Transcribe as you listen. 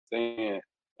understand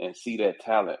and see that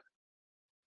talent,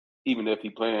 even if he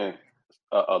playing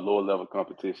a lower level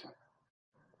competition.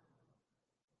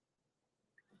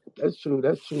 That's true.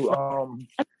 That's true. I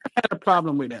had a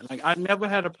problem with that. Like I never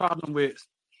had a problem with.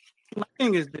 My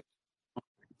thing is that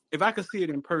if I could see it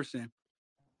in person,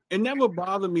 it never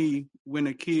bothered me when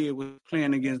a kid was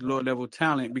playing against lower level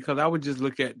talent because I would just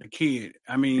look at the kid.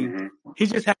 I mean, he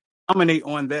just had to dominate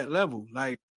on that level.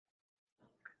 Like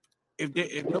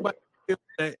if nobody feels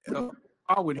that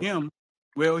with him,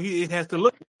 well, it has to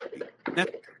look.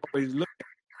 That's always look.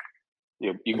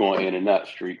 Yeah, you going in and out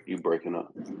street, you breaking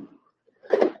up.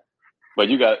 But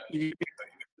you got say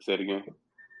it again.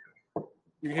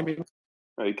 You hear me?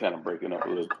 Oh, you kind of breaking up a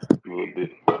little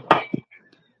bit.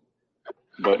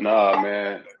 But nah,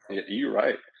 man, you're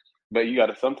right. But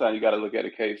sometimes you gotta look at the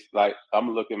case. Like I'm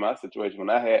gonna look at my situation when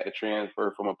I had to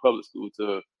transfer from a public school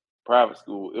to private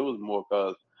school. It was more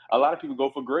because a lot of people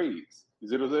go for grades. You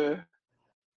see what I'm saying?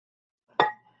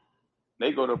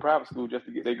 They go to a private school just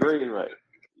to get their grades right.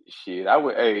 Shit, I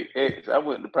went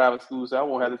to private school, so I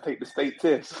won't have to take the state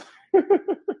test.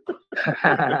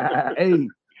 Hey,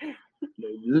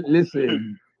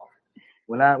 listen.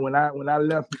 When I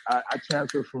left, I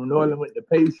transferred from Northern with the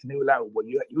Pace, and they were like, "Well,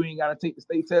 you ain't gotta take the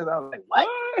state test." I was like, "What?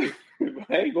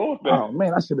 I ain't going back." Oh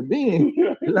man, I should have been.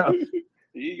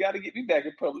 You got to get me back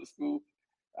in public school.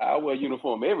 I wear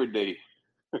uniform every day.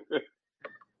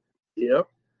 Yep.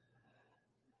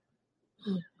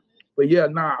 But yeah,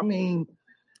 I mean,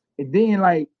 and then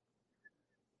like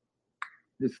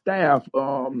the staff,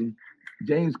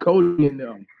 James Cody and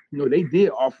them, they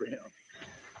did offer him.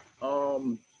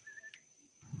 But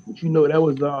that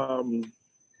was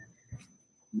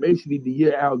basically the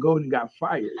year Al Golden got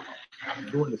fired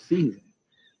during the season.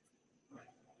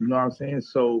 You know what I'm saying?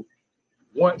 So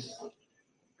once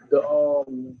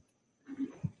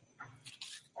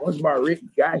Mark Richt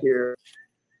got here,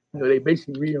 they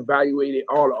basically reevaluated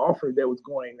all the offers that was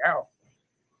going out,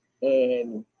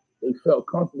 and they felt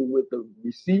comfortable with the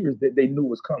receivers that they knew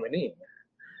was coming in,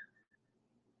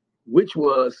 which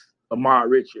was Ahmad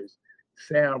Richards,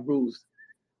 Sam Bruce,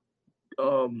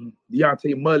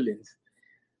 Deontay Mullins,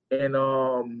 and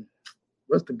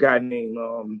what's the guy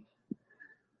name?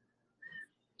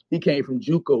 He came from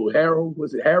JUCO. Harold,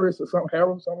 was it Harris or something?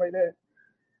 Harold, something like that.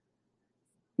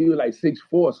 He was like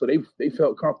 6'4", so they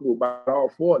felt comfortable about all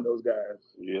four of those guys.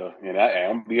 Yeah, and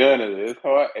I'm be honest, it's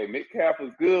hard. Hey, Metcalf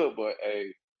was good, but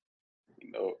hey,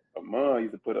 Ahmad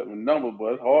used to put up a number,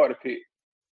 but it's hard to pick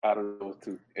out of those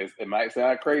two. It might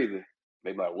sound crazy.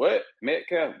 They be like, what?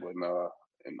 Metcalf? But no,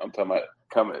 and I'm talking about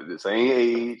coming at the same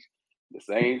age, the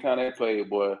same time they played,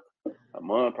 boy.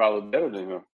 Ahmad probably better than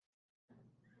him.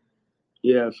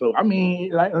 Yeah, so I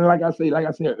mean, like I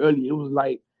said earlier, it was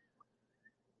like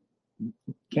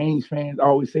Canes fans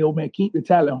always say, "Oh man, keep the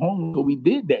talent home." So we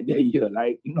did that year.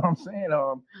 Like, you know what I'm saying?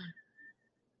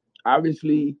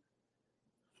 Obviously,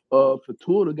 for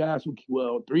two of the guys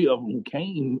three of them who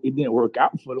came, it didn't work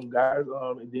out for them guys.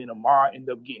 And then Ahmad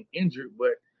ended up getting injured,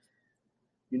 but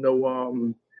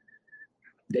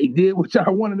they did what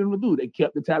y'all wanted them to do. They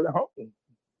kept the talent home,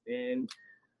 and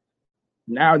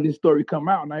now this story come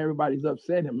out. Now everybody's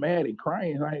upset and mad and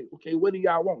crying. Like, okay, what do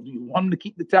y'all want? Do you want them to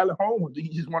keep the talent home, or do you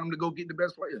just want them to go get the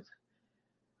best players?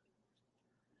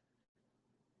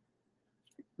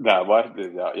 Nah, watch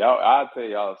this, y'all. I'll tell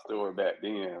y'all a story back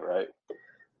then, right?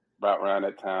 About around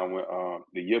that time when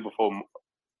the year before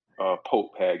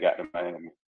Pope had got to Miami.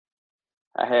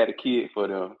 I had a kid for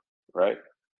them, right?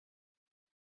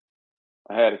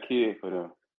 I had a kid for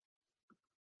them.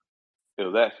 It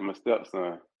was actually my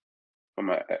stepson from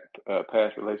my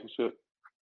past relationship,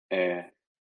 and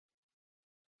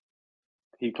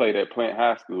he played at Plant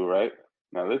High School, right?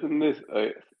 Now listen to this.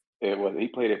 He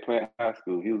played at Plant High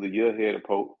School. He was a year ahead of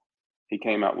Pope. He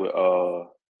came out with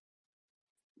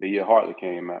the year Hartley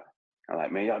came out. I'm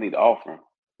like, man, y'all need to offer him.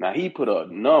 Now he put up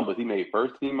numbers. He made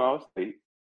first team All-State.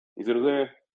 You see what I'm saying?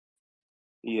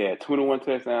 He had 21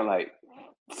 touchdowns, like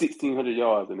 1,600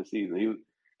 yards in the season.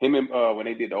 Him and when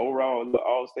they did the overall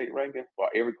All-State ranking for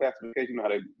every classification, you know how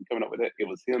they coming up with that? It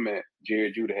was him and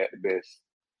Jerry Judah had the best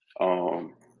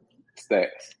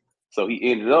stats. So he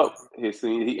ended up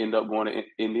going to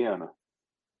Indiana.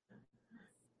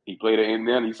 He played at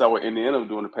Indiana. You saw what Indiana was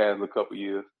doing the past couple of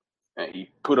years. And he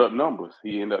put up numbers.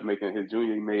 He ended up making his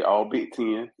junior. He made all Big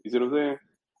Ten. You see what I'm saying?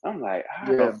 I'm like,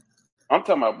 I'm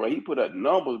talking about, bro. He put up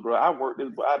numbers, bro. I worked this,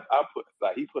 but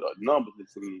he put up numbers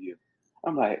this senior year.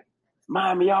 I'm like,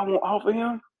 Miami, y'all won't offer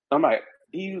him? I'm like,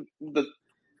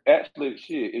 actually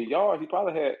shit in yards. He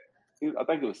probably had. I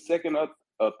think it was second or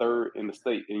third in the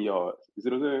state in yards. You see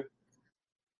what I'm saying?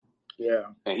 Yeah.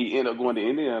 And he ended up going to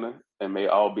Indiana and made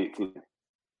all Big Ten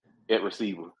at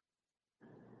receiver.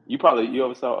 You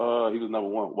ever saw he was number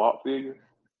 1, Walt Figure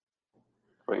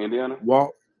for Indiana?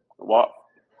 Walt.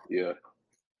 Yeah.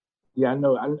 Yeah, I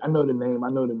know the name. I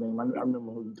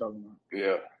remember who you're talking about.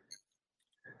 Yeah.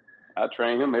 I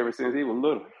trained him ever since he was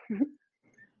little.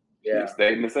 Yeah. He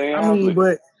stayed in the same I house mean, with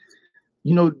but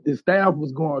the staff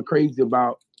was going crazy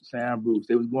about Sam Bruce.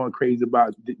 They was going crazy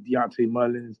about Deontay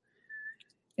Mullins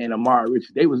and Amari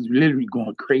Richards. They was literally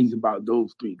going crazy about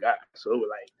those 3 guys. So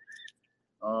like,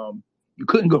 you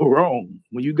couldn't go wrong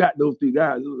when you got those 3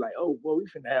 guys. It was like, oh, boy, we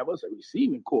finna have us a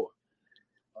receiving core.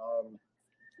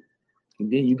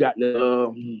 And then you got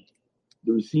the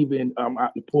receiving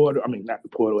out the portal. I mean, not the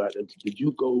portal, out the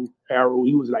JUCO Harold.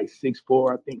 He was like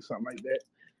 6'4", I think, something like that.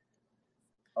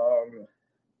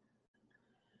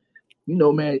 You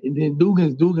know, man. And then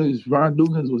Ron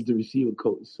Dugans was the receiver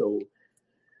coach. So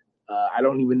I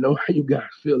don't even know how you guys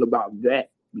feel about that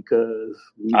because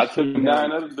I took him down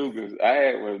to Dugans.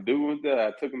 When Dugans was there,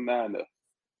 I took him down there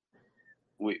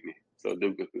with me so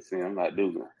Dugans could see him. I'm like,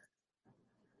 Dugans,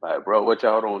 like, bro, what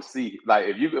y'all don't see? Like,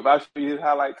 if I show you his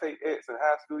highlight tape X in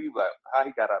high school, you be like, how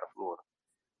he got out of Florida?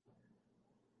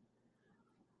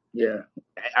 Yeah,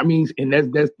 I mean, and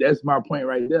that's my point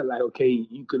right there. Like, okay,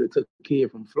 you could have took a kid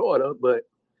from Florida, but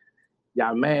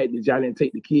y'all mad that y'all didn't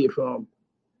take the kid from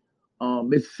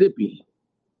Mississippi.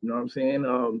 You know what I'm saying?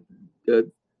 The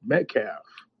Metcalf.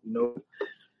 You know,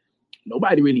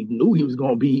 nobody really knew he was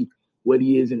gonna be what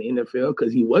he is in the NFL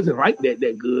because he wasn't like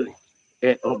that good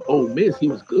at Ole Miss. He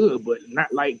was good, but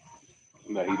not like.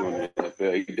 No, he doing the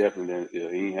NFL. He definitely didn't.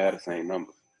 Yeah, he ain't had the same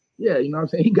numbers. Yeah, you know what I'm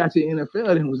saying? He got to the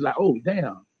NFL and was like, oh,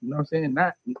 damn. You know what I'm saying?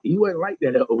 He wasn't like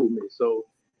that at Ole Miss. So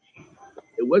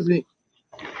it wasn't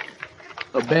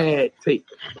a bad take.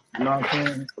 You know what I'm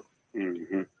saying?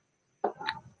 Mm-hmm.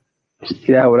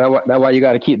 Yeah, well, that's why you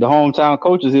got to keep the hometown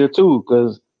coaches here, too,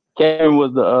 because Kevin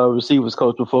was the receivers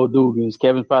coach before Dugans.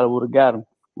 Kevin probably would have got him.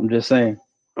 I'm just saying.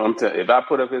 I'm telling you, if I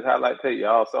put up his highlight tape,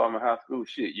 y'all saw him in high school.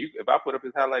 Shit, if I put up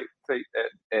his highlight tape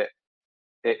at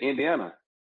Indiana,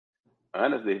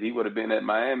 honestly, if he would have been at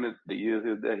Miami the years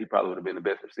he was there, he probably would have been the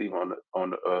best receiver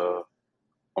on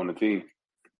the team.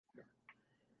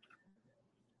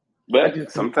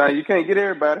 But sometimes you can't get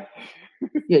everybody.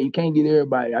 Yeah, you can't get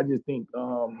everybody. I just think,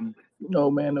 you know,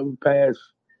 man, over the past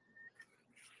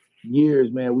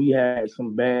years, man, we had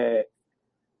some bad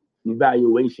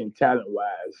evaluation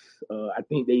talent-wise. I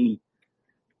think they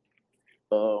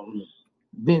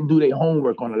didn't do their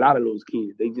homework on a lot of those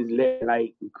kids. They just let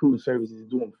like recruiting services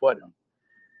do them for them.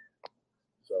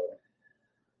 So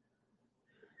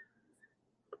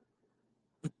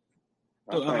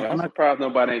I'm surprised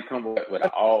nobody ain't come with an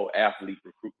all-athlete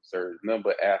recruiting service. None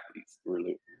but athletes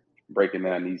really breaking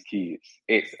down these kids,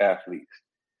 ex-athletes.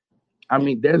 I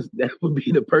mean, that would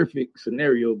be the perfect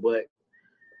scenario, but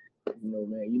you know,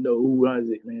 man, you know who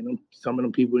runs it, man. Some of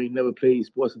them people ain't never played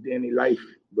sports a day in their life,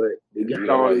 but they got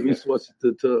all the resources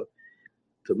to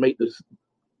make the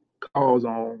calls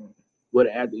on what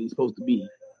an athlete is supposed to be.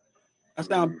 I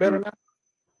sound better now?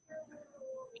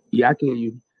 Yeah, I can hear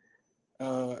you.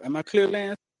 Am I clear,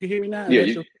 Lance? You hear me now?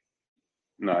 Yeah,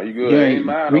 no, you good.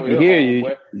 We can hear you.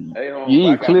 Hey, you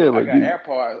ain't clear, I got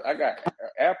AirPods. I got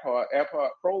AirPod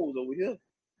Pros over here.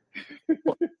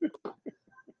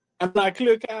 I'm not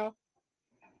clear, Kyle.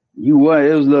 It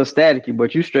was a little staticky,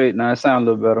 but you straight now. It sounds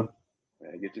a little better.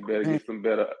 Yeah, get some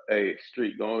better. Hey,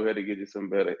 Street, go ahead and get you some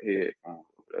better headphones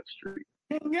over that Street.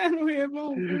 I ain't got no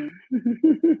headphones.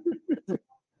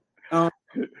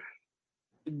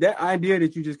 That idea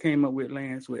that you just came up with,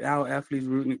 Lance, with our athletes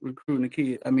recruiting the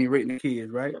kids, rating the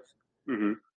kids, right?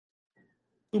 Mm-hmm.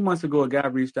 2 months ago, a guy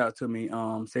reached out to me,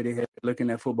 said they had been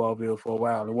looking at Footballville for a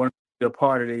while. They wanted to be a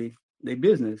part of their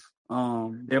business,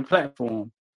 their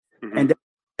platform. Mm-hmm. And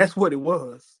that's what it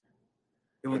was.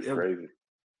 That's crazy.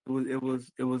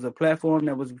 It was a platform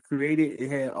that was created.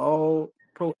 It had all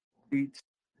pro athletes.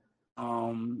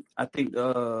 I think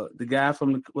the guy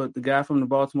from the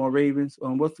Baltimore Ravens.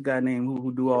 What's the guy name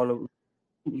who do all of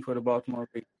for the Baltimore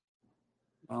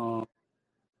Ravens?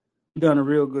 Done a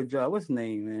real good job. What's his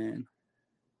name, man?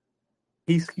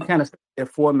 He kind of set that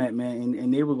format, man,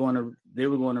 and they were going to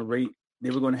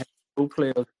have pro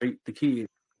players rate the kids.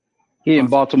 He in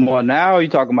Baltimore now, or you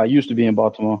talking about used to be in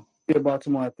Baltimore? Yeah,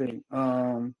 Baltimore, I think.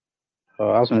 I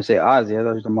was going to say Ozzie. I thought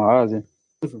you were talking about Ozzie.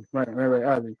 Right,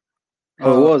 Ozzie.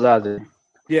 Oh, it was Ozzie.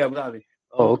 Yeah, it was Ozzie.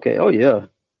 Oh, okay. Oh, yeah.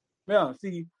 Yeah,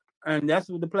 see, and that's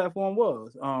what the platform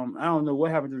was. I don't know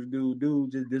what happened to the dude.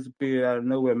 Dude just disappeared out of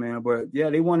nowhere, man. But yeah,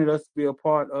 they wanted us to be a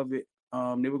part of it.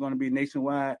 They were going to be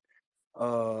nationwide. It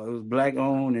was black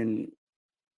owned, and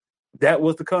that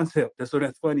was the concept. That's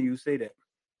funny you say that.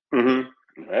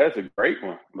 That's a great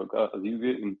one because you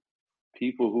getting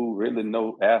people who really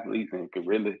know athletes and could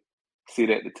really sit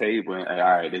at the table and, all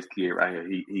right, this kid right here,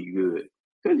 he good.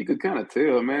 Because you could kind of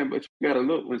tell, man. But you got to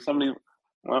look when some of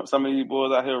these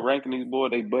boys out here ranking these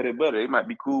boys, they buddy. They might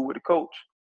be cool with the coach.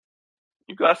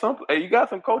 You got some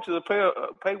coaches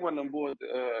that pay one of them boys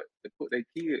to put their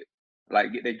kid,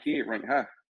 like get their kid ranked high.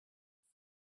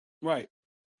 Right.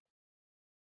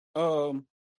 I'm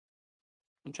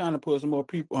trying to put some more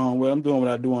people on. Well, I'm doing what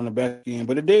I do on the back end.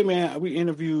 But today, man, we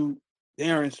interviewed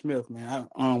Darren Smith, man.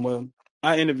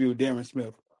 I interviewed Darren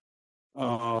Smith.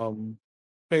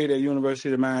 Played at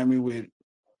University of Miami with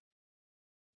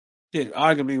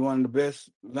arguably one of the best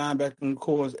linebacking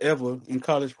cores ever in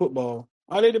college football.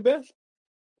 Are they the best?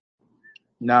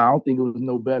 No, I don't think it was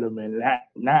no better, man.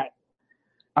 I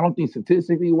don't think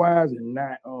statistically wise and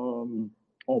not on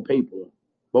paper.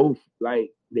 Both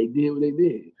like they did what they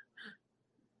did.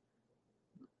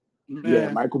 Man. You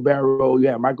had Michael Barrow,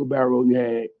 you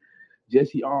had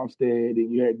Jesse Armstead,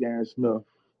 and you had Darren Smith.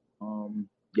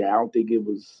 I don't think it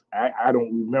was. I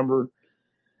don't remember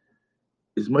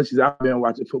as much as I've been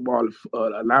watching football.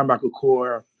 A linebacker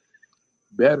core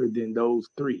better than those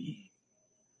three.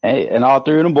 Hey, and all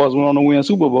three of them boys went on to win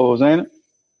Super Bowls, ain't it?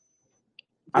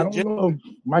 I don't know if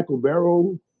Michael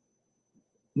Barrow.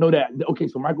 No, that okay.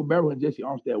 So Michael Barrow and Jesse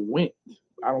Armstead went.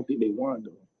 I don't think they won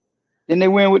though. Didn't they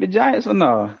win with the Giants or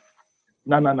no?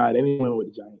 No. They didn't win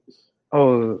with the Giants.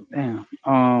 Oh damn.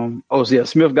 So yeah,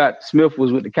 Smith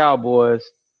was with the Cowboys.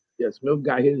 Yeah, Smith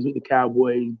got his with the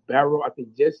Cowboys. Barrow, I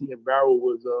think Jesse and Barrow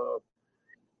was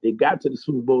they got to the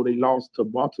Super Bowl. They lost to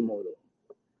Baltimore though.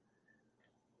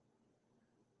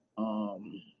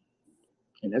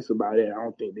 And that's about it. I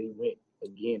don't think they went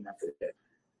again after that.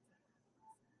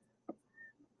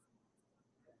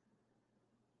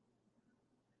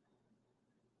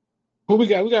 Who we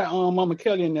got? We got Mama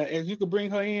Kelly in there. If you could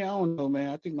bring her in, I don't know, man.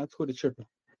 I think my Twitter tripping.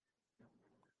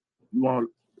 You want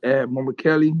to add Mama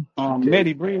Kelly?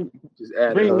 Meddy, bring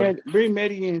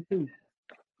Meddy in too.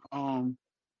 I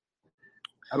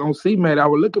don't see Meddy. I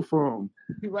was looking for him.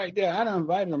 He right there. I done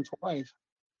invited him twice.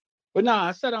 But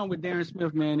I sat down with Darren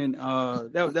Smith, man, and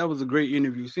that was a great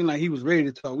interview. Seemed like he was ready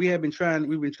to talk. We've been trying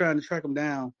to track him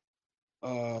down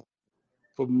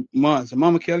for months. And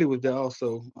Mama Kelly was there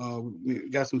also. We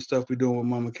got some stuff we're doing with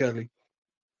Mama Kelly.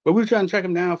 But we were trying to track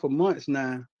him down for months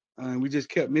now. We just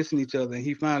kept missing each other. And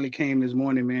he finally came this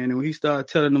morning, man. And when he started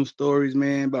telling them stories,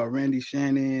 man, about Randy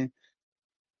Shannon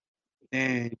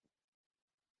and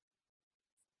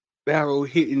Barrow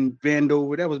hitting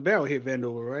Vandover. That was Barrow hit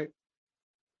Vandover, right?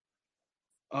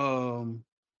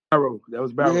 Barrow. That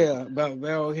was Barrow. Yeah, about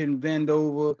Barrow hitting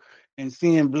Vandover and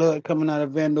seeing blood coming out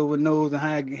of Vandover's nose and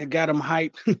how it got him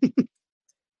hyped.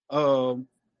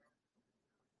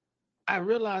 I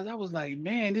realized I was like,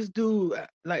 man, this dude,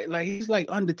 like he's like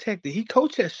undetected. He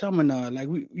coached at Chaminade. Like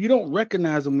you don't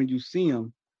recognize him when you see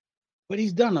him, but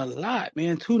he's done a lot,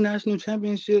 man. 2 national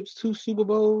championships, 2 Super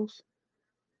Bowls,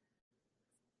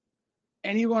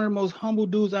 and he's one of the most humble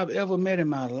dudes I've ever met in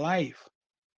my life.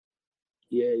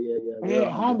 Yeah. Man,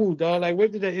 humble, dog. Like, where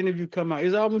did that interview come out?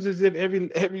 It's almost as if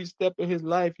every step of his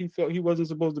life he felt he wasn't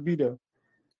supposed to be there.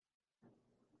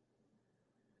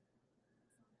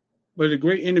 But a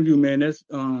great interview, man. That's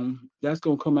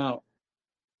gonna come out.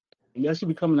 And that should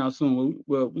be coming out soon.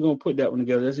 Well, we're gonna put that one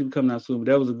together. That should be coming out soon.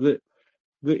 But that was a good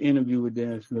interview with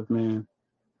Darren Smith, man.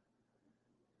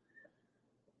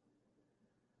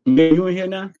 Man, you in here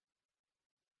now?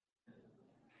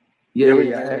 Yeah.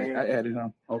 I added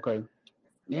him. Okay.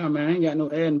 Yeah, man, I ain't got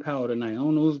no adding power tonight. I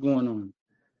don't know what's going on.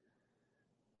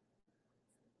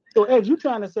 So, Ed, you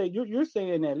trying to say you're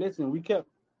saying that? Listen, we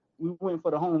went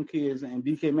for the home kids, and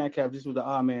DK Metcalf just was the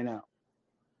odd man out.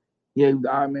 Yeah,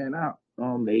 the odd man out.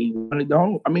 They wanted the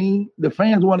home. I mean, the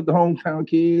fans wanted the hometown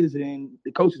kids, and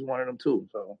the coaches wanted them too.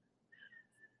 So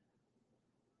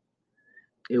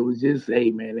it was just,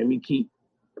 hey, man, let me keep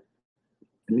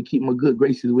my good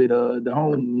graces with the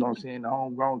home. You know what I'm saying? The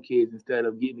homegrown kids instead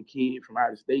of getting a kid from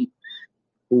out of state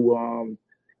who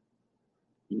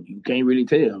you can't really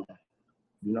tell.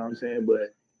 You know what I'm saying? But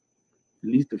at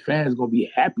least the fans gonna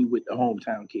be happy with the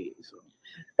hometown kids. So.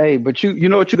 Hey, but you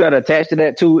know what you got to attach to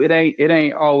that too. It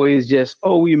ain't always just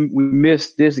we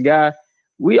missed this guy.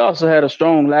 We also had a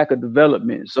strong lack of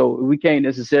development, so we can't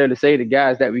necessarily say the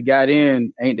guys that we got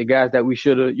in ain't the guys that we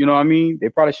should have. You know what I mean? They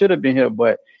probably should have been here,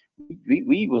 but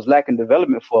we was lacking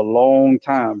development for a long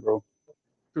time, bro.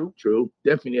 True,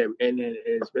 definitely, and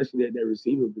especially at that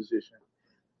receiver position.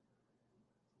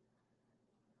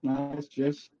 No, that's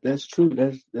true. That's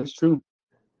true.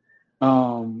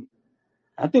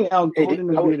 I think Al Hey,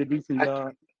 Golden did a decent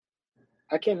job.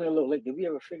 I came in a little late. Did we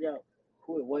ever figure out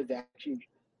who it was that actually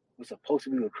was supposed to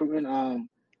be recruiting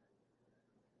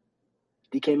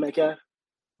DK Metcalf?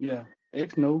 Yeah,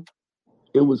 no.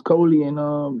 It was Coley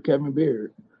and Kevin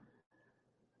Beard.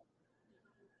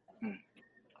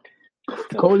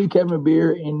 Coley, Kevin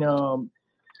Beard, and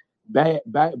Baz.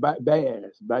 How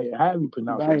do you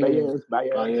pronounce it?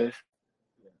 Baez.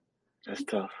 That's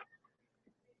tough.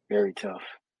 Very tough.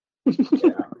 Yeah.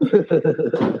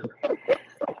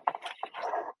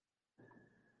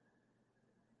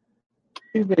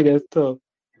 He said that's tough.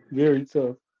 Very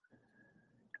tough.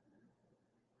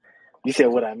 You said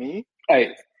what I mean?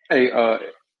 Hey, I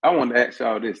wanted to ask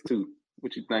y'all this too.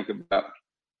 What you think about?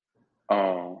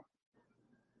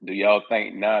 Do y'all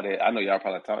think now that I know y'all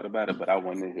probably talked about it, but I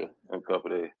wasn't in here a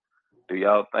couple of days. Do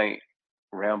y'all think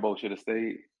Rambo should have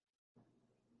stayed?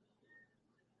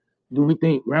 Do we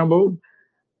think Rambo?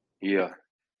 Yeah.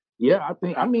 Yeah,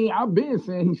 I mean, I've been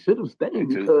saying he should have stayed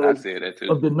because I said that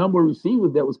too. of the number of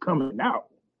receivers that was coming out.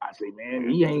 I say, man,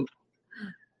 he ain't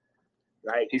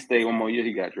like he stayed one more year.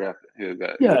 He got drafted. He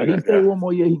stayed one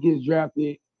more year. He gets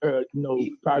drafted.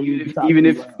 Probably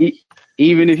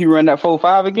even if he run that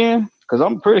 4.5 again, because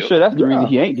I'm pretty sure that's the reason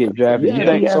he ain't get drafted. Yeah, you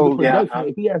think so?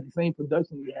 If he has the same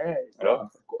production he had, of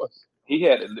course. He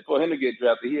had for him to get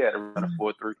drafted. He had to run a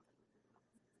 4.3.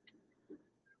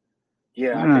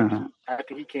 Yeah, I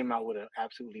think he came out with an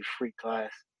absolutely freak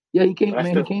class. Yeah, he came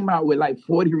out with like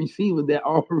 40 receivers that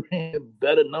all ran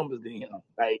better numbers than him.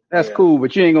 Like that's cool,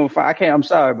 but you ain't gonna find. I'm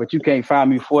sorry, but you can't find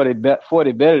me 40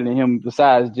 better than him.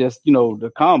 Besides just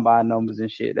the combine numbers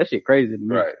and shit. That shit crazy to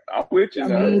me. Right, I'm with you.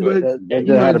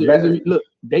 Look,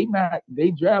 they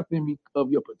draft him because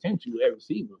of your potential at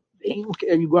receiver. They ain't gonna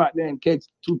care if you go out there and catch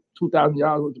 2,000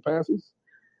 yards with the passes.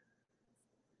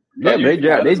 Yeah, they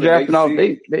drafting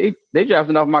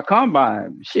off my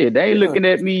combine. Shit, they ain't looking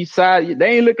at me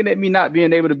They ain't looking at me not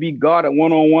being able to be guarded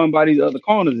 1-on-1 by these other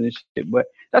corners and shit. But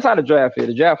that's how the draft is.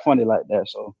 The draft funny like that.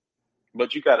 So,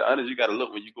 but you gotta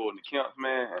look when you go in the camps,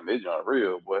 man, and they're not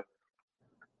real, boy.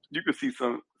 You can see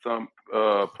some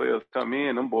players come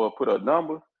in, them boys put a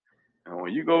number, and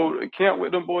when you go to camp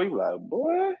with them boys, you like,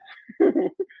 boy,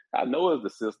 I know it's the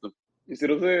system. You see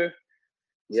what I'm saying?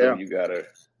 Yeah. So you gotta.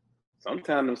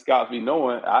 Sometimes them scouts be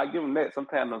knowing. I give them that.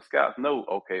 Sometimes them scouts know.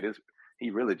 Okay,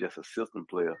 he really just a system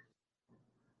player.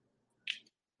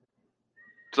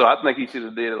 So I think he should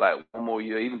have did it like one more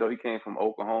year, even though he came from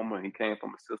Oklahoma and he came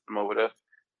from a system over there.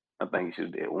 I think he should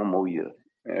have did one more year.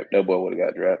 That boy would have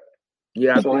got drafted.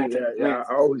 Yeah, I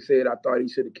always said I thought he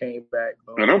should have came back.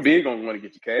 And I'm big on want to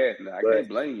get your cash now. I can't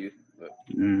blame you.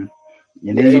 And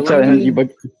then you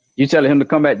telling him to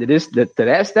come back to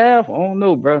that staff? I don't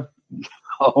know, bro.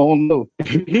 I don't know.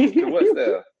 To what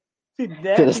staff?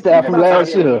 To the staff from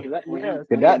last year.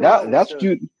 That's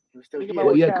cute.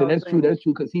 Well, yeah, because that's true. That's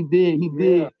true. Because he did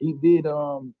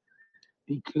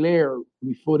declare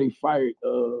before they fired.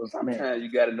 Sometimes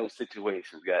you gotta know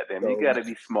situations. Goddamn, you gotta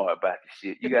be smart about the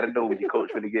shit. You gotta know when your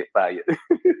coach finna get fired.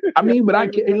 I mean, but I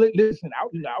can't listen. I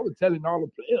was telling all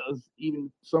the players,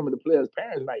 even some of the players'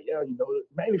 parents, like, yeah,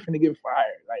 man, they finna get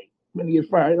fired. Like, finna get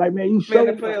fired. Like, man,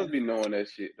 the players be knowing that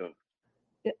shit though.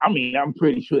 I mean, I'm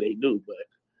pretty sure they do, but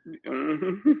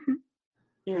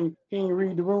he ain't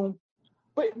read the room.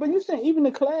 But you saying even the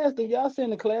class, y'all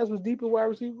saying the class was deep in wide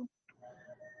receiver?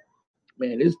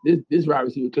 Man, this wide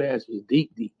receiver class was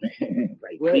deep, man.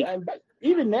 Deep.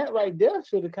 Even that right there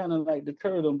should have kind of like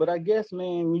deterred them. But I guess,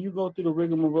 man, when you go through the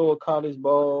rigmarole of college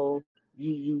ball,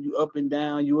 you up and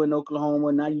down. You in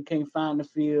Oklahoma now, you can't find the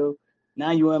field. Now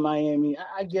you in Miami.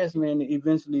 I guess, man,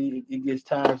 eventually it gets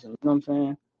tiresome. You know what I'm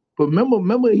saying? But remember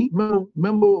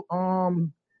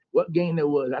what game that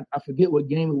was? I forget what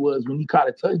game it was when he caught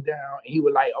a touchdown and he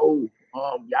was like, y'all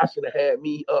should have had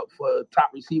me up for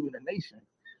top receiver in the nation.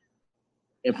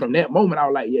 And from that moment, I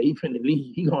was like, yeah, he finna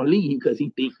leave. He gonna leave because he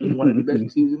thinks he's one of the best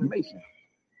receivers in the nation.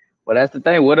 Well, that's the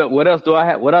thing. What else do I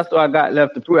have? What else do I got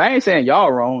left to prove? I ain't saying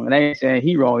y'all wrong, and I ain't saying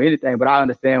he wrong or anything. But I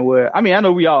understand I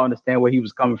know we all understand where he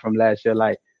was coming from last year.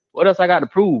 Like, what else I got to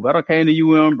prove? I done came to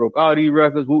UM, broke all these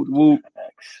records, whoop.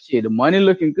 Shit, the money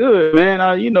looking good,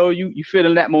 man. You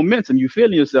feeling that momentum. You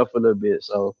feeling yourself a little bit.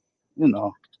 So,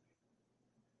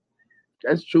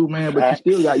 That's true, man. But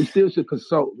you still should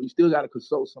consult. You still got to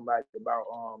consult somebody about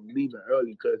leaving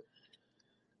early, because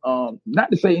not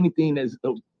to say anything that's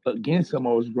against him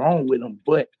or is wrong with him,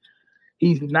 but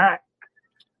he's not.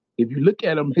 If you look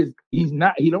at him,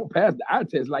 he don't pass the eye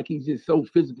test. Like, he's just so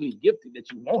physically gifted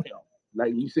that you want him.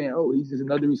 Like, you saying, he's just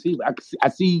another receiver. I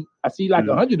see like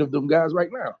 100 of them guys right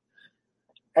now.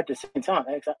 At the same time,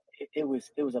 it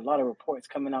was a lot of reports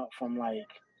coming out from like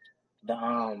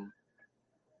what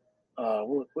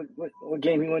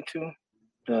game he went to?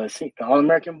 The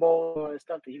All-American Bowl, all that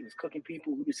stuff that he was cooking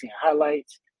people. We were seeing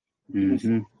highlights.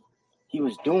 He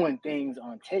was doing things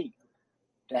on tape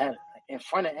that had in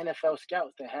front of NFL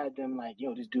scouts that had them like,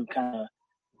 yo, this dude kind of.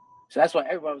 So that's why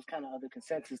everybody was kind of of the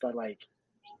consensus that like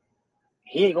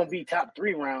he ain't gonna be top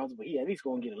 3 rounds, but he at least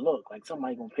gonna get a look. Like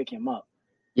somebody gonna pick him up.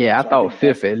 Yeah, I thought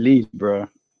 5th at least, bro.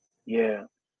 Yeah,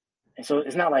 and so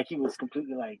it's not like he was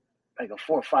completely like a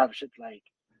 4 or 5 or shit. Like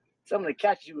some of the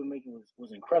catches he was making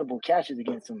was incredible catches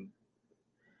against some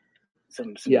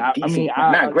Yeah, decent,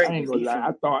 I not great. ain't gonna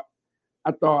lie.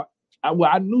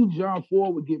 I knew John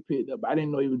Ford would get picked up. I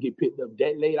didn't know he would get picked up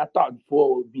that late. I thought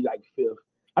Ford would be like 5th.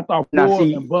 I thought Ford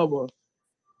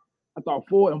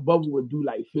and Bubba would do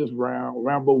like 5th round.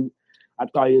 Rambo, I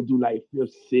thought he'd do like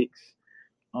 5th, 6th.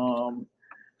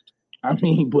 I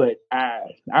mean, but I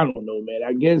don't know, man.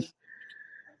 I guess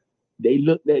they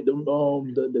looked at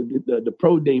the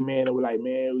pro day, man, and were like,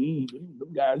 man,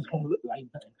 them guys don't look like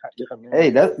that.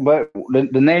 Hey, but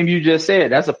the name you just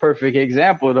said, that's a perfect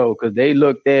example though, because they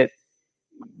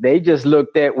just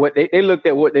looked at what they looked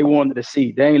at what they wanted to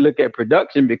see. They ain't look at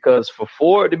production, because for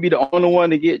Ford to be the only one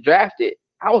to get drafted,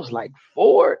 I was like,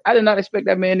 Ford? I did not expect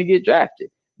that man to get drafted.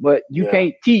 But you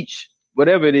can't teach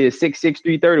whatever it is, 6'6",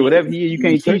 330, whatever he is, you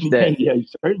can't teach that. You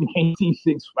certainly can't teach 6'5",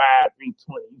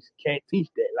 320. You can't teach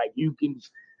that. Like you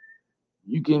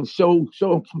can show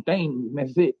some things, and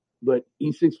that's it. But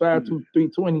he's 6'5",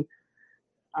 320.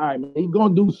 All right, man, he's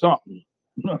gonna do something.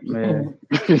 Man.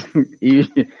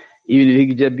 Even if he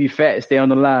could just be fat and stay on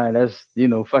the line, that's,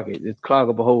 fuck it, it's clog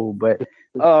up a hole. But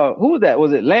who was that?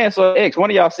 Was it Lance or X? One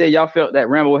of y'all said y'all felt that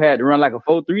Rambo had to run like a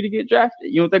 4.3 to get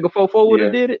drafted. You don't think a 4.4 would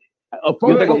have did it? A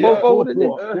 4.4 would have did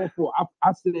it? 4.4.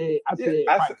 I said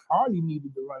Mike Hardy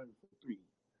needed to run a 4.3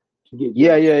 to get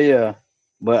drafted. Yeah.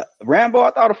 But Rambo,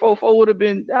 I thought a 4.4 would have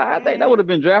been. I think that would have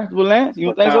been draftable, Lance.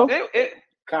 You don't think so?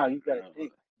 Kyle, you gotta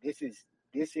think. This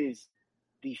is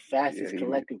the fastest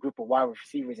collective group of wide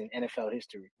receivers in NFL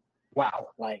history. Wow.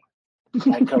 Like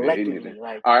collectively.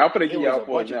 Like, all right, I'm gonna give y'all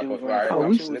for example. Let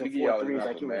me give y'all an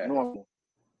example, man. Normal.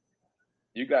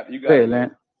 You got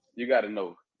to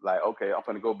know. Like, okay, I'm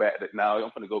gonna go back.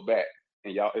 I'm gonna go back,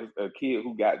 and y'all, it's a kid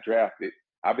who got drafted.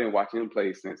 I've been watching him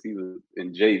play since he was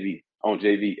in JV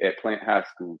at Plant High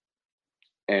School,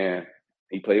 and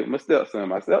he played with my stepson.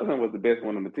 My stepson was the best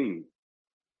one on the team.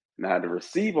 Now the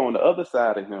receiver on the other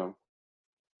side of him,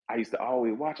 I used to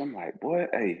always watch. I'm like, boy,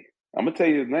 hey, I'm gonna tell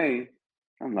you his name.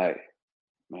 I'm like,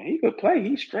 man, he could play.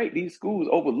 He's straight. These schools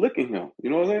overlooking him.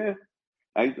 You know what I'm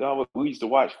saying? We used to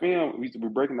watch film. We used to be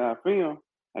breaking down film.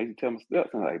 I used to tell my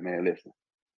stepson, like, man, listen,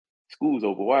 school's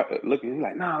overlooking. He's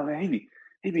like, nah, man, he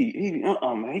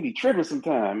be tripping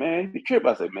sometime, man. He be tripping.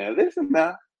 I said, man, listen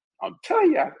now. I'm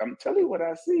telling you what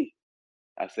I see.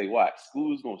 I say, watch,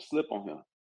 school's gonna slip on him.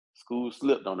 School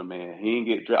slipped on the man. He didn't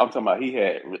get drafted. I'm talking about he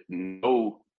had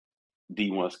no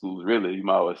D1 schools, really, you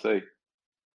might well say.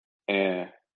 And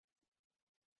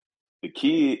the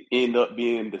kid ended up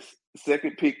being the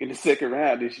second pick in the second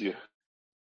round this year.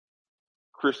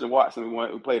 Christian Watson,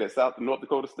 who played at North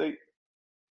Dakota State.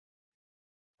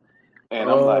 And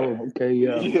I'm like, okay,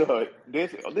 yeah.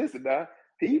 Listen now.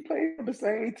 He played on the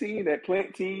same team that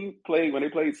Plant team played when they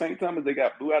played St. Thomas. They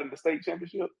got blew out in the state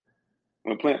championship.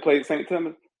 When Plant played St.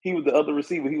 Thomas, he was the other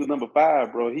receiver. He was number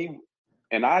 5, bro.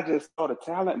 And I just saw the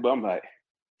talent, but I'm like,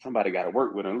 somebody got to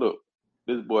work with him. Look,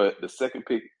 this boy, the second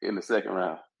pick in the second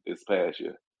round this past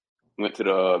year, went to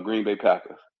the Green Bay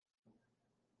Packers.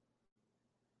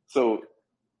 So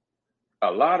a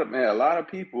lot of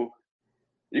people,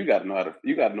 you got to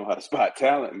know how to spot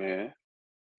talent, man.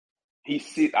 I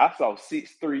saw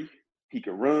 6'3". He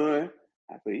could run.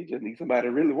 I said, he just needs somebody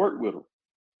to really work with him.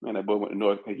 Man, that boy went to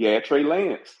North. He had Trey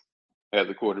Lance as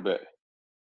a quarterback.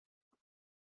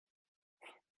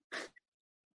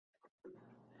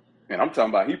 And I'm talking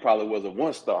about he probably was a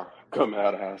 1-star coming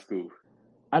out of high school.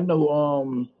 I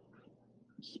know.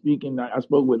 I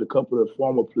spoke with a couple of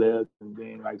former players and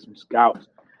then like some scouts.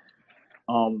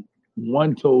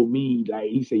 One told me, like,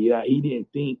 he said, yeah, he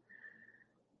didn't think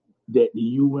that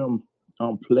the UM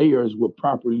players were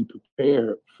properly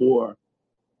prepared for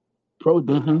pro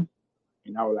day. Mm-hmm.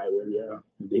 And I was like, well, yeah,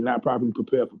 if they're not properly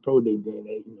prepared for pro day,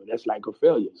 then that's like a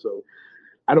failure. So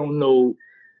I don't know,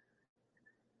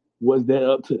 was that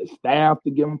up to the staff to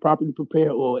get them properly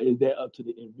prepared, or is that up to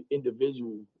the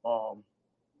individual?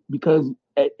 Because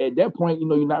at that point,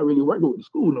 you're not really working with the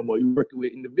school no more. You're working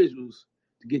with individuals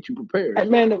to get you prepared. Hey,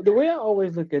 man, the way I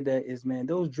always look at that is, man,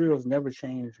 those drills never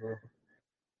change, bro.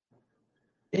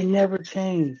 They never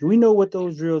change. We know what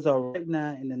those drills are right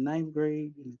now in the 9th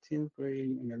grade, in the 10th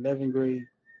grade, in the 11th grade.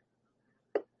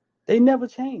 They never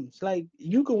change. Like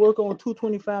you could work on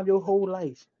 225 your whole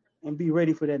life and be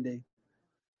ready for that day.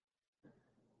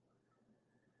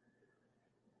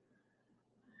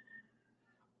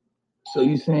 So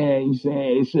you saying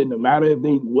it shouldn't matter if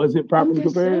they wasn't properly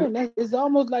prepared? Saying, it's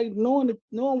almost like knowing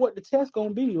what the test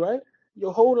gonna be, right?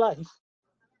 Your whole life,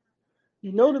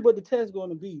 you know what the test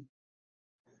gonna be.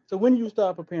 So when do you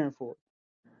start preparing for it?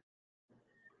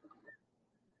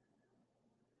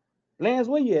 Lance,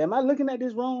 where you at? Am I looking at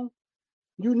this wrong?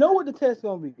 You know what the test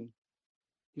gonna be.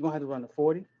 You're gonna have to run the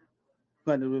 40.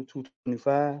 You're gonna have to do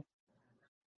 225.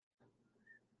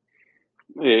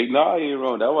 Yeah, no, you ain't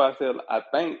wrong. That's why I said I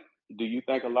think. Do you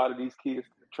think a lot of these kids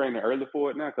training early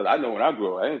for it now? Because I know when I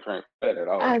grew up, I didn't train for that at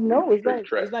all. I know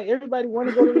it's like everybody want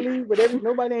to go to the league, but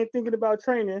nobody ain't thinking about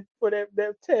training for that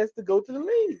test to go to the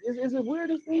league. It's the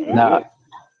weirdest thing. That's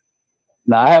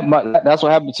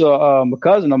what happened to my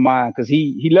cousin of mine because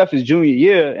he left his junior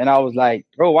year, and I was like,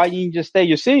 bro, why you didn't just stay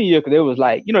your senior year? Because it was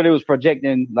like, they was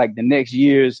projecting like the next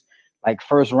year's like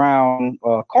first round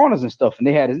corners and stuff, and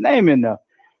they had his name in there.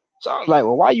 So I was like,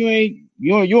 well, why you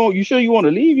sure you want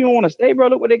to leave? You don't want to stay, bro?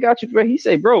 Look what they got you for. He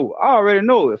said, bro, I already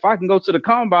know if I can go to the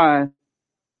combine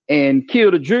and kill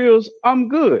the drills, I'm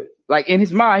good. Like in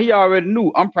his mind, he already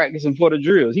knew I'm practicing for the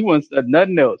drills. He wasn't studying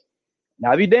nothing else.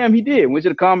 Now be damn, he did. Went to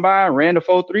the combine, ran the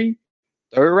 4.3,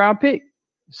 third round pick.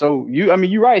 So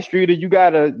you're right, Streeter. You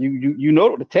gotta you know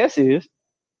what the test is.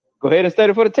 Go ahead and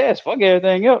study for the test. Fuck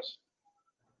everything else.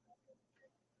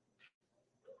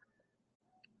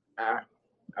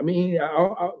 I mean,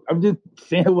 I'm just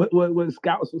saying what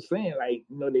scouts were saying. Like,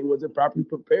 they wasn't properly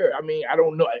prepared. I mean, I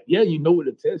don't know. Yeah, you know what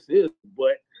the test is,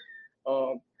 but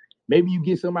maybe you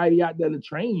get somebody out there to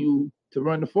train you to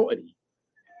run the 40.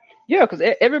 Yeah, because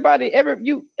I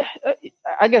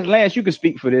guess Lance, you can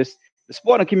speak for this. The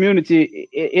sporting community,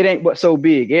 it ain't but so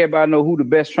big. Everybody know who the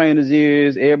best trainers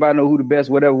is. Everybody know who the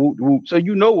best whatever. Whoop. So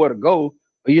you know where to go,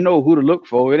 or you know who to look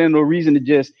for. It ain't no reason to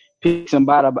just pick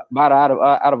somebody out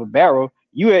of a barrel.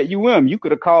 You at UM, you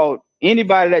could have called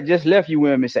anybody that just left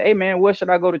UM and say, "Hey man, where should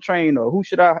I go to train, or who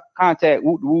should I contact?"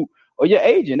 Whoop, or your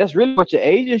agent. That's really what your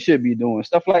agent should be doing,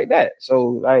 stuff like that. So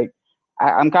like,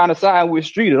 I'm kind of siding with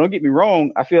Streeter. Don't get me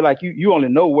wrong. I feel like you only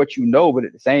know what you know, but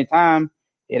at the same time,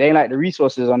 it ain't like the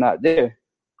resources are not there.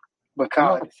 But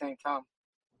Kyle, at the same time,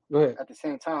 go ahead. At the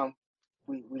same time,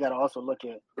 we got to also look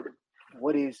at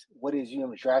what is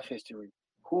UM's draft history.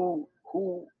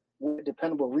 What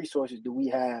dependable resources do we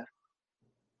have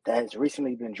that has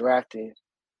recently been drafted,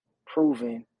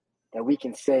 proven that we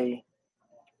can say,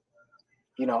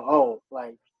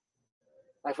 like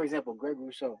for example, Greg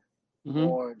Rousseau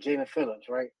or Jalen Phillips,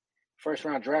 right? First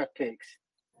round draft picks.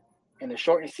 In the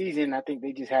shortened season, I think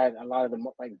they just had a lot of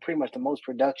pretty much the most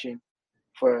production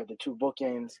for the two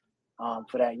bookends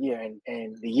for that year.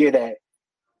 And the year that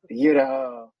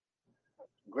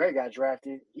Greg got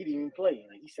drafted, he didn't even play.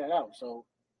 Like, he sat out. So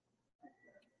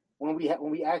when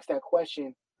we ask that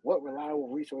question, what reliable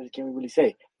resources can we really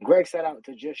say? Greg sat out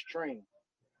to just train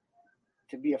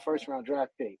to be a first round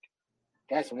draft pick.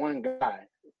 That's one guy.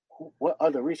 What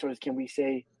other resources can we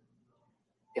say?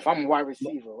 If I'm a wide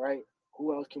receiver, right?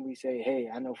 Who else can we say, hey,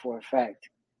 I know for a fact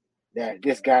that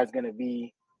this guy's going to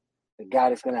be the guy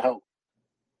that's going to help?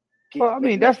 Well, I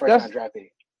mean, that's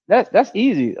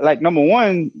easy. Like, number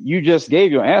one, you just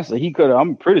gave your answer.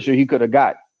 I'm pretty sure he could have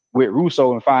got with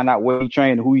Rousseau and find out where he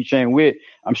trained and who he trained with.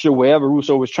 I'm sure wherever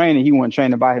Rousseau was training, he wasn't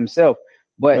training by himself.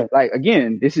 But right. Like,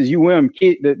 again, this is UM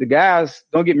kid. The guys,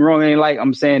 don't get me wrong, ain't like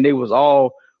I'm saying they was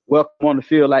all welcome on the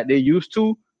field like they used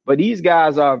to. But these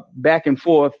guys are back and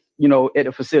forth, at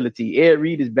the facility. Ed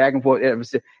Reed is back and forth at the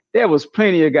facility. There was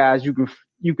plenty of guys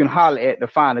you can holler at to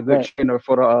find a good trainer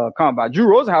for the combine. Drew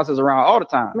Rosenhaus is around all the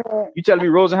time. Man. You telling me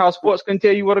Rosenhaus Sports couldn't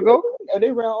tell you where to go? They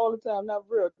around all the time. Not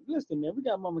real. Listen, man, we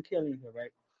got Mama Kelly in here, right?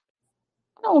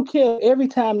 I don't care. Every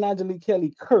time Nigel Lee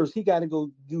Kelly cursed, he got to go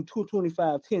do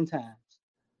 225 10 times.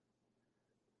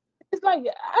 It's like,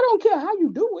 I don't care how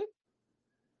you do it.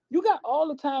 You got all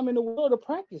the time in the world to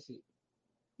practice it.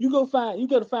 You go find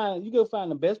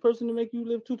the best person to make you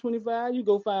live 225. You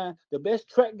go find the best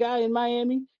track guy in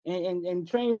Miami and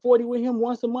train 40 with him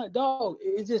once a month. Dog,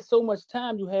 it's just so much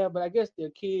time you have. But I guess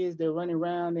they're kids, they're running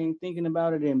around, they ain't thinking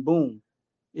about it, and boom,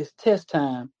 it's test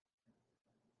time.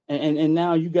 And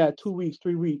now you got 2 weeks,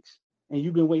 3 weeks, and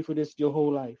you've been waiting for this your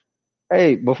whole life.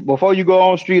 Hey, before you go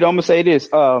on Street, I'm gonna say this.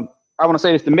 I want to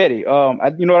say this to Mehdi.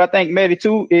 You know what I think, Mehdi,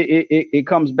 too? It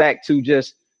comes back to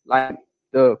just like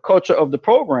the culture of the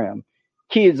program.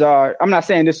 Kids I'm not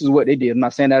saying this is what they did. I'm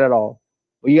not saying that at all.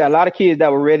 But you got a lot of kids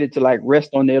that were ready to like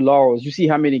rest on their laurels. You see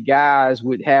how many guys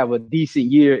would have a decent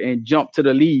year and jump to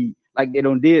the league like they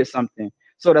done did something.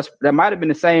 So that might have been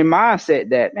the same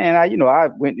mindset that, man, I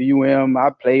went to UM,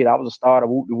 I played, I was a starter,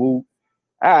 whoop de whoop.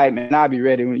 All right, man, I'll be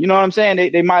ready. You know what I'm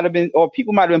saying? They might have been, or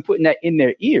people might have been putting that in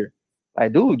their ear.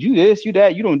 Like, dude, you this, you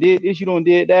that, you don't did this, you don't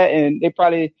did that. And they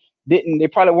probably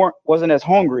wasn't as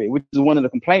hungry, which is one of the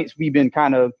complaints we've been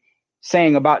kind of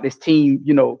saying about this team,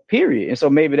 period. And so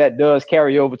maybe that does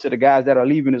carry over to the guys that are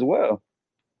leaving as well.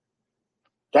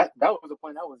 That was the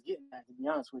point I was getting at, to be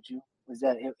honest with you, was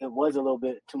that it was a little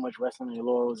bit too much resting on your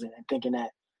laurels and thinking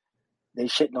that they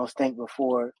shit don't stink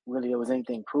before really there was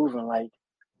anything proven. Like,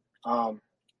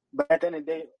 but at the end of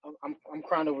the day, I'm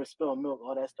crying over spilled milk.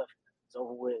 All that stuff is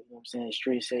over with. You know what I'm saying?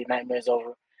 Street say nightmare's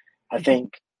over. I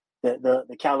think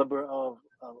the caliber of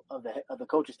the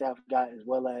coaching staff got, as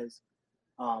well as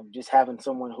just having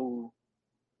someone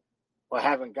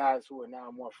having guys who are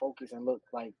now more focused and look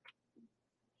like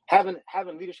having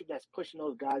leadership that's pushing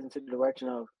those guys into the direction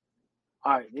of,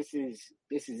 all right, this is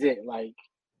it. Like,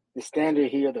 the standard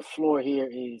here, the floor here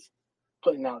is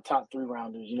putting out top 3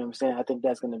 rounders. You know what I'm saying? I think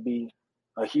that's going to be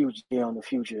a huge deal in the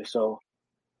future. So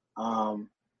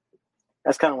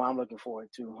that's kind of what I'm looking forward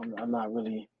to. I'm not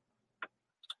really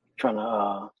trying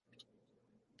to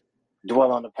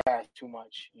dwell on the past too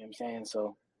much. You know what I'm saying?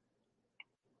 So,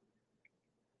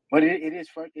 but it is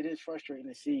frustrating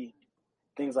to see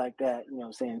things like that. You know what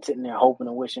I'm saying? Sitting there hoping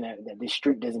and wishing that this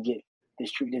streak doesn't get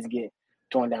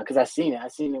torn down. Because I seen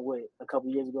it with a couple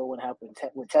of years ago when it happened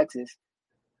with Texas.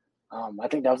 I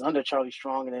think that was under Charlie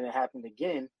Strong, and then it happened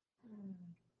again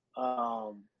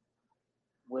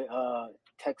with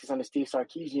Texas under Steve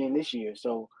Sarkisian this year.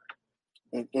 So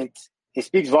it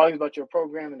speaks volumes about your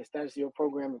program and the status of your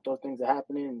program if those things are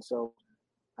happening. And so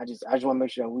I just want to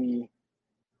make sure that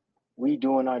we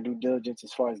doing our due diligence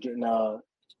as far as getting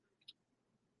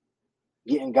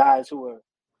guys who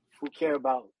care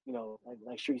about,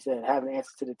 like Street said, having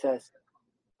answers to the test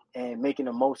and making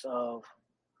the most of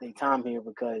their time here,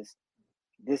 because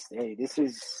this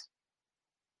is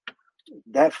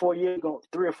that 4 years,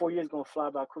 3 or 4 years gonna fly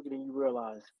by quicker than you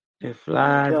realize. It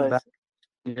flies by.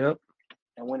 Yep.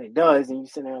 And when it does, and you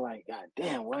sit there like, God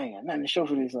damn, well, I ain't got nothing to show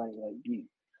for this. Like you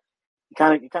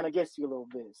kind of gets you a little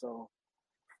bit. So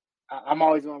I'm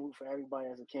always gonna root for everybody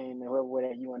as a king, and whoever wear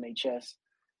that U on their chest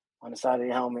on the side of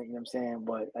their helmet. You know what I'm saying?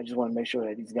 But I just want to make sure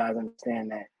that these guys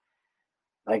understand that,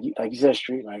 like you said,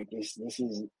 Street, like this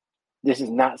is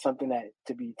not something that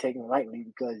to be taken lightly,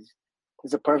 because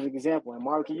it's a perfect example, and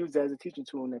Mark can use that as a teaching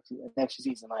tool next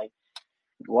season. Like,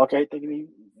 you walk out thinking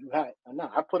you had, no,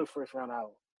 I put a first round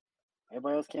out.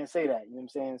 Everybody else can't say that. You know what I'm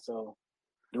saying? So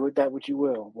do with that what you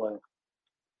will. But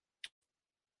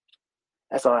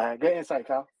that's all I had. Good insight,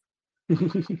 Kyle.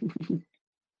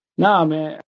 Nah,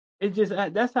 man. It's just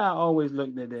that's how I always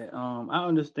looked at that. I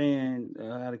understand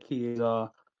how the kids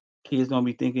are. Kids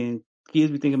be thinking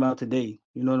about today.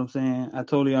 You know what I'm saying? I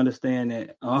totally understand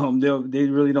that. They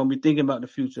really don't be thinking about the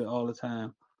future all the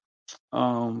time.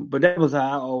 But that was how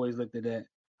I always looked at that.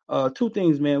 2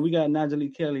 things, man. We got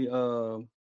Najee Kelly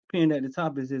pinned at the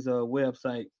top is his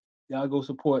website. Y'all go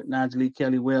support Najee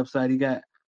Kelly website. He got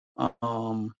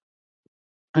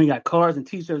cards and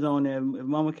T-shirts on there. If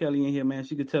Mama Kelly in here, man,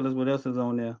 she could tell us what else is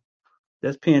on there.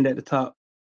 That's pinned at the top.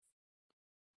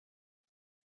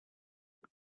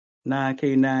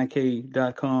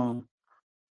 9k9k.com.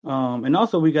 And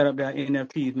also we got up there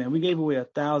NFTs, man. We gave away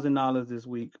 $1,000 this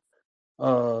week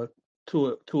to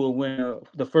a winner.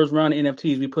 The first round of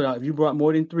NFTs we put out. If you brought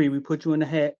more than 3, we put you in the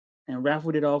hat and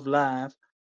raffled it off live.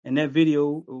 And that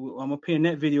video, I'm gonna pin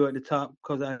that video at the top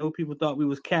because I know people thought we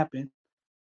was capping.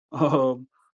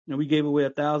 And we gave away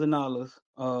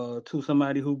 $1,000 to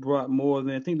somebody who brought more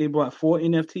than, I think they brought 4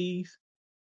 NFTs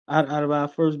out of our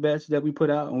first batch that we put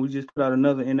out, and we just put out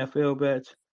another NFL batch.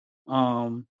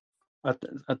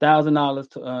 $1,000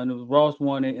 and it was Ross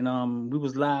won it, and we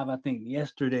was live I think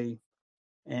yesterday,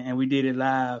 and we did it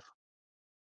live.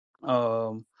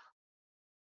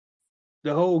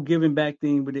 The whole giving back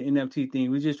thing with the NFT thing,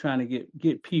 we're just trying to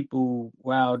get people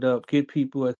riled up, get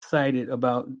people excited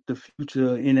about the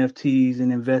future NFTs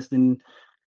and investing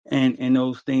and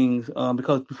those things,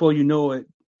 because before you know it,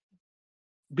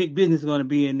 big business is going to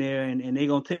be in there, and they're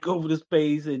going to take over the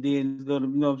space, and then it's going to,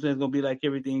 what I'm saying, it's going to be like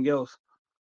everything else.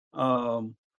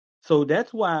 So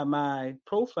that's why my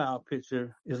profile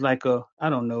picture is like I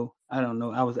don't know.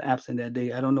 I was absent that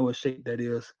day. I don't know what shape that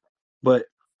is, but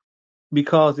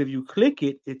because if you click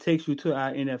it, it takes you to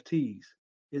our NFTs.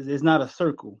 It's not a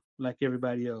circle like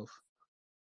everybody else.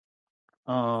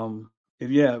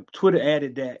 Twitter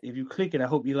added that. If you click it, I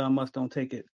hope Elon Musk don't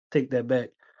take that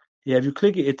back. Yeah, if you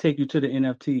click it, it takes you to the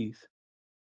NFTs.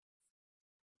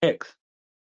 X.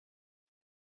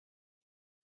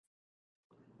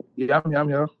 Yeah, I'm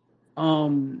here.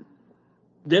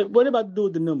 What they about to do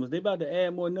with the numbers? They about to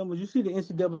add more numbers. You see the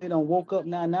NCAA don't woke up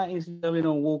now. Now NCAA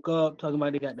don't woke up talking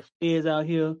about they got the feds out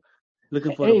here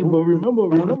looking for Hey, the. but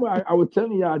remember, I was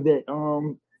telling y'all that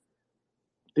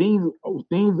things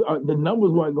are the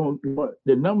numbers weren't going.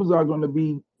 The numbers are going to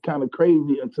be kind of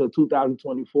crazy until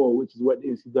 2024, which is what the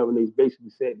NCAA basically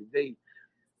said today.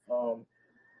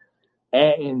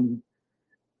 Adding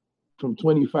from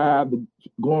 25 to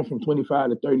going from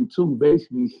 25 to 32,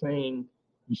 basically saying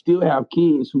you still have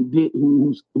kids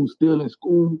who still in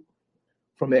school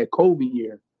from that COVID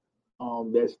year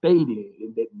that stayed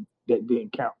in that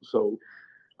didn't count. So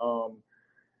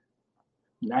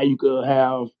now you could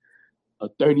have a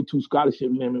 32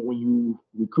 scholarship limit when you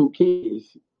recruit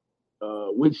kids,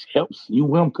 which helps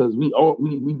UM because we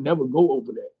never go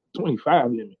over that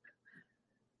 25 limit.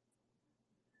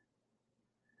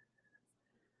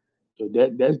 So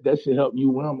that should help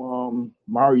UM,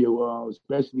 Mario,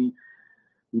 especially.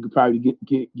 We could probably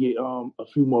get a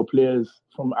few more players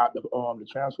from out the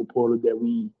transfer portal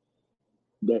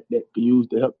that could use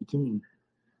to help the team.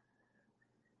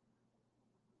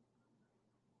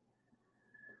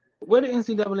 Where the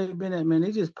NCAA been at, man?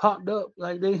 They just popped up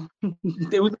like they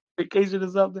was on vacation or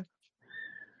something.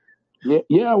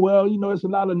 Yeah. Well, it's a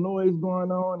lot of noise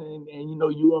going on, and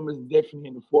UM is definitely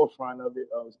in the forefront of it,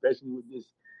 especially with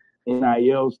this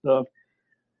NIL stuff.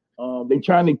 They're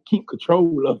trying to keep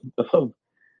control of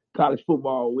college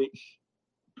football, which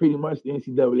pretty much the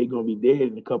NCAA going to be dead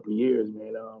in a couple of years,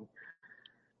 man.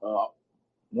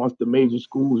 Once the major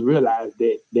schools realize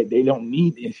that they don't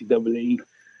need the NCAA,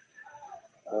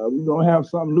 we're going to have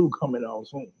something new coming on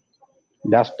soon.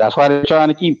 That's why they're trying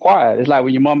to keep quiet. It's like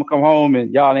when your mama come home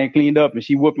and y'all ain't cleaned up and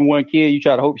she whooping one kid, you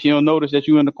try to hope she don't notice that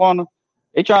you in the corner.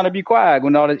 They trying to be quiet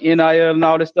when all this NIL and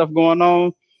all this stuff going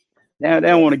on. They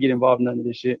don't want to get involved in none of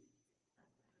this shit.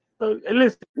 So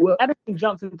listen, Addison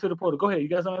jumps into the portal. Go ahead. You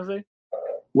got something to say?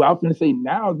 Well, I was going to say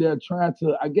now they're trying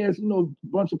to, I guess, a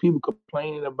bunch of people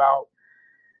complaining about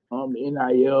the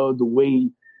NIL, the way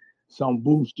some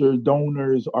boosters,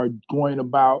 donors are going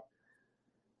about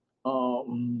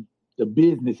the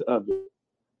business of it.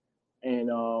 And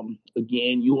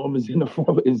again, UM is in the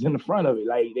front of it.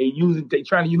 Like they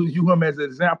trying to use UM as an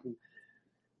example,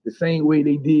 the same way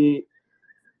they did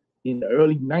in the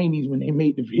early '90s when they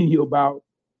made the video about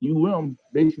UM,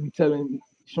 basically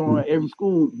showing every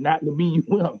school not to be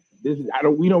UM.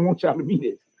 We don't want y'all to be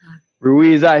this.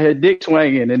 Ruiz out here dick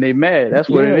swinging and they mad. That's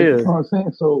what it is. You know what I'm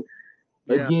saying? So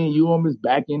again, UM is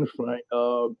back in the front.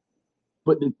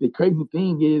 But the crazy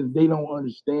thing is they don't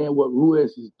understand what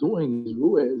Ruiz is doing.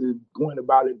 Ruiz is going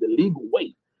about it the legal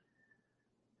way.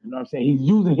 You know what I'm saying? He's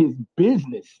using his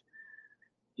business.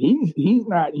 He's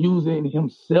not using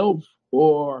himself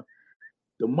or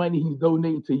the money he's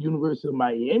donating to University of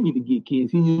Miami to get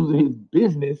kids. He's using his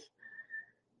business,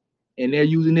 and they're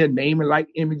using their name and like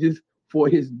images for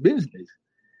his business.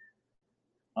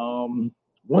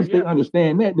 Once they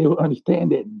understand that, they will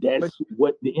understand that that's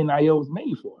what the NIL is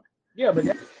made for. Yeah, but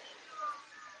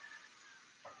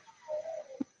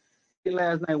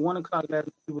last night, 1:00 last night,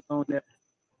 he was on there.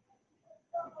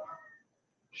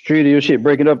 Street, your shit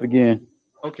breaking up again.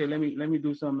 Okay, let me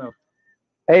do something else.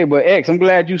 Hey, but X, I'm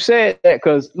glad you said that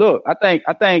because look, I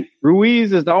think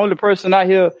Ruiz is the only person out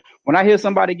here. When I hear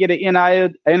somebody get an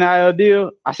NIL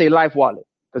deal, I say Life Wallet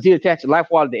because he attaches Life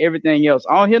Wallet to everything else.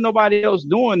 I don't hear nobody else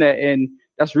doing that, and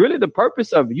that's really the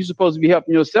purpose of it. You're supposed to be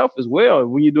helping yourself as well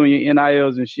when you're doing your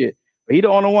NILs and shit. But he the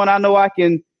only one I know I'm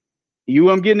getting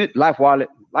it. Life Wallet.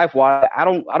 I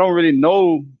don't really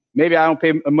know. Maybe I don't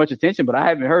pay much attention, but I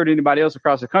haven't heard anybody else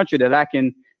across the country that I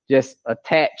can just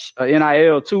attach a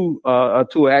NIL to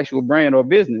an actual brand or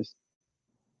business.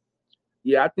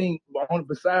 Yeah, I think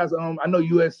besides I know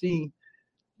USC,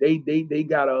 they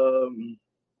got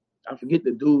I forget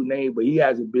the dude's name, but he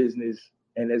has a business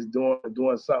and is doing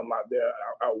something out there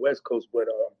out West Coast. But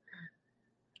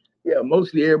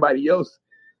mostly everybody else,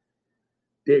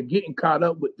 they're getting caught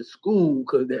up with the school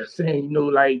because they're saying,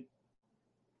 like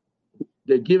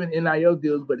they're giving NIL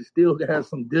deals, but it still has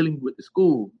some dealing with the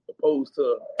school, opposed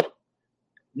to,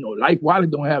 Life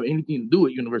Wallet don't have anything to do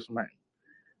with University of Miami.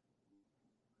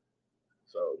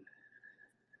 So,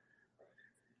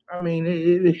 I mean,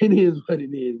 it is what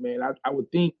it is, man. I would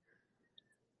think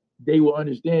they will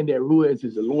understand that Ruiz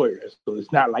is a lawyer, so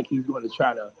it's not like he's going to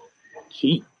try to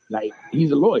cheat. Like,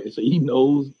 he's a lawyer, so he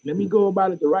knows, let me go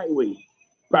about it the right way.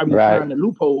 Probably find the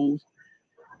loopholes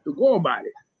to go about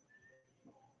it.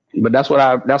 But that's what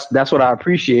I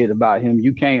appreciate about him.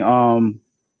 You can't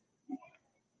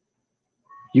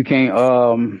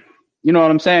You know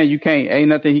what I'm saying? Ain't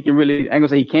nothing he can really, I ain't gonna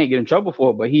say he can't get in trouble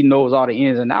for, but he knows all the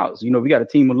ins and outs. We got a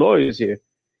team of lawyers here.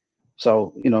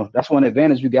 So, that's one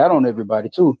advantage we got on everybody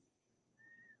too.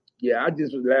 Yeah, I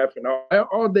just was laughing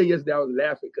all day yesterday. I was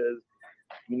laughing because,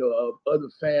 other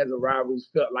fans or rivals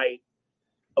felt like,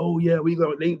 oh yeah, the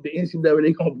NCAA,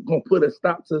 they gonna put a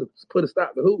stop to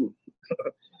who?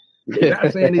 They're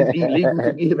not saying it's illegal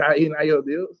to give out NIL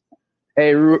deals.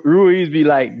 Hey, Ruiz be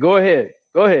like, go ahead.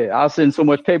 I'll send so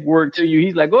much paperwork to you.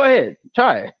 He's like, go ahead,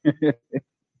 try it.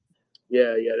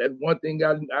 Yeah. That's one thing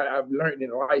I've learned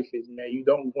in life is, man, you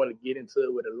don't want to get into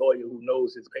it with a lawyer who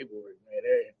knows his paperwork, man.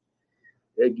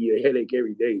 They give you a headache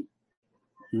every day.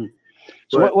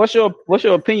 So what's your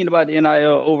opinion about the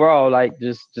NIL overall? Like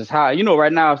just how,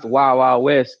 right now it's the wild, wild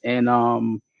west. And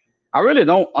I really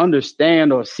don't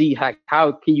understand or see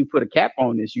how can you put a cap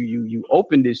on this? You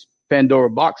open this Pandora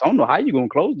box. I don't know how you're going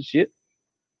to close the shit.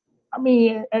 I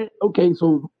mean, okay,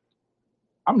 so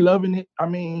I'm loving it. I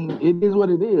mean, it is what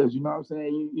it is. You know what I'm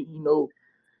saying?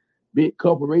 Big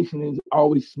corporations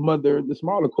always smother the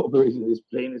smaller corporations. It's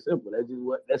plain and simple.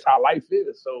 That's how life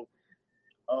is. So,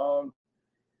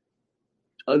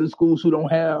 other schools who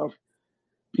don't have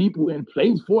people in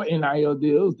place for NIL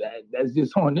deals, that's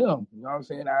just on them. You know what I'm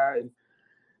saying?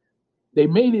 They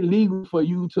made it legal for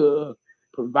you to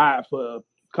provide for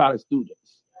college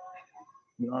students.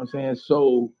 You know what I'm saying?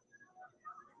 So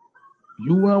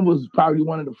UM was probably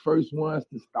one of the first ones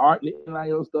to start the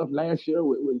NIL stuff last year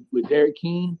with Derek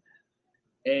King.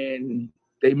 And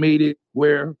they made it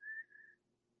where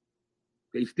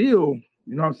they still,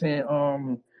 you know what I'm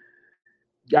saying,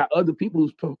 got other people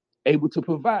who's able to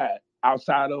provide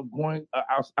outside of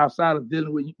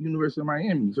dealing with University of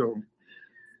Miami. So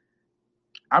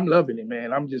I'm loving it,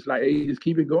 man. I'm just like, hey, just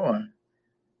keep it going.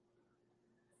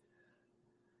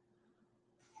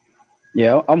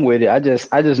 Yeah, I'm with it. I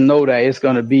just know that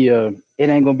it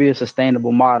ain't gonna be a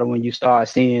sustainable model when you start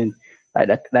seeing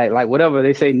like whatever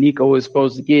they say Nico is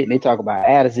supposed to get, and they talk about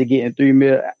Addison getting $3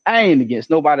 million. I ain't against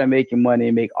nobody making money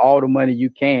and make all the money you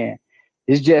can.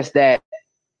 It's just that,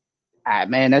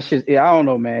 man, that's just, I don't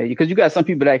know, man, because you got some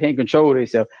people that can't control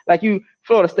themselves. Like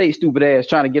Florida State stupid ass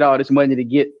trying to get all this money to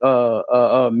get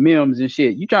Mims and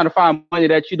shit. You trying to find money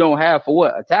that you don't have for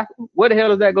what? A tackle? What the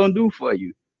hell is that gonna do for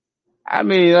you? I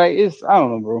mean, like I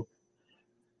don't know, bro.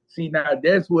 See, now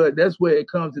that's where it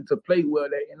comes into play. Where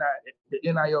the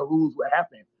NIL rules will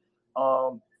happen.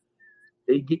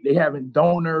 They having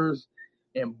donors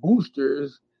and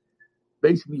boosters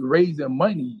basically raising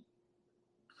money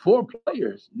for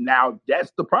players. Now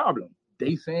that's the problem.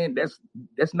 They saying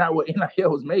that's not what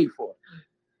NIL was made for.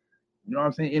 You know what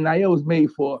I'm saying? NIL was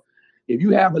made for if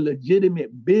you have a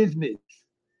legitimate business,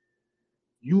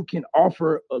 you can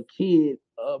offer a kid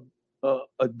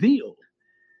a deal.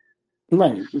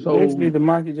 Right. So basically, to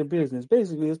market your business.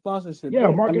 Basically, a sponsorship. Yeah,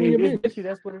 marketing your business. Basically,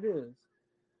 that's what it is.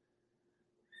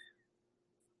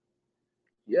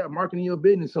 Yeah, marketing your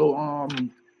business. So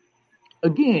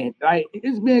again, like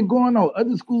it's been going on.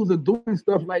 Other schools are doing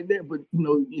stuff like that, but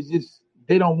it's just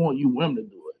they don't want UM to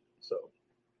do it. So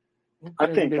I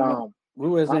think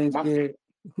Ruiz ain't scared.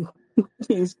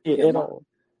 Ain't scared at all.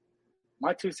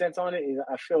 My 2 cents on it is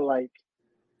I feel like,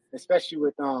 especially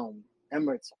with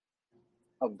Emmert's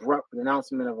abrupt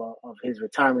announcement of his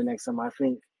retirement next summer,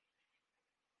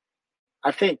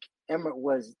 I think Emmert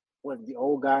was the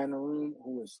old guy in the room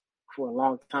who was for a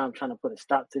long time trying to put a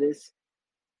stop to this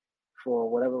for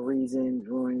whatever reason,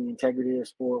 ruining the integrity of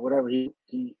sport, whatever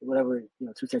whatever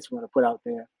 2 cents you want to put out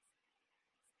there.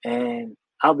 And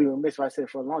I'll be remiss if I said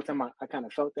for a long time I kind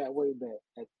of felt that way, but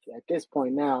at this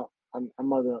point now, I'm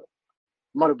of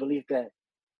the belief that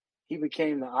he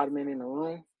became the odd man in the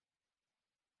room,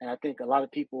 and I think a lot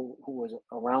of people who was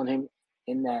around him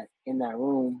in that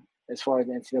room, as far as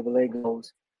the NCAA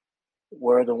goes,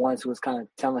 were the ones who was kind of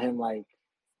telling him like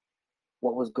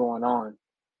what was going on,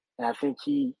 and I think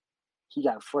he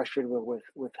got frustrated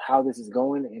with how this is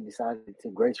going and decided to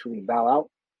gracefully bow out.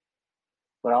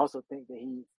 But I also think that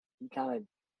he kind of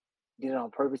did it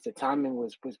on purpose. The timing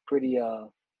was pretty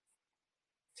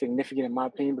significant in my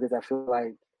opinion, because I feel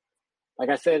like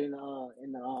I said in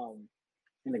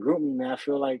the group meeting, man, I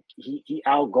feel like he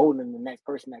out golden the next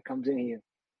person that comes in here.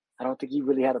 I don't think he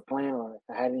really had a plan or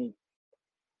had any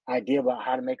idea about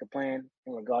how to make a plan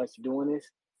in regards to doing this.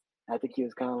 I think he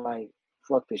was kind of like,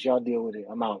 fuck this, y'all deal with it,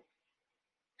 I'm out.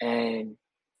 And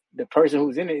the person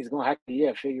who's in it is gonna have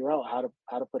to figure out how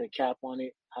to put a cap on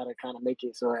it, how to kind of make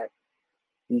it so that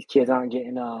these kids aren't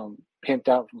getting pimped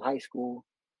out from high school,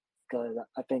 because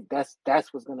I think that's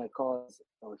what's gonna cause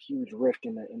a huge rift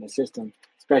in the system,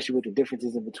 especially with the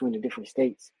differences in between the different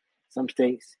states. Some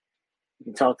states you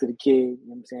can talk to the kid, you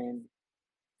know what I'm saying,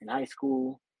 in high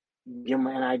school. Give them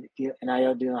an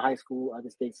NIL deal in high school. Other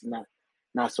states is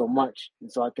not so much.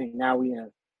 And so I think now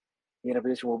we're in a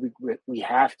position where we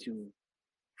have to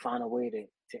find a way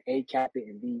to A, cap it,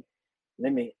 and B,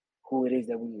 limit who it is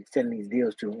that we extend these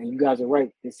deals to. And you guys are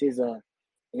right. It's supposed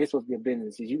to be a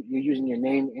business. You're using your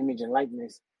name, image, and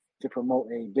likeness to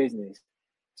promote a business.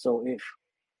 So if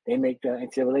they make the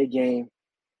NCAA game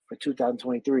for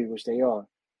 2023, which they are,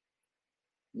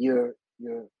 you're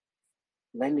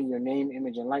lending your name,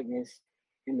 image, and likeness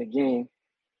in the game,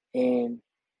 and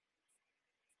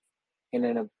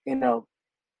in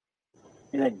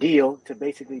a deal to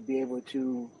basically be able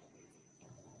to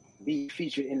be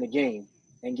featured in the game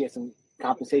and get some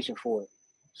compensation for it.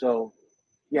 So,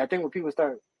 yeah, I think when people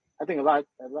start, I think a lot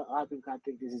of people kind of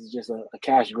think this is just a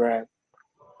cash grab.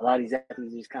 A lot of these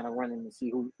athletes just kind of running to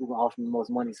see who can offer them the most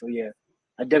money. So, yeah,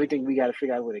 I definitely think we got to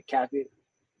figure out a way to cap it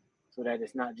so that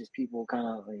it's not just people kind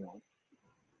of,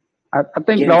 I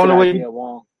think the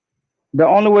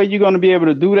only way you're going to be able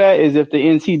to do that is if the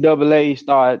NCAA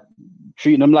start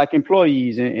treating them like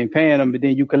employees and paying them, but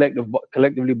then you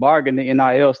collectively bargain the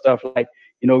NIL stuff, like,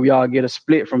 we all get a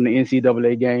split from the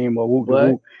NCAA game or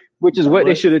whoop, which is what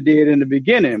they should have did in the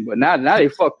beginning. But now they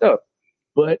fucked up.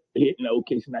 But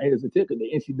okay, so now here's the ticker: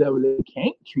 the NCAA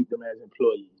can't treat them as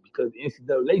employees because the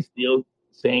NCAA still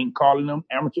calling them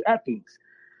amateur athletes,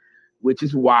 which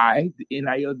is why the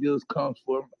NIL deals comes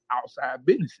from outside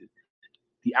businesses.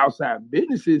 The outside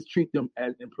businesses treat them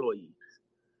as employees.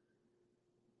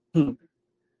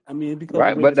 I mean, because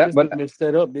the way the system is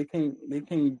set up, they can't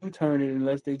U-turn it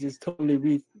unless they just totally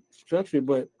restructure it.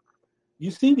 But you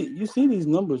see these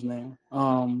numbers now.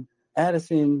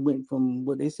 Addison went from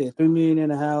what they said $3 million in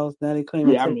the house. Now they claim.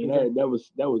 Yeah, I mean that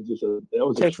was just a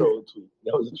troll tweet.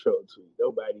 That was a troll tweet.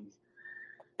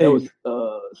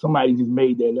 Somebody just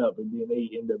made that up and then they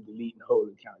end up deleting the whole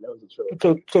account. That was a troll.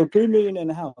 So $3 million in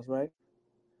the house, right?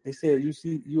 They said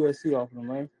USC offered them,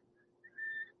 right?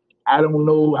 I don't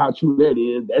know how true that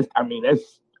is. That's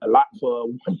a lot for a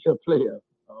one-year player.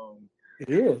 It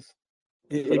is.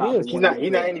 It is. He's not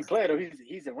any player though.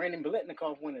 He's a Brandon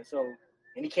Biletnikoff winner. So,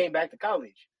 and he came back to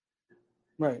college.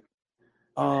 Right.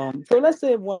 So let's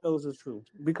say one of those is true,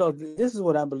 because this is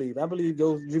what I believe. I believe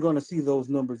you're going to see those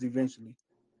numbers eventually.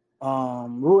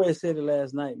 Roy said it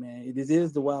last night, man. This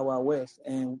is the Wild Wild West,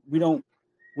 and we don't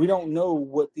know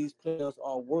what these players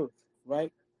are worth,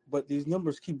 right? But these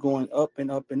numbers keep going up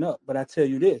and up and up. But I tell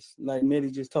you this, like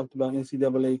Mehdi just talked about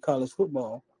NCAA college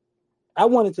football. I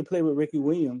wanted to play with Ricky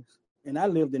Williams, and I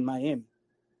lived in Miami.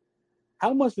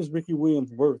 How much was Ricky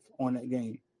Williams worth on that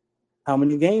game? How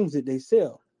many games did they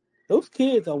sell? Those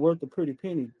kids are worth a pretty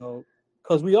penny, though.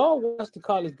 Because we all watch the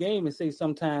college game and say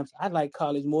sometimes, I like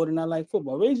college more than I like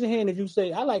football. Raise your hand if you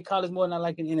say, I like college more than I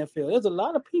like the NFL. There's a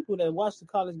lot of people that watch the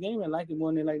college game and like it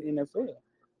more than they like the NFL.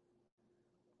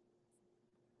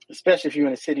 Especially if you're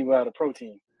in a city without a pro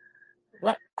team.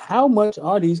 Right. How much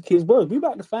are these kids worth? We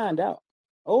about to find out.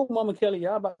 Oh, Mama Kelly,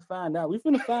 y'all about to find out. We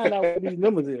finna find out what these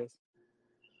numbers is.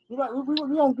 We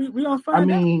gonna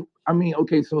find out. I mean,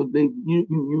 okay, so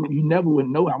you never would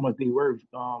know how much they worth.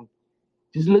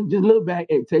 Just look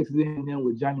back at Texas A&M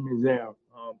with Johnny Manziel.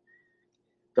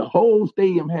 The whole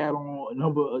stadium had on a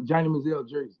number of Johnny Manziel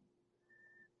jerseys.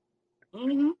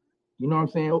 Mm-hmm. You know what I'm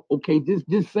saying? Okay,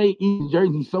 just say each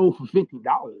jersey sold for $50,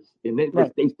 and they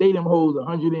stadium holds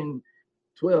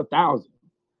 112,000.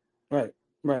 Right.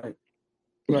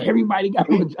 Everybody got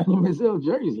a Johnny Manziel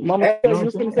jersey. Mama,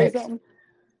 you gonna say something?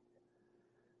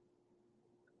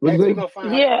 We're gonna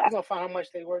find how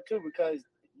much they worth too, because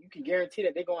you can guarantee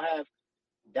that they're gonna have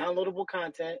downloadable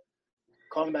content,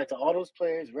 calling back to all those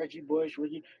players, Reggie Bush,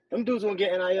 them dudes gonna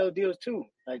get NIL deals too.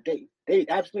 Like they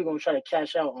absolutely gonna try to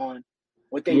cash out on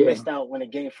what they missed out when the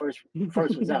game first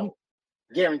was out.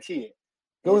 Guarantee it.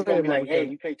 It's gonna be like, hey,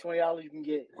 you pay $20, you can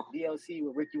get DLC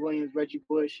with Ricky Williams, Reggie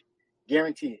Bush.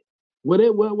 Guarantee it. What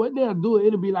they'll do,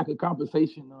 it'll be like a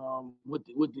compensation with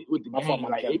the game.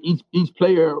 Like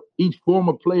each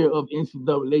former player of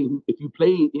NCAA, if you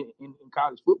played in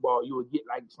college football, you would get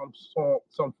like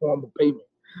some form of payment.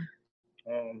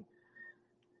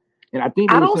 And I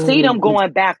think I don't see them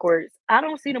going backwards.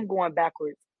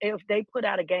 If they put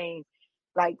out a game,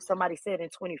 like somebody said in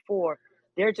 24,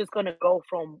 they're just going to go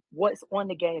from what's on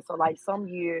the game. So like some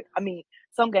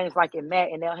games like in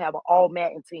Madden, they'll have an all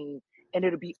Madden team and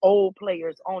it'll be old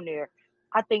players on there.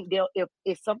 I think if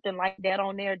it's something like that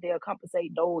on there, they'll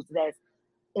compensate those that's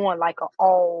on like an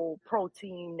all pro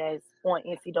team that's on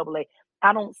NCAA.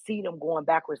 I don't see them going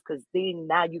backwards because then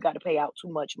now you got to pay out too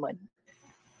much money.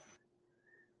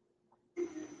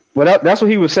 Well, that's what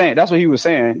he was saying. That's what he was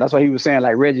saying. That's why he was saying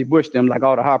like Reggie Bush, them, like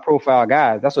all the high profile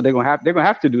guys. That's what they're gonna have. They're gonna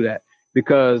have to do that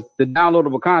because the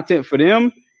downloadable content for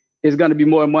them is gonna be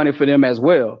more money for them as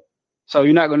well. So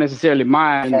you're not gonna necessarily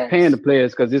mind paying the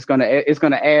players because it's gonna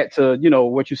add to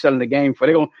what you're selling the game for.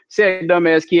 They're gonna sell a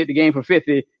dumbass kid the game for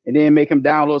 50 and then make him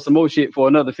download some more shit for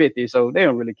another 50. So they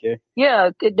don't really care.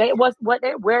 Yeah,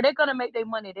 where they're gonna make their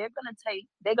money. They're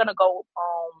gonna go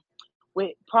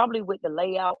with the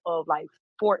layout of like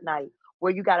Fortnite,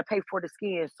 where you got to pay for the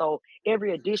skin. So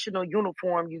every additional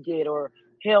uniform you get, or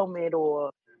helmet,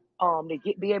 or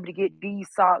be able to get these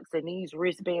socks and these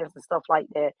wristbands and stuff like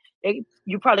that,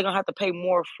 you probably gonna have to pay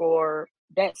more for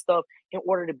that stuff in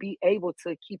order to be able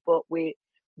to keep up with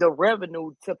the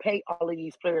revenue to pay all of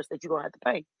these players that you're gonna have to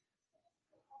pay.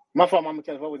 My fault, Mama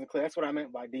Kev, if I wasn't clear. That's what I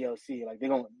meant by DLC. Like they're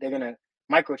gonna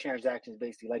microtransactions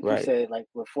basically, like you said, like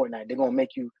with Fortnite, they're gonna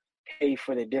make you pay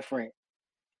for the different,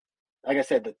 like I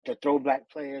said, the throwback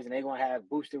players, and they're gonna have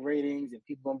boosted ratings, and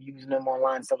people gonna be using them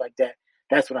online and stuff like that.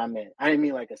 That's what I meant. I didn't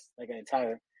mean like an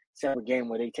entire separate game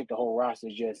where they take the whole roster.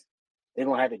 Just they're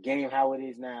gonna have the game how it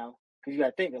is now. Because you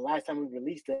gotta think the last time we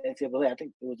released the NCAA, I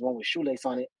think it was one with Shoelace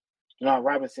on it, John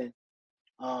Robinson.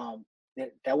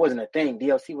 That wasn't a thing.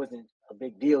 DLC wasn't a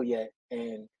big deal yet,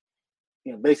 and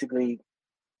basically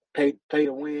pay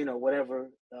to win or whatever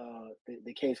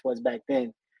the case was back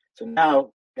then. So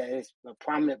now that it's a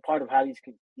prominent part of how these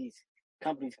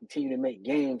companies continue to make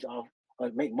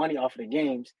make money off of the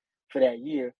games for that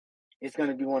year, it's going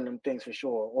to be one of them things for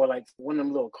sure. Or like one of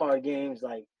them little card games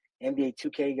like NBA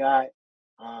 2K got,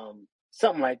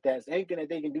 something like that. So anything that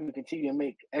they can do to continue to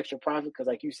make extra profit, because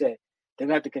like you said, they're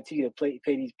going to have to continue to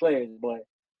pay these players, but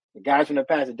the guys from the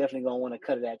past are definitely going to want to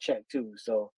cut that check too.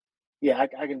 So yeah, I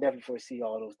can definitely foresee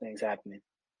all those things happening.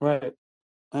 Right.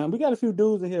 We got a few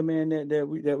dudes in here, man, that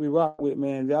we rock with,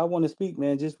 man. If y'all want to speak,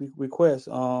 man, just request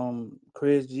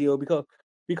Chris, Gio,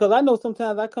 because I know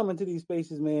sometimes I come into these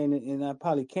spaces, man, and I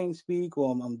probably can't speak,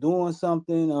 or I'm doing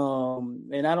something,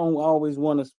 and I don't always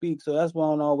want to speak, so that's why I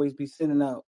don't always be sending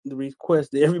out the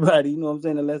request to everybody, you know what I'm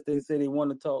saying, unless they say they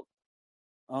want to talk.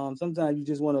 Sometimes you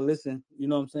just want to listen, you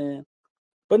know what I'm saying.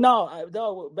 But no,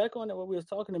 dog, back on what we was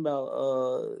talking about,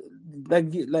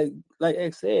 like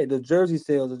X said, the jersey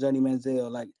sales of Johnny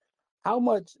Manziel, like how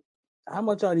much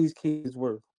are these kids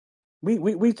worth?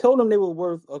 We told them they were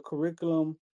worth a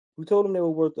curriculum. We told them they were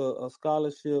worth a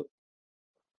scholarship,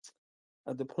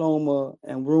 a diploma,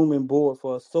 and room and board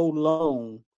for so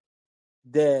long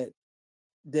that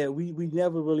we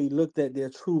never really looked at their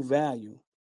true value.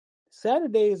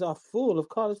 Saturdays are full of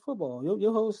college football.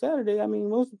 Your whole Saturday, I mean,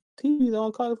 most TVs are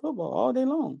on college football all day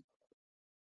long.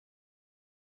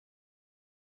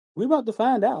 We about to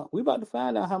find out.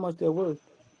 How much they're worth.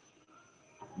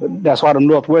 But that's why the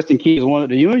Northwestern kids wanted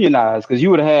to unionize, because you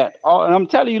would have had all. And I'm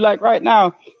telling you, like right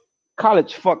now,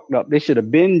 college fucked up. They should have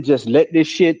been just let this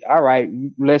shit. All right,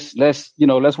 let's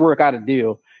work out a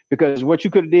deal. Because what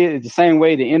you could have did is the same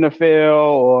way the NFL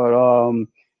or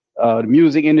the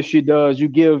music industry does. You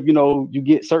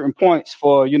get certain points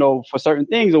for certain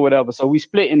things or whatever. So we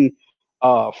splitting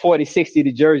 40-60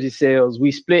 the jersey sales.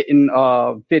 We splitting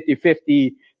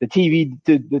 50-50 the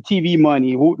TV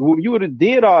money. You would have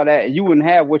did all that, you wouldn't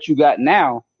have what you got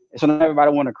now. So now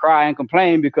everybody want to cry and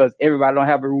complain because everybody don't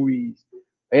have a Ruiz.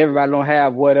 Everybody don't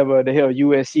have whatever the hell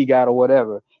USC got or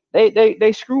whatever.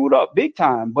 They screwed up big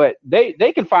time, but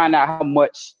they can find out how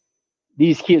much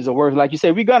these kids are worth. Like you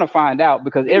said, we're gonna find out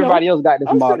because everybody else got this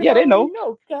model. Yeah, they know.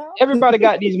 Everybody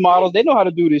got these models. They know how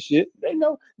to do this shit. They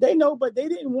know, but they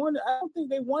didn't want to. I don't think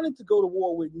they wanted to go to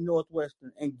war with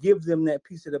Northwestern and give them that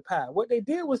piece of the pie. What they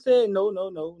did was say no.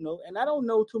 And I don't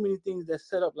know too many things that's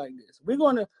set up like this. We're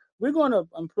gonna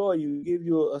employ you, give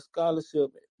you a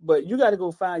scholarship, but you got to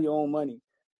go find your own money.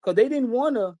 Because they didn't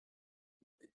want to,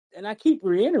 and I keep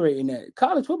reiterating that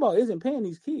college football isn't paying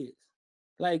these kids.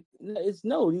 Like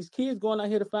these kids going out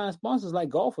here to find sponsors like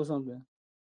golf or something.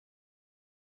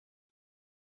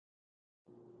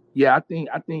 Yeah, I think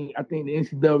the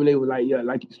NCAA was like, yeah,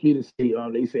 like Street say,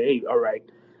 they say, hey, all right,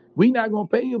 we not gonna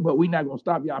pay you, but we not gonna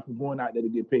stop y'all from going out there to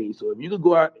get paid. So if you could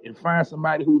go out and find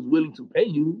somebody who's willing to pay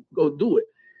you, go do it.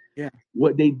 Yeah.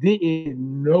 What they didn't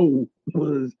know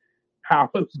was how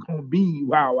it was gonna be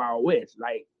Wild Wild West.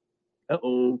 Like,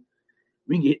 we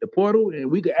can hit the portal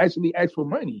and we could actually ask for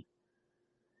money.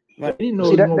 Right. They didn't know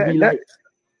it was gonna be like.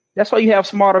 That's why you have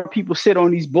smarter people sit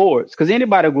on these boards, because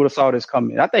anybody would have saw this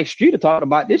coming. I think Streeter talked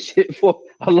about this shit for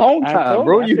a long time,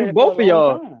 bro. You both of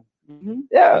y'all. Mm-hmm.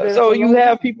 Yeah. So you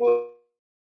have people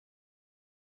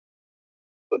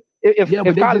if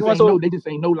college went so. They just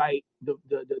ain't know like the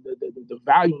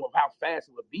volume of how fast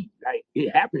it would be. Like it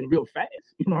happened real fast.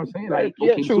 You know what I'm saying? Like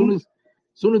okay, true.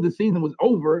 soon as the season was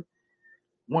over,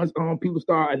 once people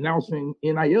start announcing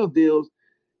NIL deals,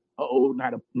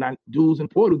 not dudes in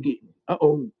Portal getting.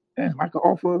 That's like an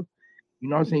offer. You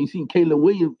know what I'm saying? You see Caleb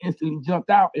Williams instantly jumped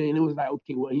out, and it was like,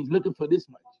 okay, well, he's looking for this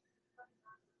much.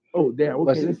 Oh, damn.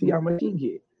 Okay, let's see how much he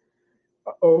get.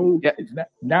 Yeah.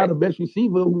 Now the best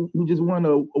receiver who just won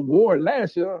an award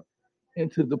last year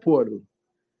into the portal.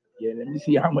 Yeah, let me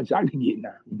see how much I can get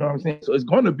now. You know what I'm saying? So it's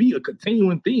going to be a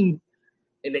continuing thing,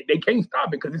 and they can't stop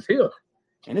it because it's here.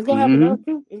 And it's gonna happen to us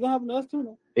too. It's gonna happen to us too,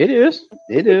 though. It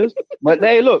is. But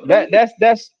hey, look,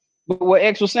 that's what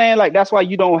X was saying. Like that's why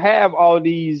you don't have all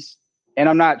these. And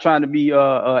I'm not trying to be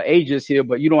ageist here,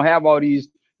 but you don't have all these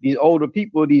older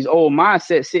people, these old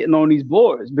mindsets sitting on these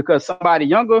boards because somebody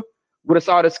younger would have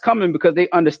saw this coming because they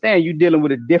understand you're dealing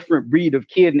with a different breed of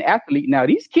kid and athlete. Now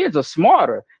these kids are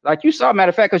smarter, like you saw. Matter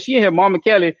of fact, because she in here, Mama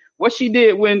Kelly, what she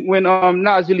did when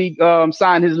Najee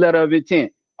signed his letter of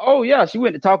intent. Oh yeah, she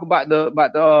went to talk about the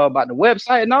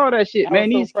website and all that shit. Man,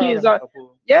 these kids are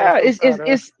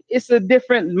it's a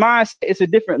different mindset. It's a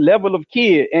different level of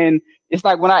kid, and it's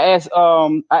like when I asked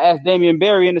Damian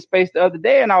Barry in the space the other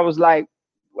day, and I was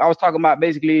talking about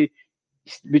basically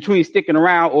between sticking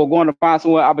around or going to find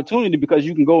some opportunity because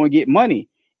you can go and get money.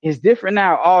 It's different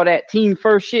now. All that team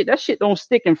first shit, that shit don't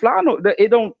stick and fly. No, it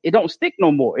don't stick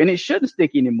no more, and it shouldn't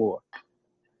stick anymore.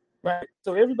 Right.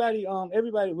 So everybody, well, I'm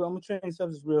gonna change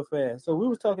subjects real fast. So we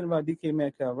was talking about DK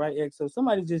Metcalf, right? X. So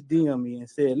somebody just DM'd me and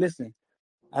said, listen,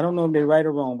 I don't know if they're right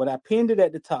or wrong, but I pinned it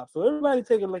at the top. So everybody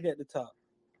take a look at the top.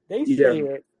 They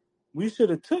said we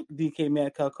should have took DK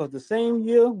Metcalf because the same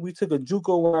year we took a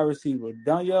JUCO wide receiver,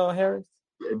 Danielle Harris.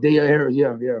 Danielle Harris,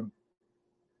 yeah.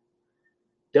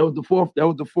 That was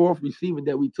the fourth receiver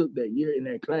that we took that year in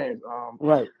that class.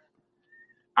 Right.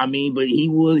 I mean, but he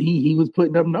was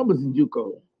putting up numbers in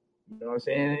JUCO. You know what I'm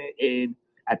saying? And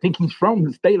I think he's from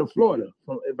the state of Florida,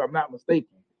 if I'm not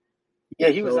mistaken. Yeah,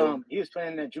 he was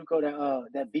playing that JUCO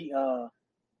that beat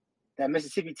that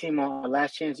Mississippi team on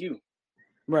Last Chance U.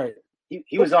 Right.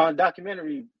 He was on a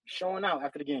documentary showing out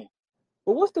after the game.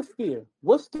 But what's the fear?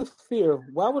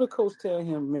 Why would a coach tell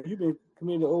him, man, you've been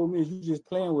committed to Ole Miss, you just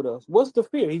playing with us? What's the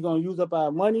fear? He's gonna use up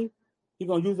our money. He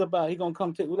gonna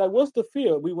come take. Like, what's the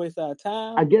fear? We waste our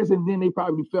time. I guess, and then they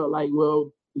probably felt like,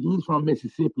 well, he's from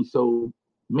Mississippi, so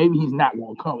maybe he's not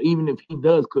gonna come. Even if he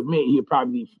does commit, he'll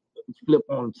probably flip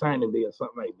on signing day or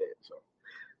something like that. So,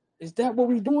 is that what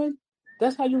we doing?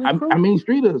 That's how you recruit. I mean,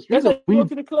 Streeter. That's how you go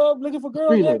to the club looking for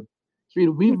girls.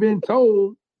 Streeter. We've been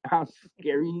told how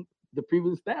scary the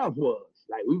previous staff was.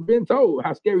 Like we've been told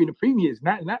how scary the previous,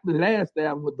 not the last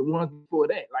staff, but the ones before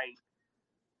that. Like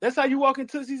that's how you walk in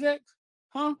Tootsie's X,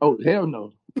 huh? Oh hell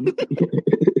no.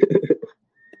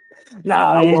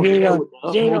 Nah, she ain't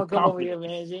gonna come over here,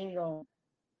 man. She ain't gonna.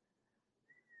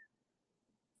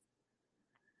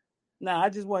 Nah, I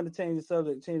just wanted to change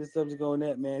the subject on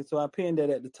that, man. So I pinned that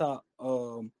at the top.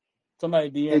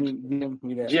 Somebody DM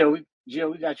me that.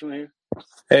 Jill, we got you in here.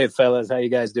 Hey fellas, how you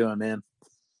guys doing, man?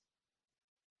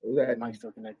 That mic's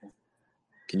still connecting.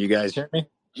 Can you guys hear me?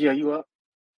 Jill, you up?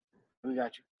 We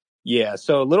got you. Yeah,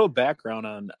 so a little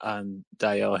background on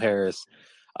Danielle Harris.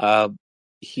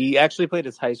 He actually played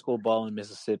his high school ball in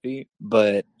Mississippi,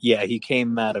 but yeah, he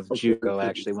came out of JUCO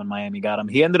actually when Miami got him.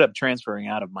 He ended up transferring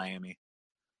out of Miami.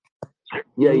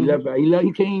 Yeah, he left.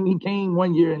 He came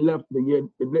 1 year and left the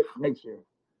next year.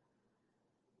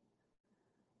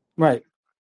 Right.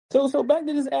 So back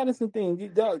to this Addison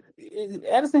thing.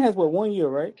 Addison has 1 year,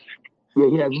 right? Yeah,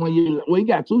 he has 1 year. Well, he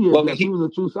got 2 years left. He was a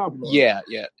true sophomore. Yeah.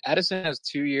 Addison has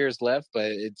 2 years left,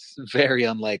 but it's very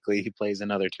unlikely he plays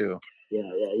another 2. Yeah.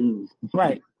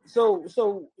 Right. So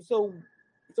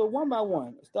one by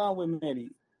one, starting with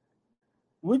Maddie.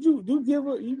 Would you give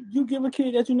a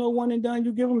kid that you know one and done?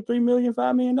 You give him $3 million,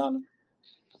 $5 million?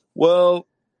 Well,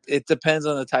 it depends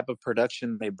on the type of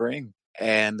production they bring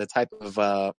and the type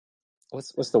of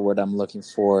what's the word I'm looking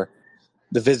for?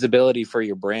 The visibility for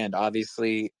your brand.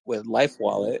 Obviously, with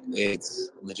LifeWallet, it's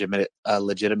a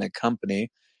legitimate company,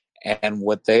 and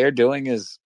what they are doing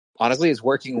is honestly is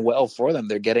working well for them.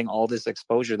 They're getting all this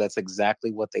exposure. That's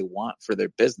exactly what they want for their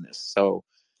business. So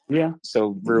yeah.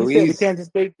 So Ruiz, he said the Kansas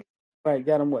State, right?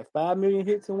 Got him 5 million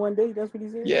hits in 1 day. That's what he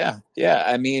said. Yeah.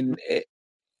 I mean,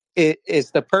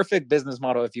 it's the perfect business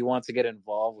model if you want to get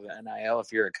involved with NIL.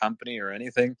 If you're a company or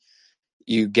anything,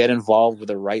 you get involved with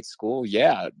the right school.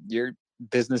 Yeah, your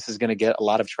business is going to get a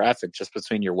lot of traffic just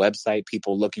between your website,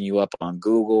 people looking you up on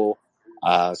Google,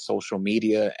 social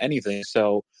media, anything.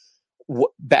 So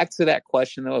back to that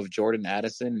question though of Jordan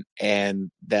Addison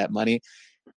and that money.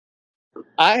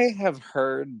 I have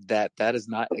heard that is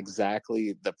not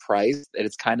exactly the price, that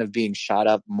it's kind of being shot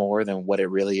up more than what it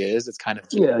really is. It's kind of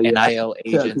just NIL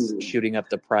agents shooting up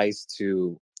the price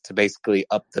to basically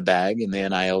up the bag in the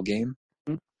NIL game.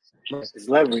 It's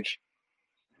leverage.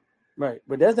 Right.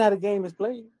 But that's how the game is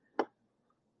played.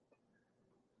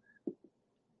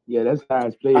 Yeah, that's how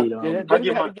it's played.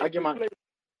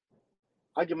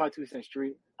 I give my 2 cents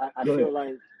straight. I feel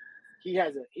like he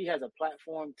has a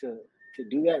platform to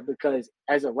do that, because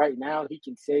as of right now, he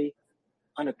can say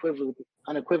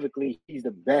unequivocally he's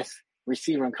the best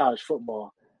receiver in college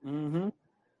football. Mm-hmm.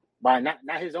 By not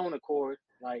his own accord,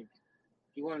 like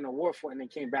he won an award for it and then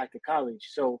came back to college.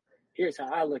 So here's how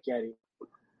I look at it.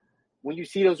 When you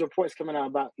see those reports coming out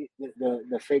about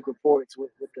the fake reports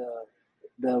with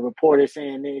the reporter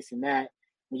saying this and that,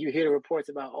 when you hear the reports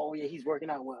about, oh yeah, he's working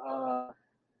out with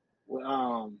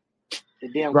the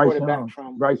damn Bryce quarterback Young.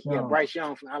 from Bryce Young. Bryce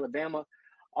Young from Alabama,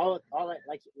 all that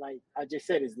like I just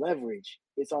said is leverage.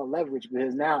 It's all leverage,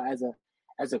 because now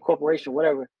as a corporation,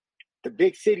 whatever, the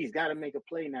big cities got to make a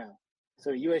play now. So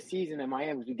the USC's and the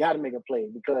Miami's, we got to make a play,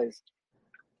 because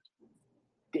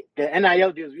the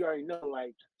NIL deals, we already know,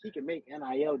 like, he can make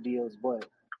NIL deals, but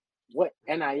what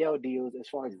NIL deals as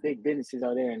far as big businesses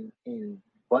are there in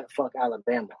butt-fuck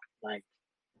Alabama? Like,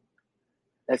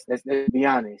 let's be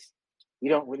honest. We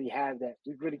don't really have that.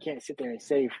 We really can't sit there and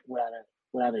say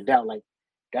without a doubt, like,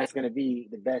 that's going to be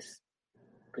the best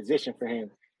position for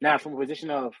him. Now, from a position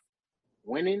of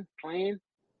winning, playing,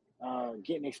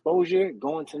 getting exposure,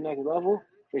 going to the next level,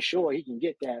 for sure he can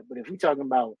get that. But if we're talking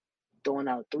about throwing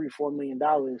out $3-4 million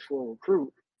for a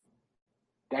recruit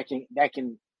that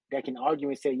can argue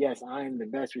and say, yes, I am the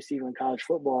best receiver in college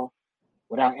football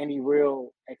without any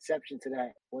real exception to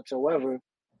that whatsoever,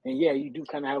 then yeah, you do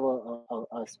kind of have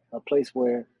a place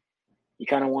where you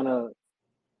kind of want to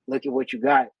look at what you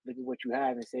got, look at what you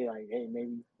have, and say, like, hey,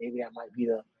 maybe that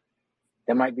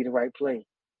might be the right play.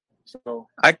 So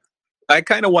I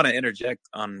kind of want to interject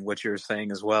on what you're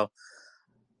saying as well.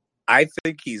 I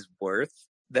think he's worth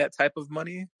that type of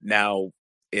money. Now,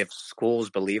 if schools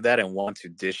believe that and want to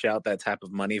dish out that type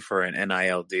of money for an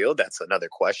NIL deal, that's another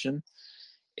question.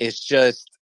 It's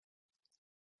just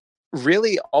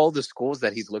really all the schools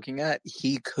that he's looking at,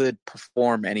 he could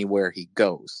perform anywhere he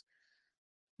goes.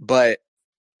 But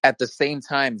at the same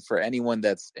time, for anyone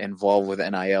that's involved with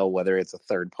NIL, whether it's a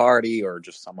third party or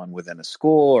just someone within a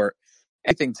school or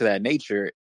anything to that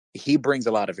nature, he brings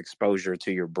a lot of exposure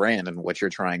to your brand and what you're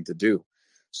trying to do.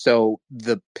 So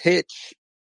the pitch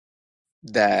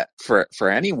that for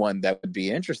anyone that would be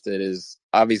interested is,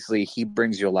 obviously he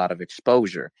brings you a lot of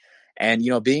exposure. And,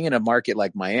 being in a market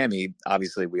like Miami,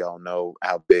 obviously we all know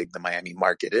how big the Miami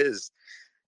market is.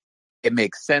 It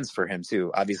makes sense for him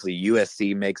too. Obviously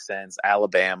USC makes sense,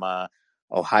 Alabama,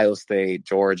 Ohio State,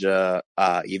 Georgia,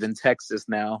 even Texas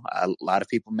now. A lot of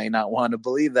people may not want to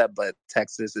believe that, but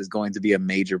Texas is going to be a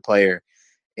major player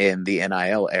in the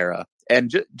NIL era.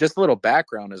 And just a little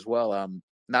background as well.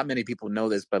 Not many people know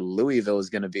this, but Louisville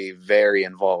is going to be very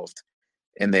involved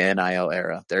in the NIL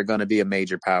era. They're going to be a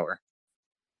major power.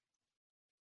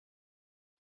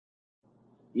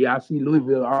 Yeah, I see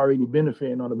Louisville already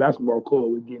benefiting on the basketball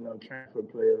court with getting transfer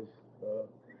players.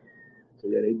 So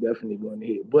yeah, they definitely going to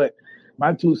hit. But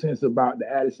my 2 cents about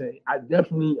the Addison, I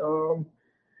definitely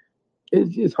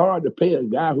it's just hard to pay a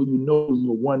guy who is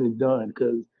a one and done,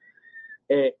 because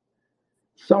at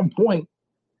some point,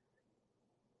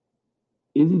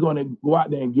 is he going to go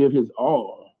out there and give his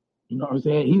all? You know what I'm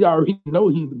saying? He already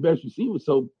knows he's the best receiver,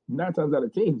 so 9 times out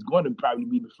of 10, he's going to probably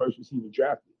be the first receiver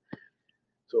drafted.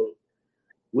 So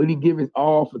will he give his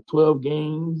all for 12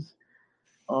 games?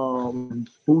 Who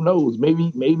knows?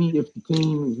 Maybe if the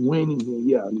team is winning, then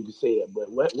yeah, you can say it. But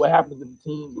what happens if the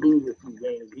team loses a few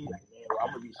games? He's like, man, well,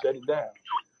 I'm gonna be shutting down.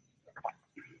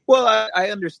 Well, I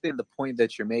understand the point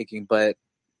that you're making, but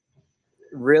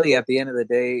really at the end of the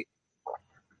day,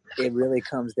 it really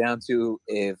comes down to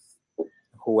if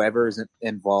whoever is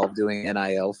involved doing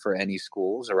NIL for any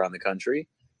schools around the country,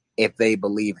 if they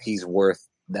believe he's worth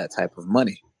that type of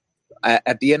money.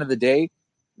 At the end of the day,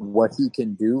 what he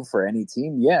can do for any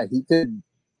team, yeah, he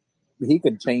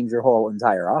could change your whole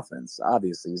entire offense.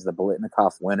 Obviously, he's the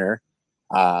Biletnikoff winner.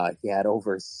 He had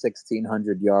over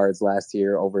 1,600 yards last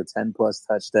year, over 10 plus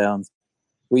touchdowns.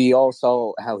 We all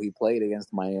saw how he played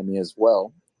against Miami as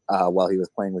well, while he was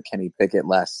playing with Kenny Pickett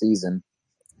last season.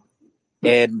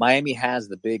 And Miami has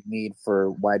the big need for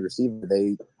wide receiver.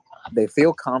 They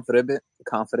feel confident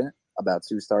about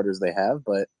 2 starters they have,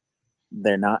 but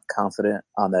they're not confident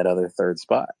on that other third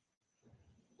spot.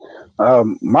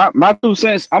 My 2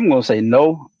 cents, I'm gonna say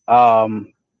no.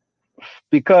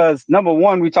 Because number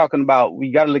one, we got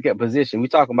to look at position. We're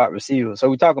talking about receivers. So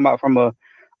we're talking about from a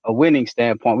winning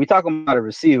standpoint. We're talking about a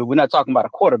receiver. We're not talking about a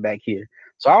quarterback here.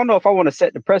 So I don't know if I want to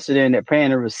set the precedent that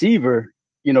paying a receiver,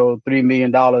 $3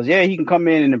 million. Yeah, he can come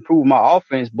in and improve my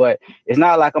offense, but it's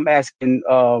not like I'm asking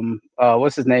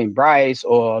what's his name, Bryce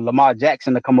or Lamar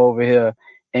Jackson to come over here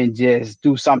and just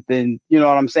do something, you know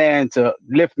what I'm saying, to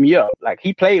lift me up. Like,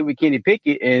 he played with Kenny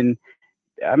Pickett, and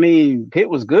I mean, Pitt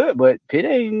was good, but Pitt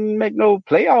ain't make no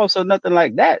playoffs or nothing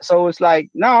like that. So it's like,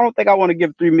 no, I don't think I want to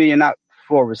give $3 million out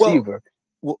for a receiver.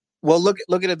 Well,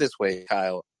 look at it this way,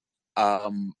 Kyle.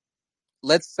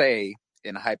 Let's say,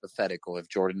 in a hypothetical, if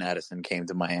Jordan Addison came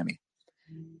to Miami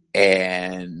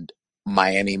and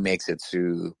Miami makes it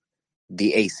to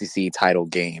the ACC title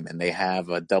game and they have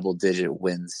a double-digit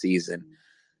win season,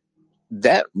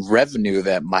 that revenue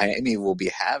that Miami will be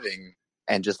having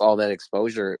and just all that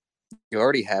exposure, you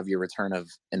already have your return of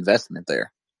investment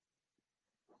there.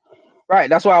 Right.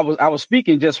 That's why I was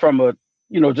speaking just from a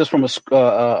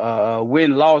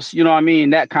win loss, you know what I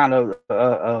mean? That kind of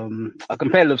a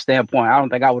competitive standpoint. I don't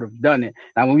think I would have done it.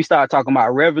 Now, when we start talking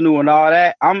about revenue and all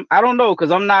that, I don't know,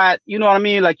 because I'm not, you know what I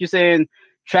mean? Like you're saying,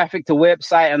 traffic to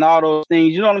website and all those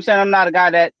things. You know what I'm saying? I'm not a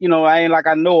guy that, I ain't like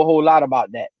I know a whole lot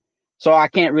about that. So I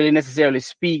can't really necessarily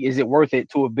speak, is it worth it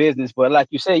to a business? But like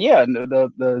you said, yeah,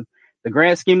 the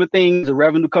grand scheme of things, the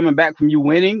revenue coming back from you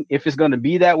winning, if it's going to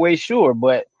be that way, sure.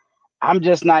 But I'm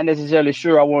just not necessarily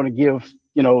sure I want to give,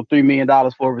 $3 million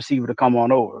for a receiver to come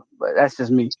on over. But that's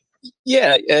just me.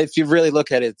 Yeah, if you really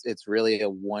look at it, it's really a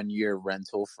 1-year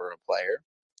rental for a player.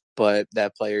 But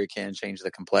that player can change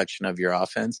the complexion of your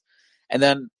offense. And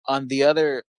then on the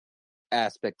other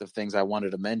aspect of things I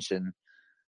wanted to mention,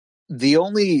 the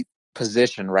only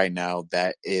position right now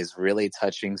that is really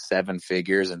touching 7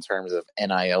 figures in terms of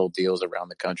NIL deals around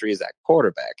the country is at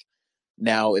quarterback.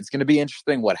 Now, it's going to be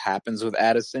interesting what happens with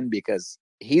Addison, because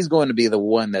he's going to be the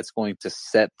one that's going to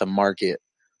set the market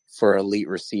for elite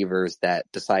receivers that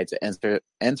decide to enter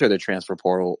the transfer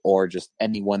portal, or just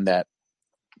anyone that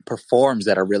performs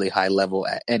at a really high level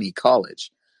at any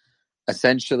college.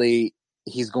 Essentially,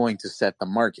 he's going to set the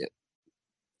market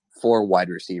for wide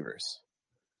receivers.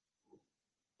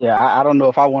 Yeah, I don't know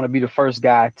if I want to be the first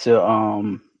guy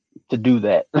to do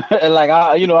that. Like,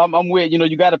 I'm with,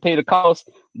 you got to pay the cost,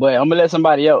 but I'm gonna let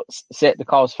somebody else set the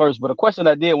cost first. But a question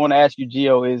I did want to ask you,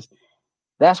 Gio, is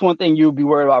that's one thing you'll be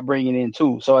worried about bringing in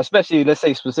too. So especially, let's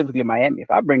say specifically in Miami, if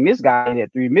I bring this guy in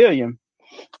at $3 million,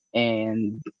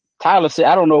 and Tyler said,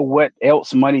 I don't know what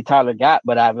else money Tyler got,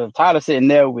 but if Tyler sitting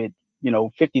there with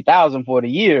 $50,000 for the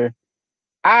year,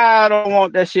 I don't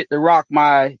want that shit to rock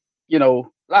my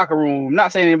locker room. I'm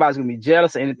not saying anybody's gonna be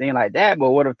jealous or anything like that,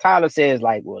 but what if Tyler says,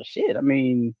 like, well, shit, I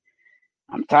mean,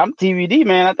 I'm TVD,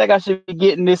 man, I think I should be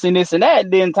getting this and this and that.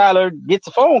 And then Tyler gets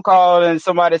a phone call and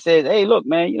somebody says, hey, look,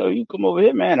 man, you come over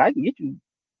here, man, I can get you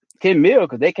 $10 million,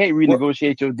 because they can't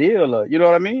renegotiate your deal, or, you know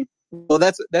what I mean? Well,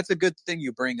 that's a good thing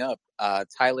you bring up.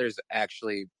 Tyler's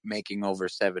actually making over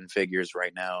 7 figures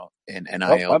right now in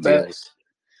NIL deals.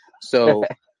 So,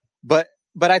 but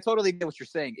I totally get what you're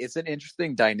saying. It's an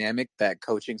interesting dynamic that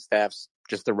coaching staffs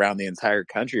just around the entire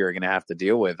country are going to have to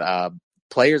deal with.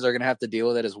 Players are going to have to deal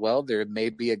with it as well. There may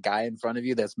be a guy in front of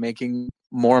you that's making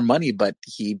more money, but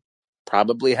he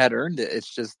probably had earned it.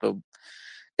 It's just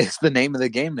it's the name of the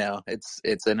game now.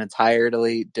 It's an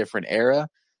entirely different era.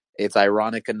 It's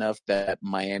ironic enough that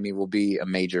Miami will be a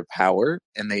major power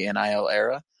in the NIL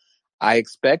era. I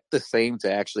expect the same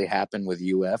to actually happen with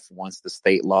UF once the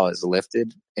state law is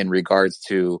lifted in regards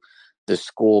to the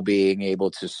school being able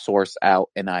to source out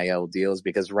NIL deals,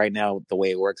 because right now, the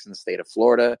way it works in the state of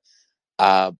Florida,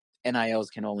 NILs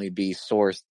can only be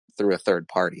sourced through a third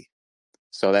party.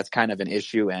 So that's kind of an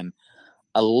issue and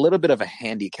a little bit of a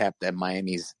handicap that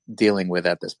Miami's dealing with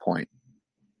at this point.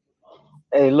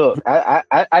 Hey, look,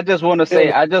 I just want to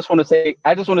say,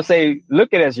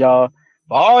 look at us, y'all.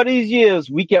 For all these years,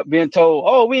 we kept being told,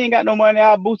 oh, we ain't got no money.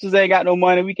 Our boosters ain't got no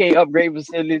money. We can't upgrade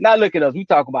facilities. Now look at us. We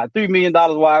talk about $3 million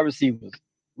wide receivers.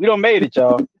 We don't made it,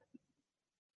 y'all.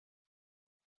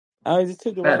 I just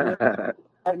took the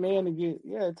right man to get.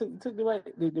 Yeah, it took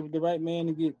the right man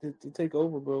to get to take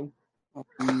over, bro.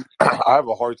 I have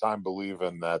a hard time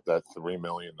believing that 3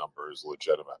 million number is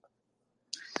legitimate.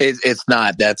 It's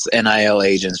not. That's NIL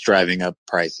agents driving up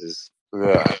prices.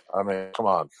 Yeah, I mean, come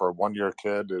on. For a 1-year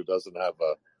kid who doesn't have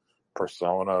a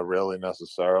persona really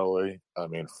necessarily, I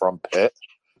mean, from Pitt,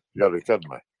 you got to be kidding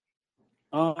me.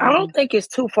 I don't think it's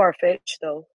too far-fetched,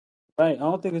 though. Right, I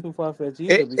don't think it's too far-fetched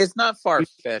either. It's not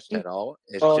far-fetched at all.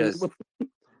 It's just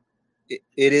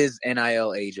it is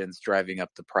NIL agents driving up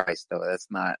the price, though.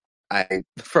 That's not.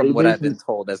 From They what I've been basically,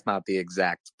 told, that's not the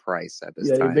exact price at this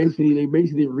yeah, they time.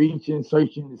 basically reaching,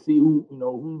 searching to see who's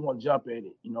gonna jump at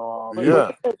it. But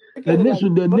Yeah. The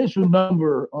like, initial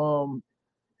number was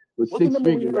what's the six number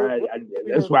we figures. heard?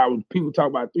 That's why when people talk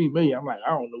about 3 million, I'm like,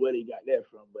 I don't know where they got that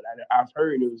from, but I've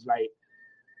heard it was like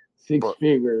six But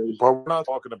figures. but we're not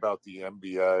talking about the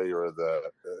NBA or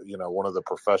the one of the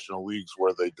professional leagues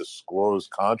where they disclose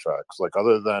contracts. Like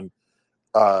other than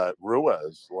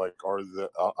Ruiz, like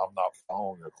I'm not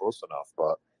following it close enough,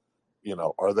 but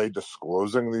are they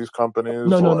disclosing these companies?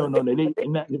 No. They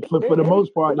not for the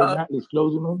most part. They're not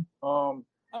disclosing them. I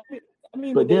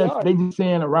mean, But they they are. just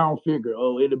saying a round figure.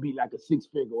 Oh, it'll be like a 6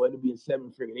 figure, or it'll be a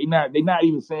 7 figure. They not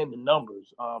even saying the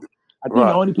numbers. I think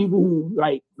the only people who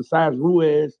like besides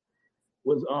Ruiz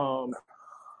was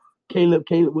Caleb,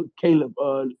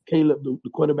 the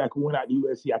quarterback who went out to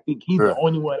USC. I think he's the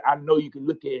only one I know you can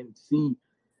look at and see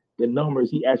the numbers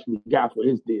he actually got for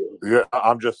his deal. Yeah,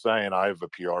 I'm just saying I have a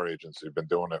PR agency, been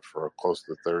doing it for close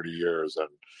to 30 years. And,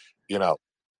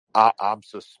 I'm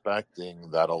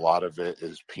suspecting that a lot of it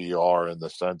is PR in the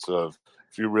sense of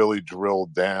if you really drill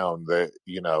down the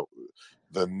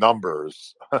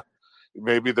numbers,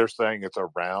 maybe they're saying it's a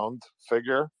round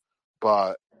figure,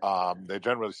 but they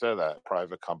generally say that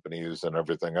private companies and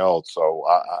everything else. So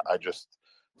I just,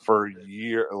 for a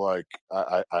year, like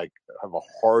I have a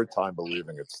hard time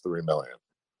believing it's 3 million.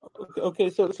 Okay,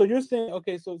 so you're saying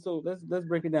so let's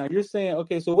break it down. You're saying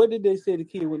so what did they say the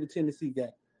kid went to Tennessee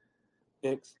got?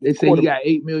 They say he got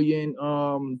 8 million,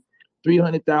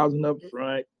 300,000 up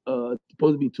front.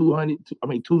 Supposed to be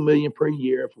 2 million per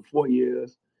year for 4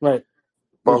 years. Right.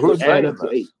 But who's saying up to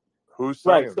this? 8. Who's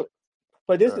saying right?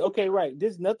 But this right.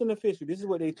 This is nothing official. This is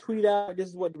what they tweet out. This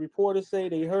is what the reporters say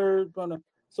they heard from them.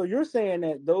 So you're saying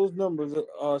that those numbers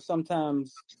are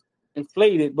sometimes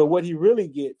inflated, but what he really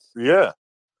gets? Yeah,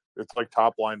 it's like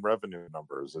top line revenue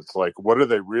numbers. It's like, what are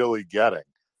they really getting?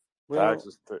 Well,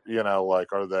 taxes,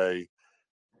 like, are they?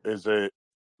 Is it?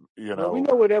 Well, we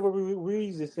know whatever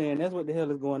Reeves is saying. That's what the hell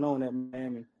is going on at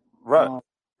Miami. Right.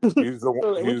 He's the one.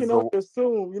 So we can only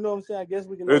assume. You know what I'm saying? I guess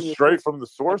we can. It's straight from the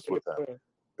source with him.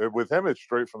 With him, it's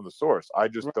straight from the source. I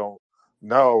just don't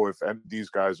know if these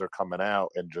guys are coming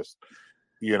out and just,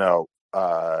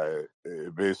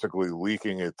 basically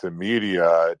leaking it to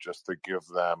media just to give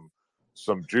them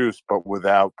some juice, but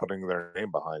without putting their name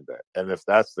behind it. And if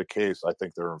that's the case, I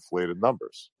think they're inflated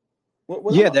numbers.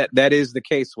 That is the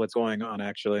case. What's going on,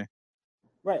 actually?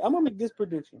 Right. I'm gonna make this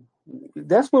prediction.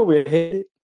 That's where we're headed.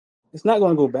 It's not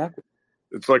going to go backwards.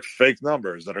 It's like fake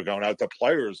numbers that are going out. The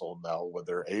players will know when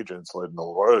their agents and the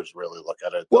lawyers really look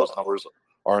at it. Those numbers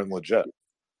aren't legit.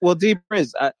 Well,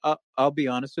 D-Briz, I'll be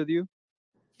honest with you.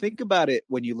 Think about it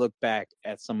when you look back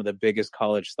at some of the biggest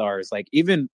college stars, like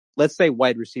even, let's say,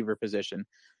 wide receiver position.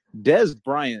 Dez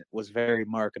Bryant was very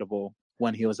marketable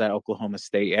when he was at Oklahoma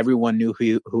State. Everyone knew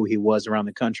who he was around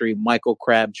the country. Michael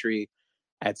Crabtree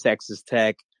at Texas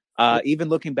Tech. Even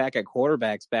looking back at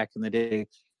quarterbacks back in the day,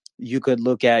 you could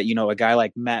look at, a guy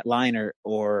like Matt Leinart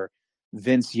or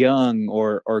Vince Young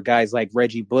or guys like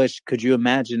Reggie Bush. Could you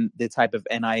imagine the type of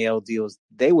NIL deals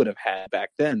they would have had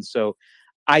back then? So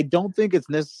I don't think it's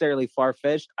necessarily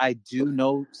far-fetched. I do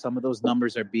know some of those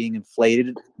numbers are being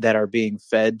inflated that are being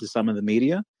fed to some of the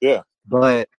media. Yeah.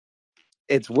 But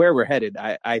it's where we're headed.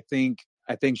 I think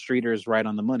Streeter is right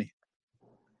on the money.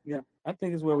 Yeah, I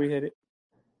think it's where we're headed.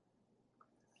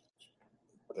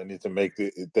 They need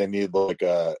to they need like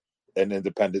an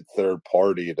independent third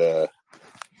party to,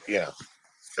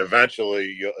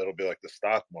 eventually it'll be like the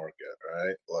stock market,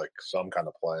 right? Like some kind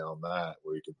of play on that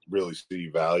where you can really see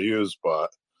values. But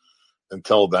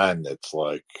until then, it's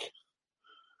like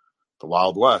the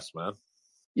Wild West, man.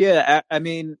 Yeah, I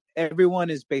mean, everyone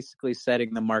is basically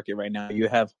setting the market right now. You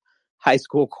have high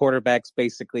school quarterbacks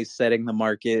basically setting the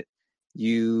market.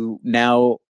 You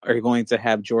now are going to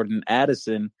have Jordan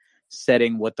Addison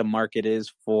setting what the market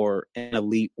is for an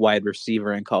elite wide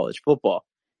receiver in college football.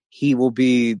 He will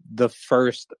be the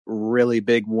first really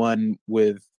big one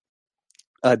with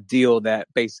a deal that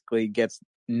basically gets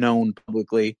known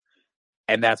publicly,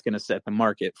 and that's going to set the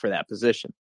market for that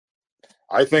position.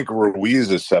 I think Ruiz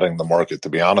is setting the market, to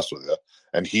be honest with you,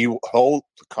 and he'll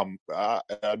come.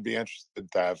 I'd be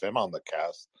interested to have him on the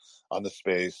cast, on the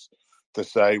space, to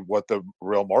say what the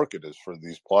real market is for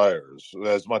these players.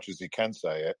 As much as he can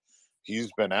say it,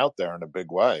 he's been out there in a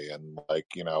big way, and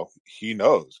he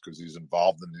knows because he's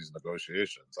involved in these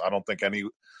negotiations. I don't think any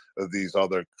of these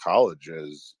other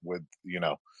colleges with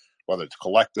whether it's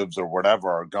collectives or whatever,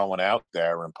 are going out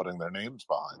there and putting their names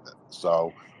behind it.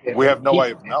 So we have no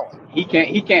way of knowing. He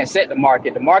can't set the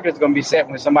market. The market is going to be set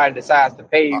when somebody decides to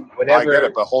pay whatever. I get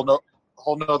it, but whole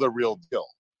nother real deal,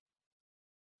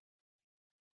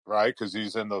 right? Because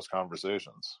he's in those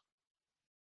conversations.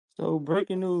 So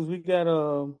breaking news: we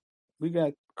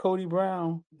got Cody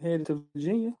Brown headed to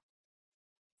Virginia.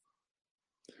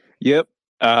 Yep.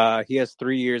 He has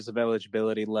 3 years of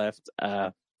eligibility left.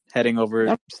 Heading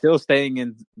over, still staying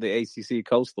in the ACC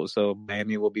Coastal, so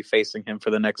Miami will be facing him for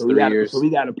the next 3 years. So we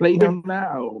got to play him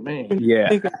now, man. Yeah.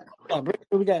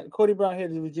 We got Cody Brown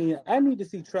headed to Virginia. I need to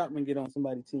see Troutman get on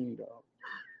somebody's team, dog.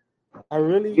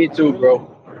 Me too,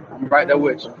 bro. I'm right there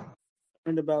with you.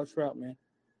 Learned about Troutman.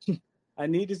 I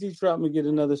need to see Troutman get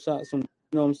another shot. You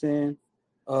know what I'm saying?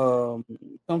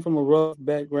 Come from a rough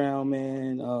background,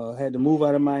 man. Had to move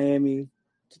out of Miami,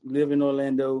 live in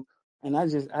Orlando, and I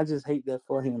just hate that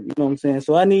for him. You know what I'm saying?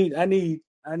 So I need to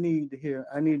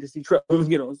see Troutman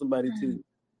get on somebody's team.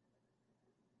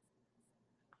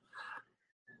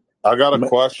 I got a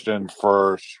question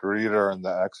for Streeter and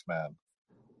the X-Man.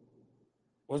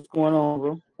 What's going on,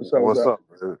 bro? What's up?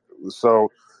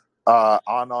 So,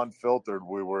 on Unfiltered,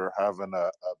 we were having a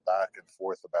back and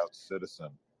forth about Citizen.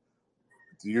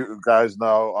 Do you guys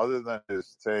know, other than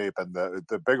his tape, and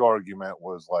the big argument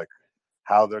was like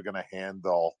how they're going to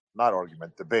handle,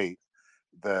 debate,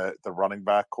 the running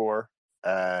back core,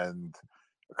 and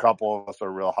a couple of us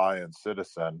are real high in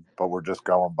Citizen, but we're just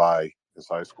going by his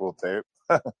high school tape,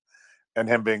 and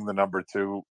him being the number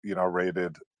 2,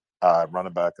 rated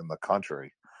running back in the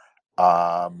country.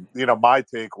 My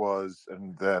take was,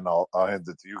 and then I'll hand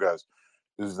it to you guys,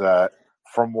 is that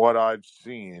from what I've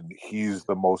seen, he's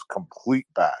the most complete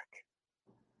back,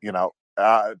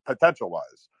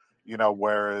 potential-wise.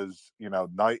 Whereas,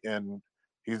 Knighton,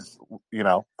 he's,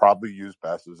 probably used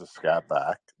best as a scat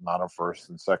back, not a first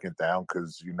and second down,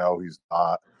 because, he's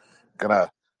not going to,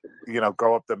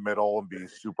 go up the middle and be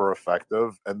super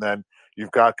effective. And then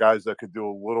you've got guys that could do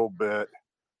a little bit,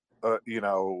 do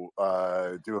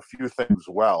a few things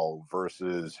well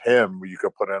versus him. You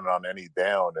could put in on any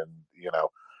down, and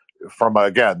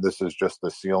again, this is just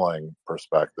the ceiling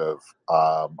perspective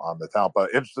on the talent.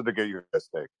 But interested to get your guys'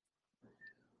 take.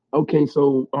 Okay,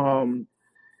 so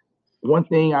one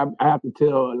thing I have to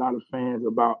tell a lot of fans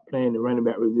about playing the running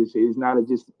back position is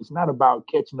it's not about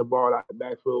catching the ball out the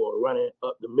backfield or running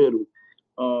up the middle.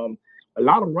 A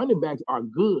lot of running backs are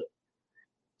good.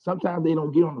 Sometimes they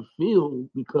don't get on the field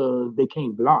because they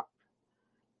can't block.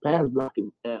 Pass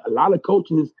blocking. A lot of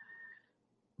coaches,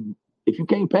 if you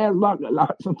can't pass block,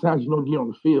 sometimes you don't get on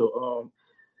the field.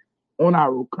 On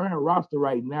our current roster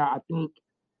right now, I think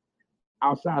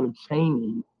outside of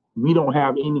Chaney, we don't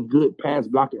have any good pass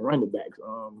blocking running backs.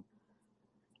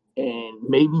 And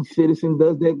maybe Citizen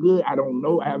does that good. I don't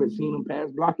know. I haven't seen him pass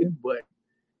blocking, but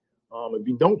if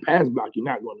you don't pass block, you're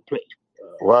not going to play.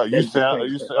 Well, you sound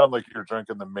like you're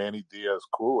drinking the Manny Diaz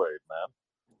Kool-Aid, man.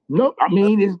 No, I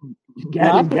mean it's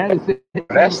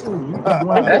that's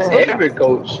every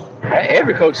coach.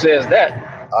 Every coach says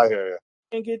that. I hear you.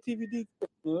 Can't get TVD.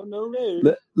 No.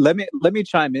 Let me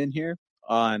chime in here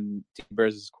on T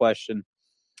Burz's question.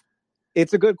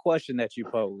 It's a good question that you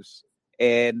pose,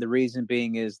 and the reason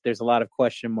being is there's a lot of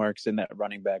question marks in that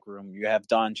running back room. You have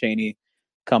Don Chaney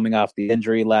coming off the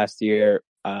injury last year.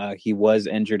 He was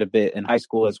injured a bit in high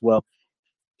school as well.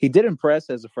 He did impress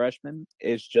as a freshman.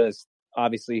 It's just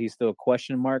obviously he's still a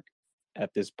question mark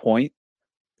at this point.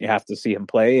 You have to see him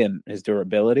play and his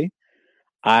durability.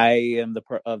 I am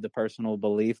of the personal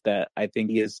belief that I think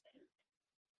he is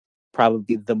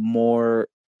probably the more,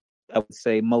 I would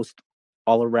say, most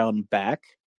all-around back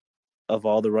of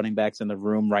all the running backs in the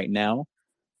room right now,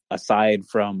 aside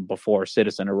from before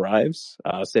Citizen arrives.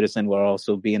 Citizen will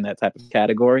also be in that type of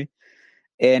category.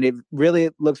 And it really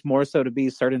looks more so to be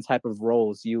certain type of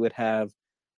roles. You would have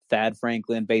Thad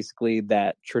Franklin, basically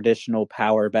that traditional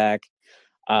power back,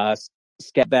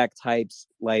 scat back types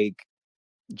like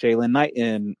Jalen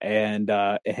Knighton and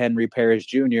Henry Parrish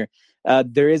Jr.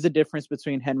 There is a difference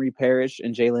between Henry Parrish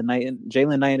and Jalen Knighton.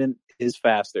 Jalen Knighton is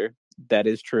faster. That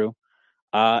is true.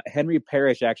 Henry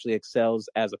Parrish actually excels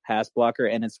as a pass blocker,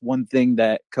 and it's one thing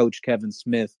that Coach Kevin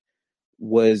Smith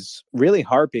was really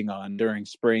harping on during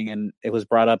spring, and it was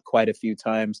brought up quite a few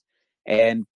times.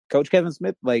 And Coach Kevin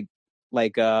Smith, like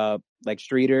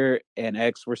Streeter and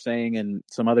X were saying, and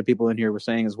some other people in here were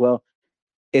saying as well,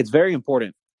 it's very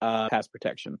important, pass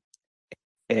protection.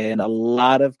 And a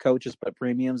lot of coaches put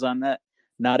premiums on that.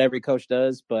 Not every coach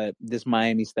does, but this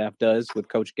Miami staff does with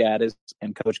Coach Gaddis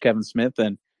and Coach Kevin Smith,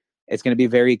 and it's going to be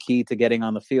very key to getting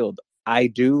on the field. I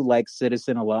do like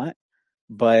Citizen a lot,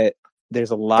 but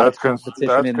there's a lot of That's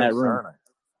competition in that room.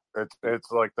 concerning.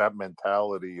 It's like that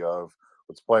mentality of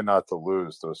let's play not to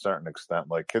lose to a certain extent.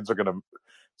 Like kids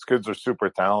are super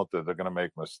talented. They're gonna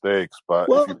make mistakes, but if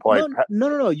you Well, play,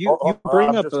 no. You bring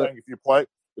I'm up just saying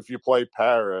if you play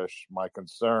Parrish, my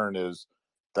concern is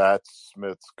that's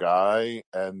Smith's guy,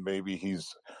 and maybe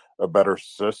he's a better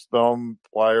system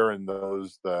player and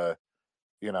knows that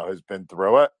has been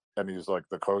through it, and he's like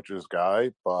the coach's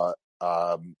guy. But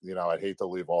I'd hate to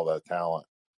leave all that talent.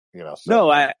 No,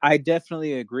 I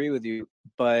definitely agree with you,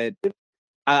 but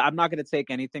I'm not going to take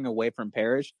anything away from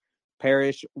Parrish.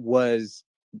 Parrish was,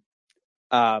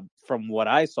 from what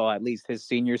I saw, at least his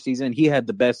senior season, he had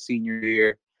the best senior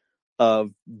year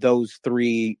of those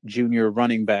three junior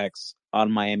running backs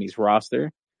on Miami's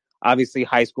roster. Obviously,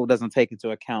 high school doesn't take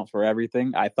into account for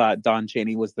everything. I thought Don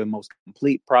Chaney was the most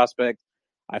complete prospect.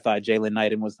 I thought Jalen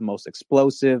Knighton was the most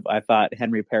explosive. I thought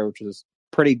Henry Parrish was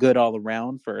pretty good all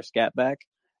around for a scat back.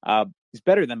 He's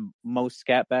better than most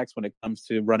scat backs when it comes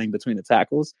to running between the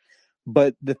tackles.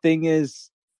 But the thing is,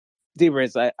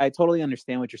 D-Riz, I totally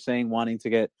understand what you're saying, wanting to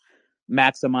get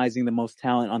maximizing the most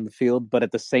talent on the field. But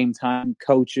at the same time,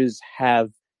 coaches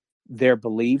have their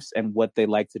beliefs and what they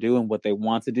like to do and what they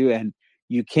want to do. And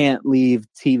you can't leave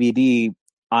TVD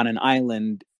on an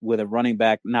island with a running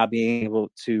back not being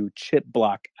able to chip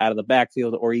block out of the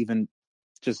backfield or even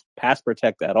just pass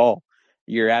protect at all.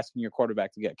 You're asking your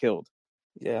quarterback to get killed.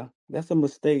 Yeah, that's a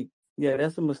mistake. Yeah,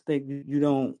 that's a mistake you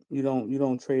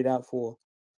don't trade out for.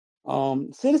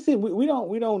 Citizen, we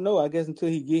don't know, I guess, until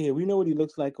he get here. We know what he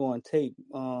looks like on tape.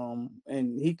 And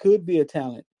he could be a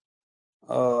talent.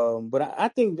 But I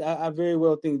think I very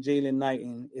well think Jalen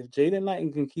Knighton, if Jalen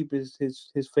Knighton can keep his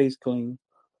face clean,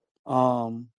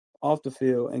 off the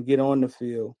field and get on the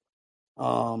field,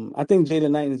 I think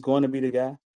Jalen Knighton is going to be the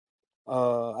guy.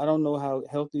 I don't know how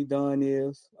healthy Dunn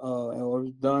is, or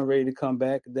is Dunn ready to come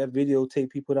back. That videotape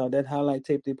he put out, that highlight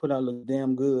tape they put out looked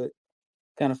damn good.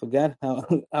 Kind of forgot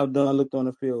how Dunn looked on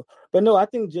the field. But no, I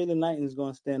think Jalen Knighton is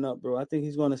going to stand up, bro. I think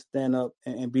he's going to stand up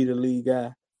and be the lead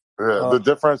guy. Yeah, the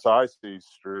difference I see,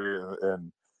 Street,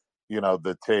 and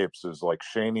the tapes is like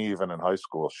Shaney, even in high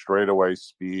school, straightaway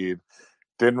speed,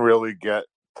 didn't really get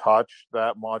touched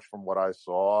that much from what I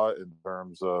saw in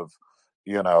terms of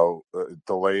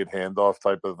delayed handoff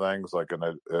type of things, like in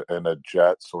a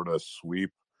jet sort of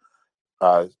sweep,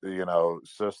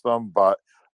 system. But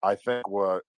I think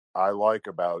what I like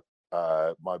about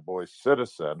my boy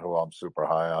Citizen, who I'm super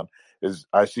high on, is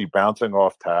I see bouncing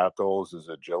off tackles, his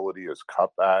agility, his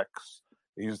cutbacks.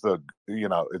 He's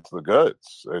it's the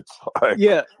goods. It's like,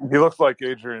 yeah, he looks like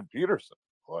Adrian Peterson.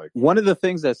 Like, one of the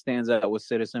things that stands out with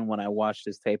Citizen when I watched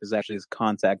his tape is actually his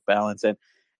contact balance,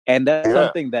 and that's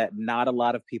something that not a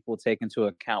lot of people take into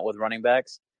account with running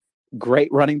backs. Great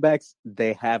running backs,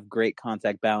 they have great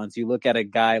contact balance. You look at a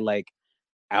guy like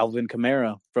Alvin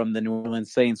Kamara from the New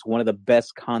Orleans Saints, one of the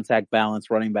best contact balance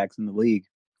running backs in the league.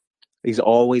 He's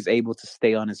always able to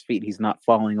stay on his feet. He's not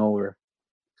falling over.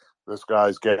 This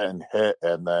guy's getting hit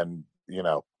and then,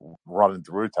 running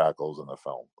through tackles in the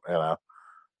film.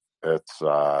 It's,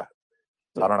 I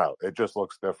don't know. It just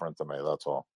looks different to me. That's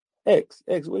all. X,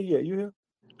 where you at? You here?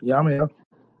 Yeah, I'm here.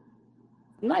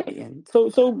 Knighton. So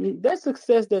that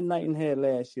success that Knighton had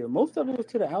last year, most of it was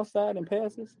to the outside and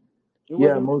passes.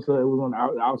 Most of it was on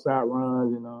the outside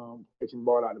runs and catching the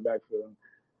ball out of the backfield.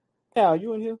 Kyle,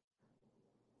 you in here?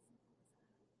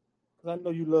 Because I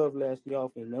know you love last year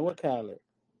offense, man. What Kyle at?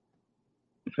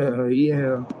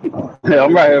 Yeah,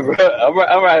 I'm right here, bro.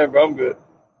 I'm right here, bro. I'm good.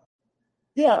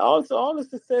 Yeah, also all the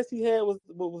success he had was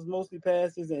mostly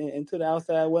passes and to the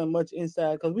outside, wasn't much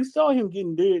inside. Because we saw him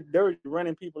getting dirty,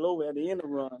 running people over at the end of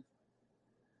the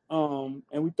run.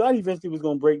 And we thought eventually was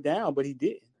going to break down, but he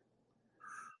didn't.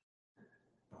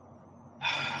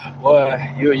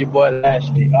 Boy, you and your boy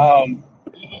Lashley.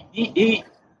 He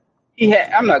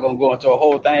had. I'm not gonna go into a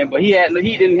whole thing, but he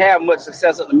didn't have much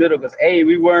success up the middle because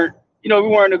we weren't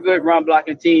a good run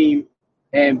blocking team,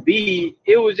 and B,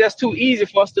 it was just too easy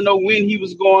for us to know when he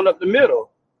was going up the middle.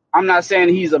 I'm not saying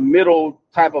he's a middle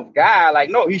type of guy.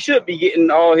 Like, no, he should be getting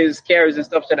all his carries and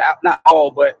stuff to the out, not all,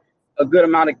 but a good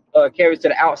amount of carries to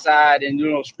the outside and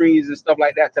screens and stuff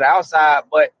like that to the outside.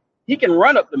 But he can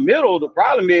run up the middle. The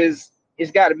problem is it's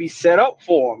got to be set up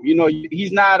for him.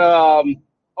 He's not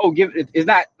it's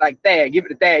not like Thad. Give it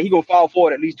to Thad. He gonna fall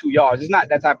forward at least 2 yards. It's not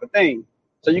that type of thing.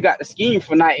 So you got the scheme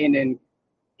for Knighton, and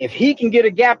if he can get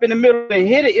a gap in the middle and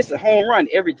hit it, it's a home run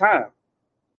every time.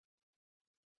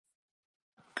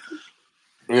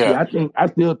 Yeah, I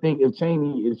still think if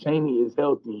Chaney is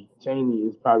healthy, Chaney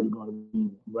is probably going to be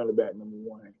running back number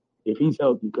one if he's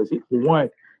healthy, because he's going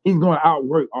to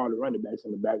outwork all the running backs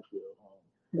in the backfield.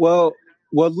 Well,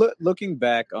 looking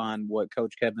back on what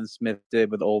Coach Kevin Smith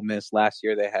did with Ole Miss last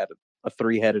year, they had a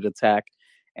three-headed attack,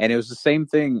 and it was the same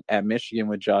thing at Michigan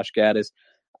with Josh Gaddis.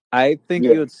 I think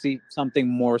Yeah. you would see something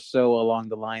more so along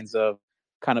the lines of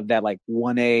kind of that like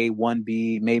 1A,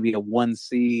 1B, maybe a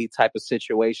 1C type of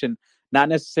situation. Not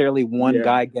necessarily one Yeah.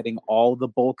 guy getting all the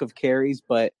bulk of carries,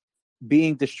 but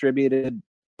being distributed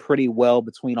pretty well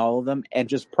between all of them and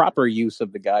just proper use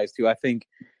of the guys too. I think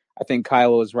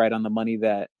Kyle was right on the money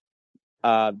that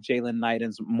Jalen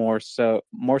Knighton's more so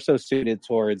suited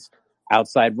towards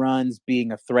outside runs,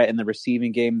 being a threat in the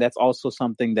receiving game. That's also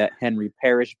something that Henry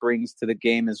Parrish brings to the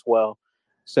game as well.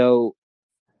 So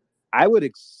I would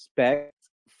expect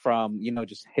from,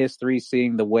 just history,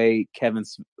 seeing the way Kevin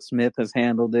Smith has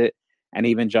handled it, and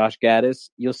even Josh Gaddis,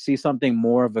 you'll see something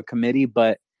more of a committee,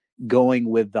 but going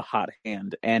with the hot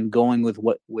hand and going with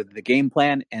the game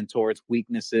plan and towards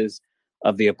weaknesses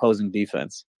of the opposing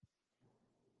defense.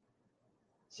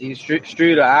 See,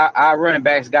 Streeter, our running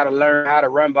backs got to learn how to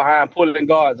run behind pulling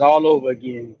guards all over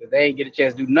again because they ain't get a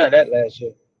chance to do none of that last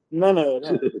year. None of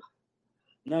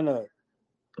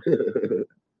it.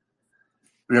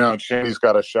 Chaney's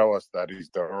got to show us that he's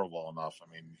durable enough.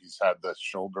 I mean, he's had the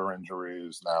shoulder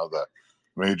injuries, now the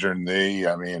major knee.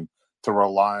 I mean, to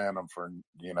rely on him for,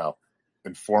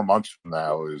 in 4 months from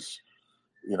now is,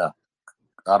 I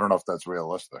don't know if that's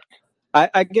realistic.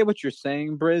 I get what you're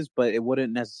saying, Briz, but it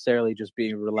wouldn't necessarily just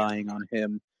be relying on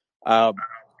him.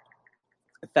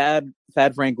 Thad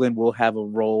Franklin will have a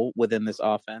role within this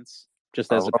offense,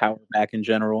 just as a power back in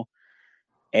general.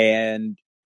 And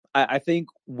I think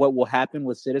what will happen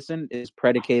with Citizen is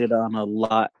predicated on a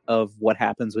lot of what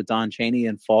happens with Don Chaney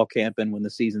in fall camp and when the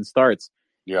season starts.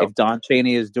 Yep. If Don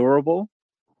Chaney is durable,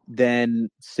 then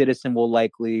Citizen will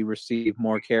likely receive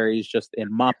more carries just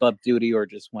in mop-up duty or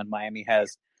just when Miami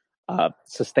has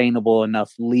sustainable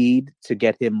enough lead to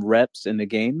get him reps in the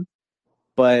game.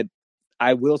 But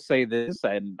I will say this,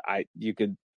 and you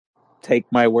could take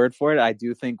my word for it. I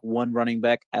do think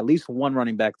at least one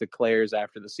running back declares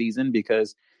after the season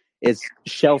because it's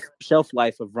shelf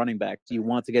life of running back. Do you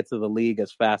want to get to the league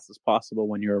as fast as possible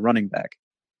when you're a running back?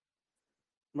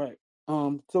 Right.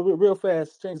 So real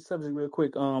fast, change the subject real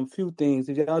quick. Few things.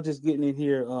 If y'all just getting in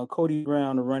here, Cody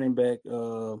Brown, the running back,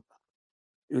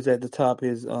 it was at the top.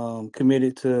 Is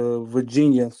committed to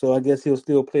Virginia, so I guess he'll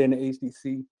still play in the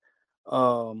ACC.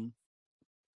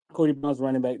 Cody Brown's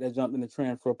running back that jumped in the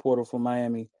transfer portal for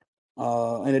Miami.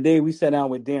 And the day we sat down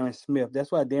with Darren Smith,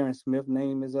 that's why Darren Smith's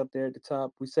name is up there at the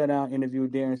top. We sat down,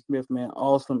 interviewed Darren Smith, man.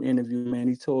 Awesome interview, man.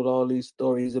 He told all these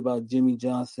stories about Jimmy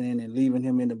Johnson and leaving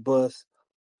him in the bus,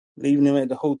 leaving him at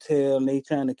the hotel, and they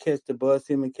trying to catch the bus,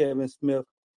 him and Kevin Smith.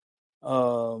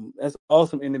 That's an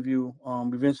awesome interview.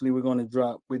 Eventually we're going to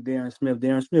drop with Darren Smith.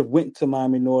 Darren Smith went to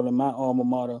Miami Northern, my alma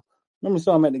mater. Remember,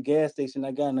 saw him at the gas station.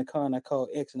 I got in the car and I called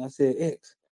X and I said,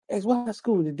 X, what high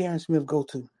school did Darren Smith go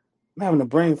to? I'm having a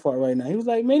brain fart right now. He was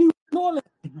like, man, he went to Northern.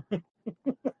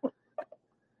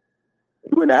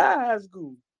 He went to high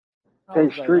school. Hey,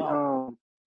 Street, I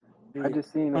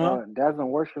just seen Desmond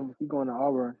Worsham. He going to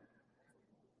Auburn.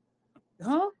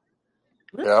 Huh?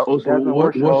 Yeah. Desmond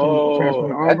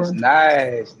Worsham. That's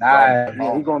nice.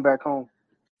 Yeah, he going back home.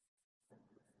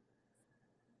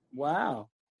 Wow.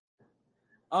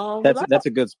 That's a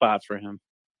good spot for him.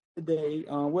 Today,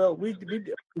 and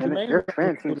their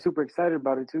fans seem super excited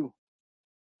about it too.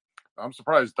 I'm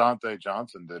surprised Dante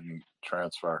Johnson didn't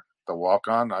transfer. The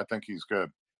walk-on, I think he's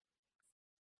good.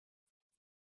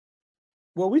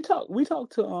 Well, we talked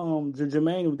to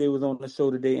Jermaine. They was on the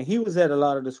show today, and he was at a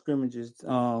lot of the scrimmages.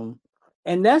 And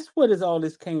that's where all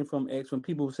this came from. X, when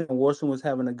people were saying Worsham was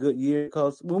having a good year,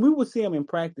 because when we would see him in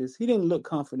practice, he didn't look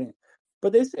confident.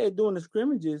 But they said during the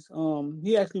scrimmages,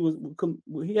 he actually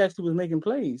was making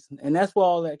plays, and that's where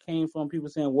all that came from. People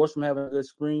saying Worsham having a good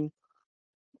spring.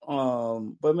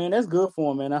 But man, that's good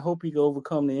for him, man. I hope he can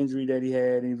overcome the injury that he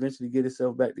had and eventually get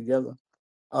himself back together.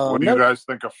 What do you guys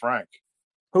think of Frank?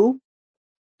 Who?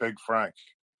 Big Frank.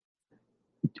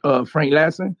 Frank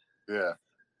Lasson? Yeah.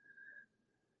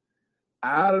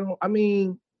 I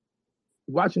mean,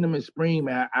 watching him in spring,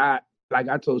 man, like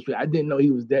I told you, I didn't know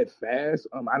he was that fast.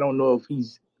 I don't know if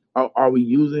are we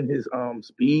using his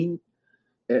speed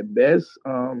at best?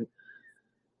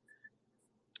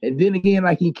 And then again,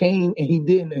 like he came and he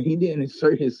didn't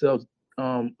insert himself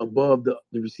above the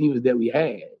receivers that we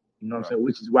had. You know what I'm saying?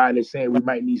 Which is why they're saying we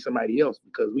might need somebody else,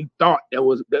 because we thought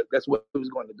that's what he was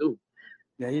going to do.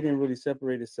 Yeah, he didn't really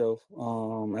separate himself.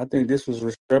 I think this was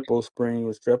Restrepo spring,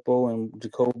 Restrepo and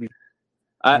Jacoby.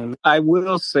 I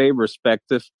will say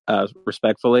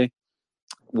respectfully,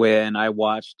 when I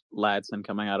watched Ladson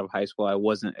coming out of high school, I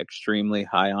wasn't extremely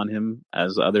high on him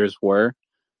as others were.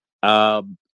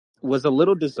 Was a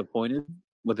little disappointed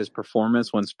with his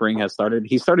performance when spring has started.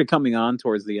 He started coming on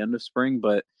towards the end of spring,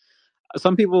 but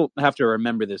some people have to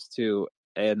remember this too,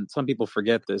 and some people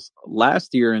forget this.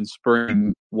 Last year in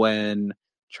spring, when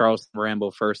Charleston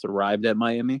Rambo first arrived at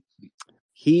Miami,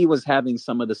 he was having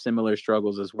some of the similar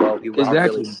struggles as well. He wasn't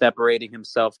really separating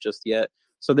himself just yet.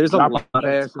 So there's a lot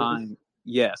of time.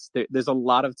 Yes, there's a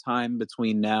lot of time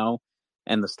between now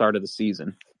and the start of the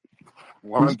season.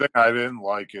 One thing I didn't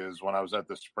like is when I was at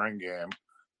the spring game,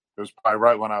 it was probably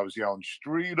right when I was yelling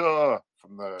 "Streeter"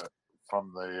 from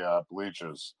the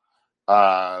bleachers.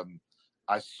 I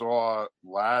saw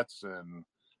Ladson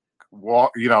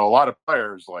walk. You know, a lot of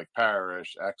players like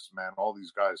Parrish, X-Men, all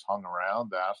these guys hung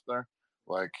around after.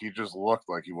 Like he just looked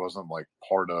like he wasn't like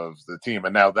part of the team.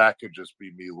 And now that could just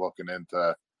be me looking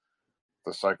into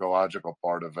the psychological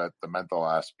part of it, the mental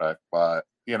aspect. But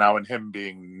you know, and him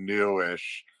being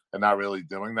newish and not really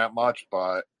doing that much,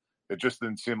 but it just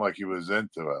didn't seem like he was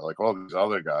into it. Like all these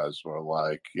other guys were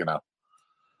like, you know,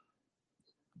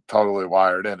 totally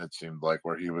wired in, it seemed like,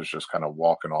 where he was just kind of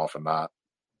walking off and not.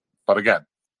 But again,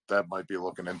 that might be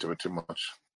looking into it too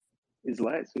much. Is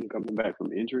Ladson coming back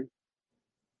from injury?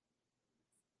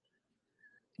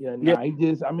 Yeah,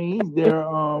 he's there.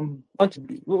 Go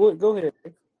ahead.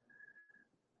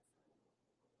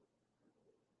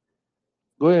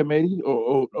 Go ahead, matey.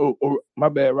 Oh, my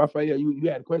bad, Raphael. You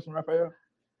had a question, Raphael?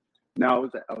 No, I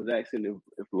was asking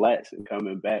if Ladson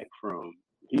coming back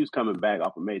he was coming back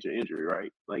off a major injury,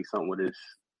 right? Like something with his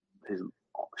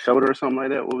shoulder or something like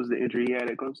that. What was the injury he had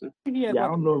at Clemson? I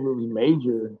don't know if it was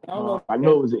major. I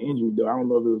know it was an injury though. I don't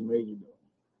know if it was major though.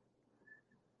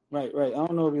 Right. I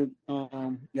don't know if it.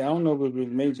 I don't know if it was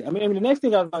major. I mean, the next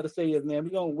thing I was about to say is, man, we're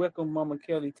gonna welcome Mama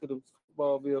Kelly to the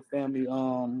Footballville family.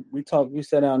 We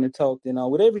sat down and talked,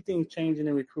 and with everything changing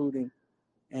in recruiting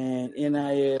and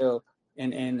NIL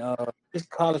and just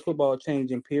college football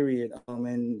changing, period.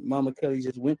 And Mama Kelly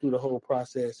just went through the whole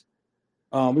process.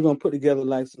 We're gonna put together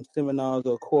like some seminars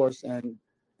or a course and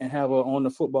have her on the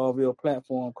Footballville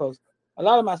platform, because a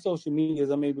lot of my social medias,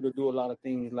 I'm able to do a lot of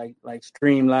things like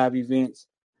stream live events.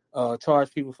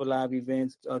 Charge people for live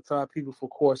events, charge people for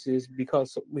courses,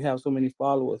 because we have so many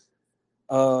followers.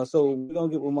 So we're going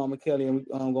to get with Mama Kelly, and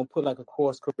we're going to put like a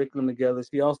course curriculum together.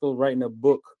 She's also writing a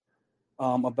book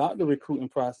about the recruiting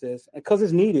process, because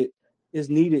it's needed. It's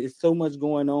needed. It's so much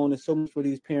going on. There's so much for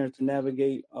these parents to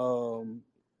navigate. The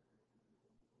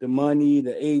money,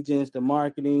 the agents, the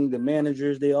marketing, the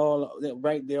managers, they're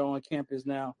right there on campus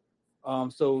now.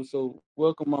 So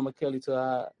welcome Mama Kelly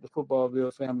to the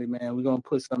Footballville family, man. We're gonna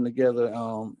put something together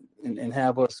and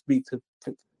have her speak to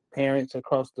parents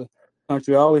across the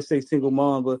country. I always say single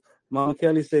mom, but Mama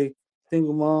Kelly say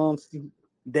single moms,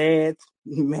 dads,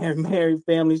 married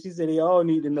families. She said they all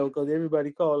need to know, because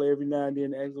everybody call her every now and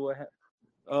then to ask what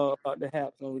about the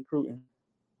haps on recruiting.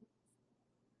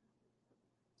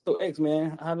 So X,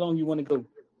 man, how long you want to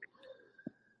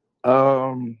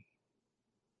go?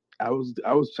 I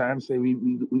was trying to say we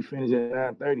finished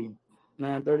at 9:30.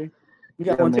 9:30. You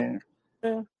got one, man.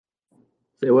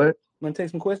 Say what? Want to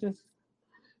take some questions?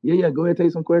 Yeah. Go ahead,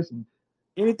 take some questions.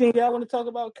 Anything y'all want to talk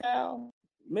about, Kyle,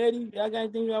 Maddie? Y'all got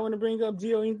anything y'all want to bring up?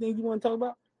 Gio, anything you want to talk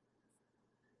about?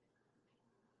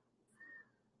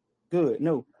 Good.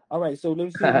 No. All right. So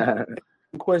let's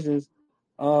see questions.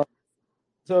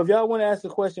 So if y'all want to ask a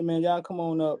question, man, y'all come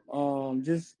on up.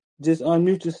 Just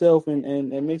unmute yourself and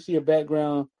make sure your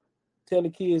background. Tell the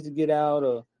kids to get out,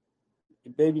 or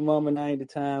your baby mama 9 to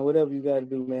time, whatever you got to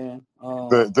do, man.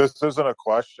 This isn't a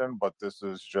question, but this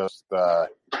is just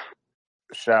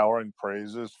showering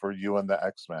praises for you and the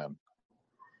X-Men.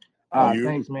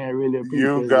 Thanks, man. I really appreciate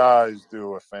it. You guys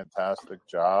do a fantastic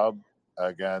job.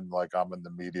 Again, like, I'm in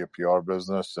the media PR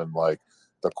business, and like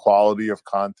the quality of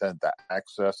content, the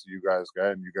access you guys get,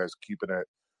 and you guys keeping it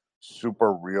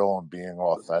super real and being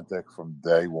authentic from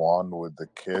day one with the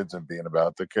kids and being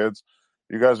about the kids.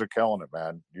 You guys are killing it,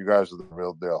 man. You guys are the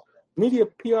real deal. Media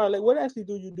PR, like, what actually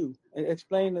do you do?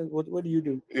 Explain what do you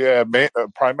do? Yeah,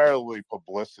 primarily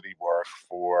publicity work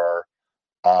for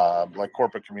like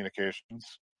corporate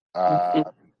communications,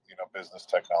 business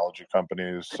technology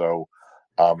companies. So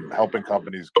helping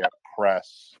companies get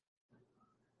press,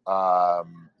 so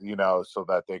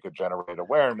that they could generate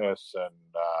awareness and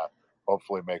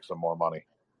hopefully make some more money.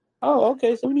 Oh,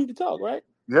 okay. So we need to talk, right?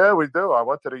 Yeah, we do. I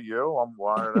went to the U. I'm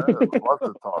wired in. I'd love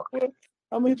to talk.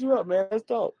 I'll meet you up, man. Let's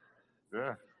talk.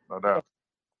 Yeah, no doubt.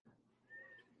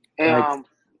 And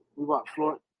we got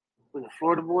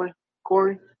Florida boy,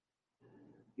 Corey.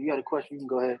 You got a question? You can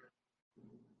go ahead.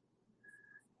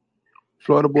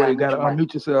 Florida boy, you Gotta gotta mute your mic.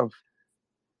 unmute yourself.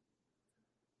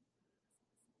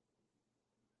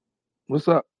 What's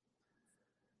up,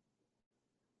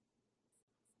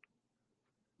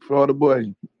 Florida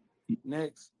boy?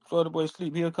 Next, Florida boy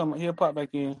sleep. He'll pop back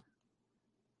in.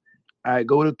 All right,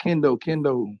 go to Kendo.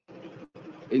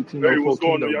 1804 Hey, what's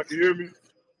going on? Kendo. Y'all can hear me?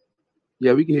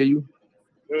 Yeah, we can hear you.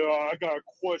 I got a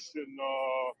question,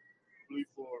 I believe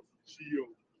for Gio.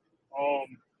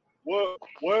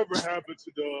 Whatever happened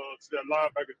to that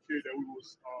linebacker kid that we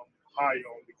was high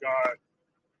on, the guy,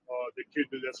 the kid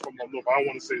that's from up north? I don't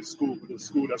want to say the school, but the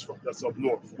school that's up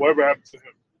north. Whatever happened to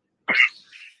him?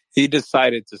 He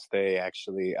decided to stay,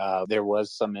 actually. There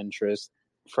was some interest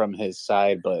from his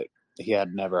side, but he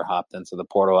had never hopped into the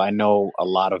portal. I know a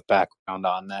lot of background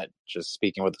on that, just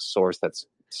speaking with a source that's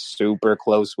super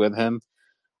close with him.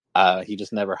 He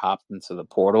just never hopped into the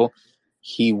portal.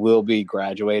 He will be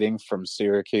graduating from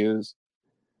Syracuse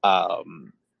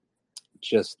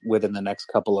just within the next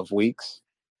couple of weeks.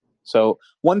 So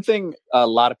one thing a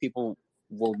lot of people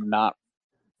will not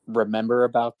remember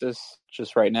about this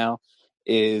just right now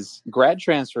is grad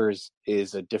transfers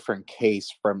is a different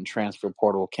case from transfer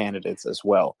portal candidates as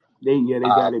well. They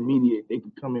got immediate. They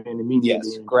could come in immediately.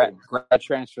 Yes, grad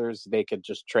transfers, they could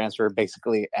just transfer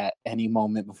basically at any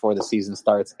moment before the season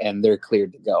starts, and they're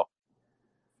cleared to go.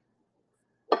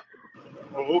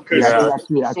 Oh, okay. Yeah, I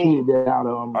tweeted that out.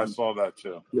 I saw that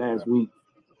too last week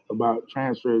about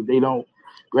transfers.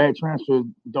 Grad transfers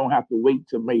don't have to wait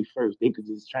till May 1st. They could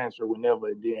just transfer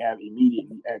whenever they have immediate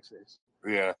access.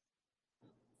 Yeah.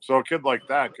 So a kid like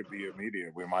that could be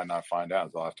immediate. We might not find out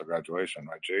until after graduation,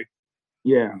 right, G?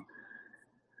 Yeah.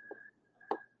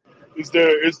 Is there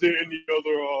any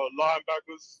other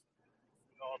linebackers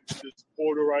in this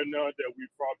portal right now that we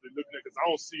probably looking at? Because I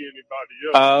don't see anybody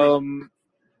else.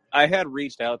 I had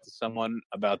reached out to someone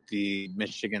about the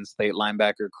Michigan State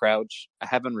linebacker Crouch. I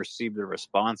haven't received a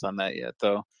response on that yet,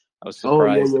 though. I was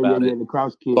surprised about it. The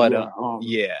Crouch kid. But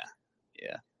yeah.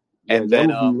 And that then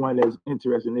would be one that's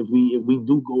interesting if we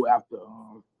do go after.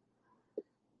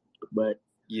 But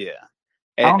yeah,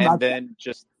 and then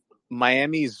just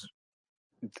Miami's.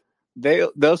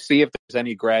 They'll see if there's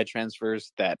any grad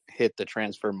transfers that hit the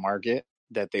transfer market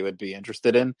that they would be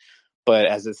interested in. But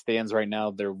as it stands right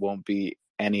now, there won't be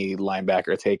any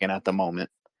linebacker taken at the moment.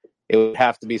 It would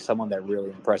have to be someone that really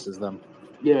impresses them.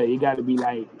 Yeah, you got to be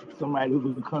like somebody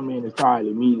who can come in and start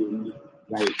immediately.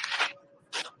 Like,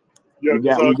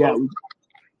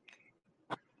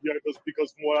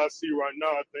 because from what I see right now,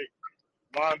 I think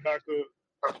linebacker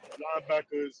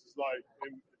is like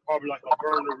probably like a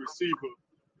burner receiver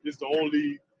is the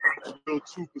only real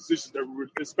two positions that we,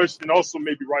 especially, and also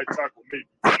maybe right tackle, maybe.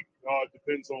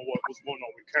 Depends on what's going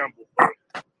on with Campbell. But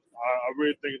I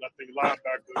really think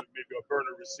linebacker, maybe a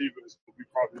burner receiver is what we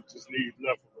probably just need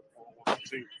left on the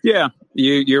team. Yeah,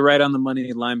 you're right on the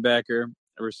money. Linebacker,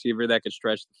 a receiver that could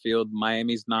stretch the field.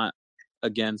 Miami's not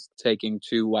against taking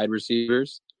two wide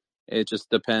receivers. It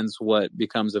just depends what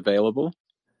becomes available.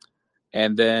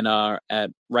 And then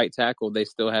at right tackle, they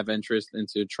still have interest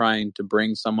into trying to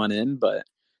bring someone in, but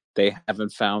they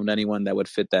haven't found anyone that would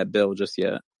fit that bill just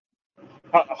yet.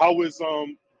 How is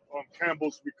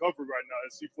Campbell's recovery right now?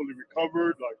 Is he fully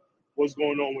recovered? Like, what's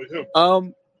going on with him?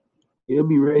 He'll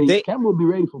be ready. Campbell will be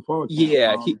ready for fall camp.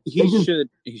 Yeah, he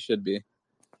should be.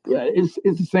 Yeah, it's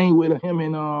the same with him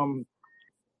and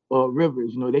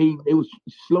Rivers. You know, they was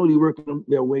slowly working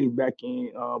their way back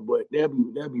in, but they'll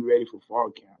be ready for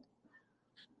fall camp.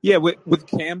 Yeah, with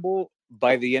Campbell,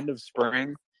 by the end of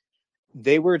spring,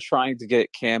 they were trying to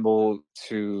get Campbell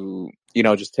to,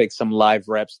 just take some live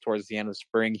reps towards the end of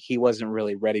spring. He wasn't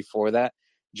really ready for that.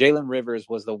 Jalen Rivers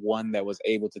was the one that was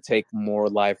able to take more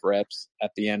live reps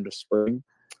at the end of spring.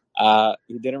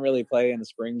 He didn't really play in the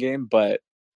spring game, but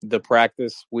the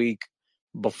practice week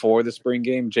before the spring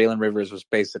game, Jalen Rivers was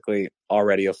basically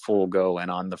already a full go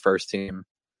and on the first team.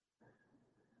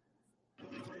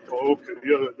 Oh, okay,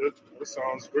 yeah, that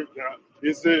sounds great. Now,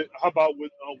 how about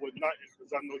with Knighton?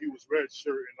 Because I know he was redshirt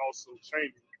and also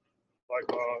Chaney. Like,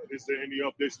 is there any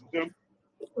updates with them?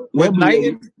 With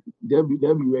Knighton, they'll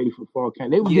be ready for fall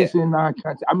camp. They were just in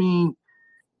non-contact. I mean,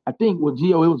 I think with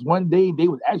Gio, it was one day they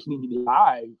was actually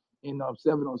live in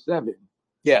 7-on-7.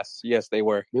 Yes, they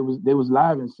were. They was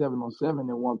live in 7-on-7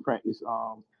 in one practice.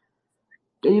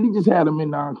 They just had them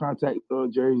in non-contact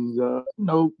jerseys.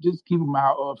 Just keep them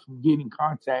out from getting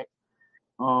contact.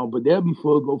 But they'll be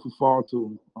full go for fall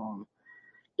too.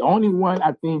 The only one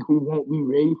I think who won't be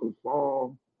ready for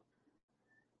fall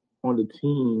on the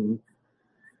team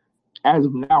as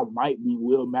of now might be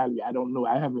Will Mallory. I don't know.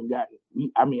 I haven't got.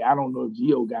 I don't know if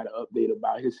Gio got an update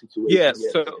about his situation. Yeah.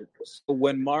 So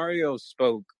when Mario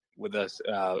spoke with us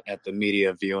at the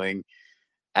media viewing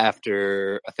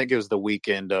after, I think it was the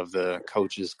weekend of the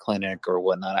coaches clinic or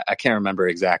whatnot. I can't remember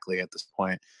exactly at this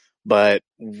point, but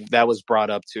that was brought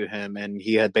up to him, and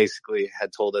he had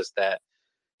told us that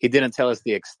he didn't tell us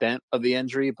the extent of the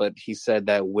injury, but he said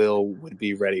that Will would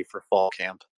be ready for fall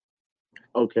camp.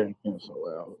 Okay,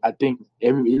 so I think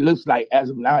it looks like as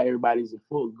of now everybody's in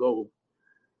full go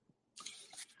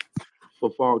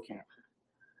for fall camp.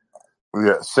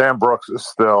 Yeah, Sam Brooks is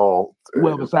still.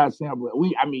 Well, besides Sam Brooks,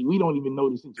 we don't even know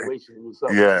the situation. What's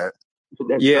up? Yeah,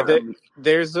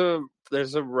 there's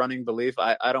a running belief.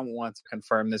 I don't want to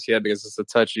confirm this yet because it's a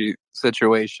touchy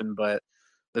situation, but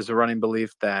there's a running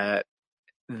belief that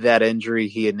injury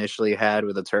he initially had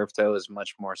with a turf toe is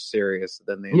much more serious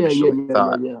than they initially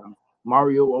thought. Yeah.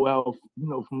 Mario, well,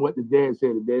 from what the dad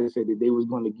said that they was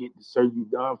going to get the surgery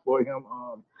done for him,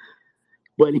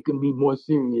 but it can be more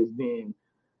serious than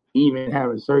even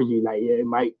having surgery. Like, yeah, it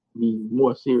might be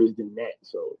more serious than that.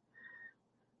 So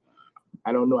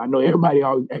I don't know. I know everybody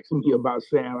always asking me about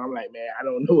Sam. I'm like, man, I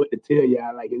don't know what to tell you.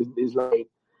 Like, it's like,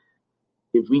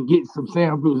 if we get some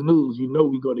Sam Brooks news,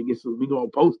 we're gonna get some. We're gonna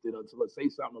post it or say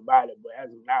something about it. But as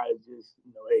of now, it's just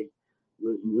hey,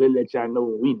 we'll let y'all know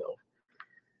when we know.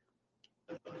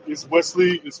 Is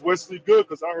Wesley good?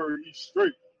 Because I heard he's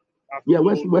straight. Yeah,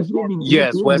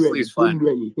 Wesley's fine.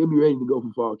 He'll be ready to go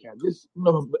for fall camp. Just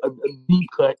a deep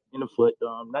cut in the foot.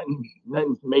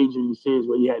 Nothing major serious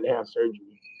where he had to have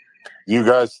surgery. You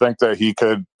guys think that he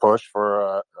could push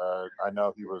for? I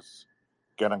know he was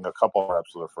getting a couple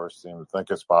reps with the first team.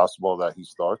 Think it's possible that he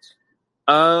starts?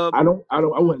 I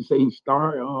wouldn't say he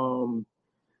start.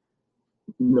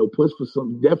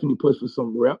 Definitely push for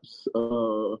some reps.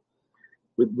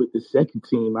 With the second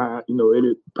team,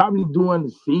 it probably during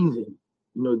the season,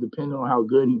 depending on how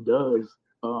good he does,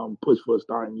 push for a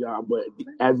starting job. But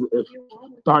if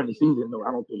starting the season, no,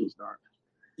 I don't think he starts.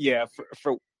 Yeah,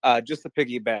 for just to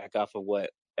piggyback off of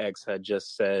what X had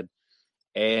just said,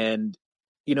 and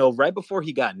right before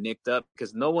he got nicked up,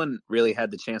 because no one really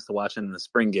had the chance to watch him in the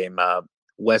spring game,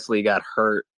 Wesley got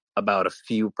hurt about a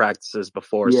few practices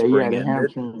before spring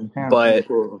ended. But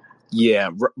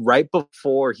right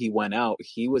before he went out,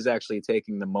 he was actually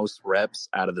taking the most reps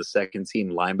out of the second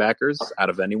team linebackers out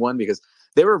of anyone, because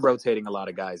they were rotating a lot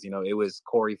of guys. It was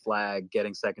Corey Flagg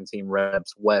getting second team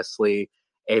reps, Wesley,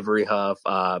 Avery Huff,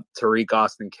 Tariq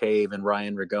Austin Cave, and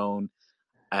Ryan Ragone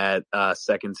at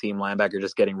second team linebacker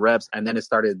just getting reps. And then it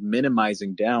started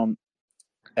minimizing down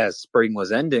as spring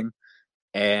was ending,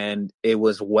 and it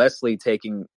was Wesley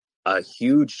taking a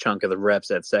huge chunk of the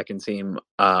reps at second team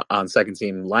on second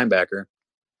team linebacker.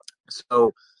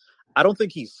 So I don't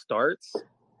think he starts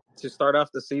to start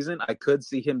off the season. I could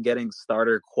see him getting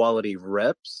starter quality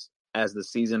reps as the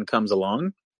season comes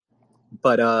along.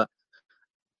 But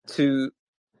to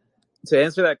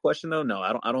answer that question though, no,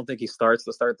 I don't think he starts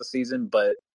to start the season,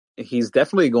 but he's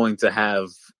definitely going to have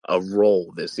a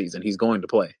role this season. He's going to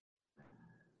play.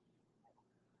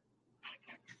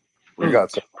 We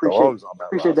got some dogs on that.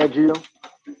 Appreciate that, Gio.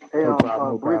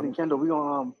 Hey, Breeze and Kendall, we're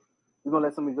gonna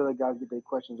let some of these other guys get their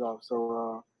questions off.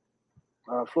 So,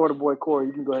 Florida boy Corey,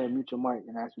 you can go ahead and mute your mic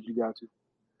and ask what you got to.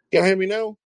 Y'all hear me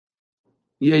now?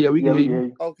 Yeah, we can hear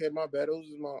you. Okay, my bad. It was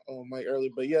just my mic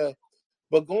earlier, but yeah.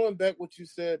 But going back what you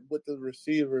said with the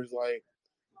receivers, like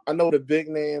I know the big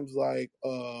names like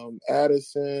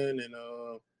Addison and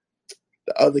the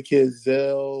other kid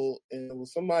Zell, and it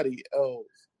was somebody else.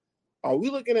 Are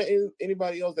we looking at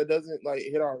anybody else that doesn't like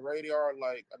hit our radar,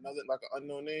 like an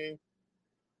unknown name?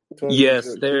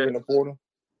 Yes, there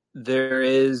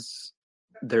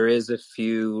is a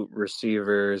few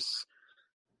receivers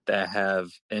that have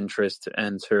interest to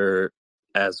enter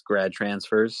as grad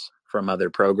transfers from other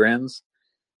programs.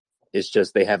 It's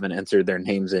just they haven't entered their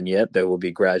names in yet. They will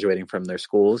be graduating from their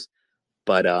schools.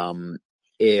 But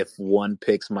if one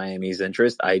picks Miami's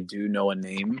interest, I do know a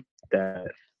name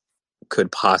that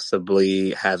could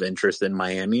possibly have interest in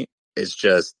Miami. It's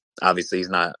just obviously he's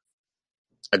not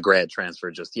a grad transfer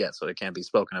just yet, so it can't be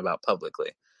spoken about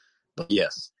publicly. But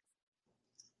yes.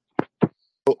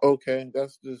 Okay,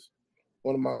 that's just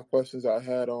one of my questions I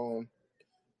had on,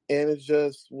 and it's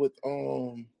just with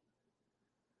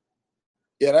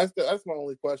that's my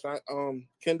only question.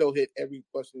 Kendall hit every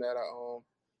question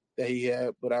that he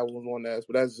had, but I was one to ask.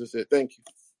 But that's just it. Thank you.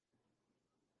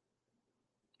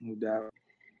 No doubt.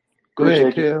 Go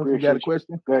ahead, Kev. You got a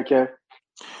question? Go ahead, Kev.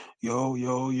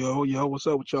 Yo, what's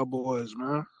up with y'all boys,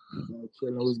 man?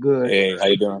 Chilling was good. Hey, how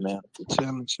you doing, man?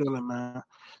 Chilling, man.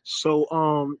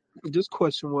 So, this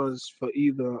question was for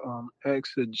either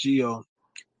X or Gio.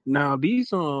 Now,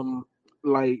 these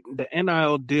like the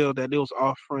NIL deal that they was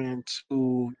offering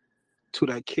to to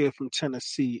that kid from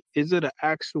Tennessee, is it an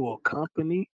actual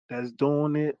company that's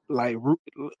doing it, like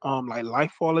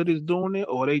Life Wallet is doing it,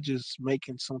 or are they just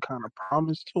making some kind of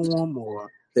promise to him, or?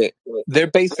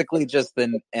 They're basically just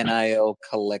an NIL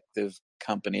collective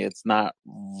company. It's not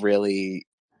really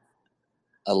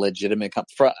a legitimate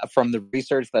from the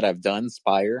research that I've done.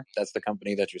 Spire, that's the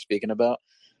company that you're speaking about.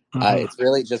 It's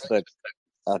really just a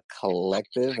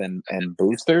collective and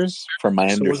boosters, from my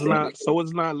understanding. So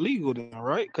it's not legal then,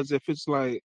 right? Because if it's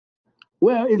like,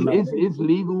 well, it's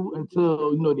legal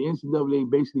until the NCAA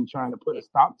basically trying to put a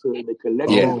stop to the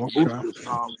collective boosters.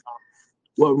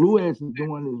 What Ruiz is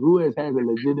doing is Ruiz has a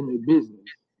legitimate business.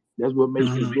 That's what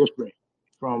makes it different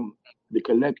from the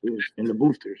collectives and the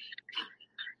boosters.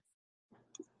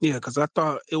 Yeah, because I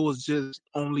thought it was just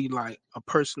only like a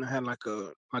person that had like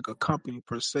a company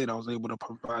per se that was able to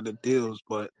provide the deals.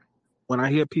 But when I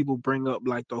hear people bring up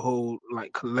like the whole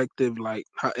like collective, like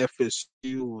how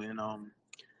FSU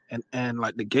and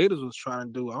like the Gators was trying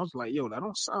to do, I was like, yo, that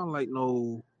don't sound like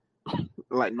no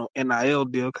NIL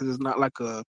deal, because it's not like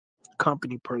a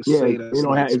company per se. That's they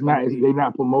don't like have. They're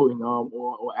not promoting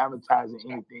or advertising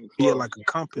anything. Like a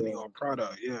company or a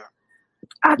product. Yeah.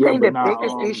 I think the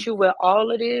biggest issue with all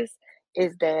of this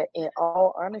is that, in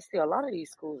all honesty, a lot of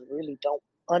these schools really don't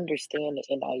understand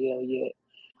the NIL yet.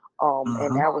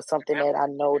 And that was something that I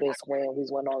noticed when we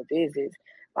went on visits.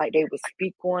 Like, they would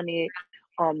speak on it.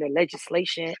 The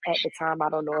legislation at the time, I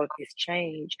don't know if it's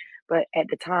changed, but at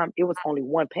the time it was only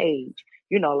one page.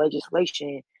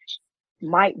 Legislation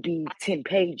might be 10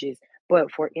 pages,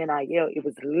 but for NIL, it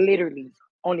was literally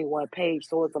only one page.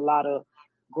 So it's a lot of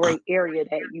gray area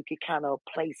that you could kind of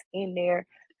place in there.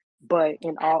 But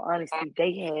in all honesty,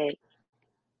 they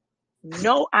had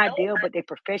no idea, but they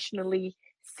professionally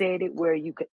said it where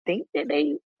you could think that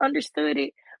they understood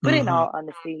it. But in all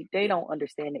honesty, they don't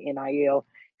understand the NIL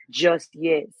just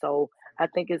yet. So I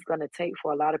think it's going to take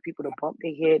for a lot of people to bump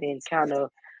their head and kind of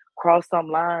cross some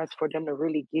lines for them to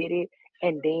really get it.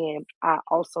 And then I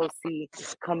also see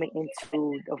coming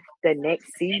into the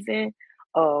next season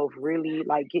of really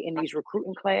like getting these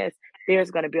recruiting class,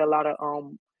 there's going to be a lot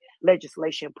of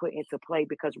legislation put into play,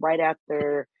 because right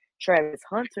after Travis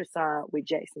Hunter signed with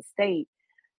Jackson State,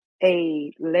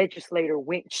 a legislator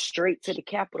went straight to the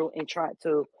Capitol and tried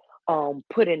to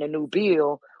put in a new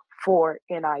bill for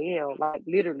NIL, like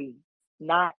literally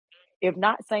if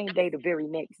not same day, the very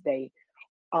next day.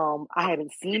 I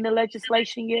haven't seen the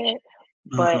legislation yet,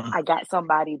 but I got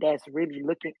somebody that's really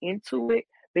looking into it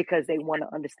because they want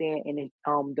to understand and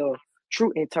the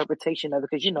true interpretation of it,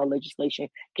 because legislation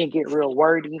can get real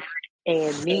wordy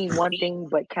and mean one thing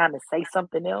but kind of say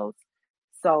something else.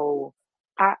 So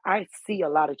I see a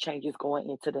lot of changes going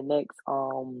into the next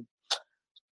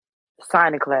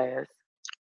signing class.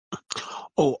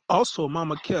 Oh, also,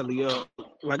 Mama Kelly,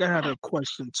 like I had a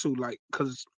question too, like,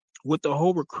 because with the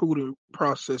whole recruiting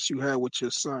process you had with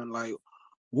your son, like,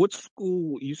 what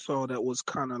school you saw that was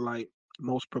kind of like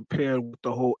most prepared with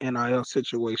the whole NIL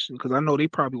situation? Because I know they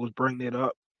probably was bringing it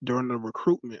up during the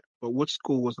recruitment, but which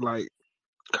school was like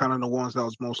kind of the ones that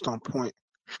was most on point?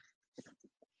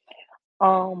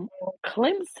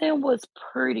 Clemson was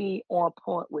pretty on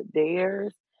point with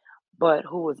theirs, but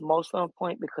who was most on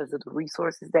point because of the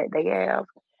resources that they have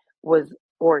was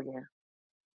Oregon.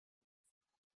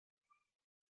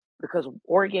 Because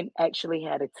Oregon actually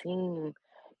had a team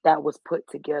that was put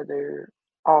together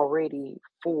already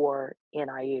for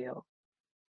NIL.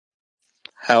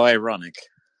 How ironic.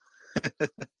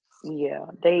 Yeah,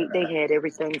 they had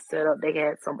everything set up. They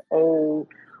had some old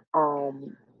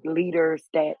leaders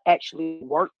that actually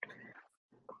worked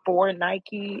for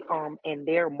Nike and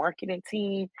their marketing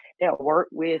team that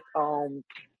worked with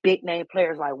big name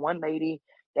players. Like one lady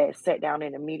that sat down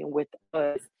in a meeting with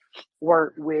us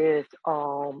worked with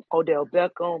Odell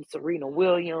Beckham, Serena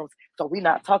Williams. So we're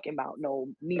not talking about no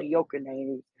mediocre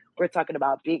names. We're talking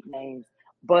about big names.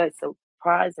 But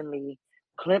surprisingly,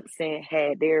 Clemson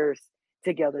had theirs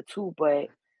together too. But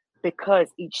because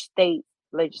each state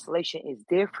legislation is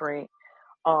different,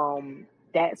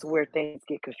 that's where things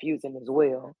get confusing as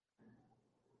well.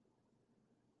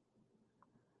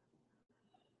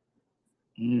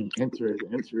 Interesting.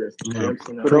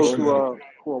 For those who are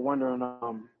wondering,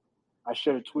 I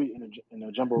shared a tweet in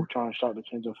a Jumbotron shot the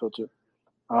Kenzo filter,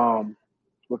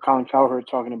 with Colin Cowherd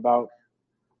talking about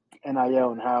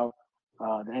NIL and how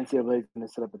the NCAA is going to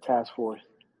set up a task force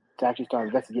to actually start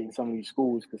investigating some of these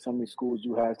schools, because some of these schools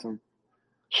do have some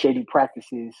shady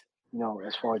practices,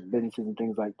 as far as businesses and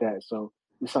things like that. So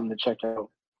it's something to check out.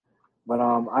 But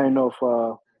I don't know if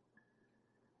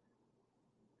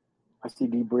I see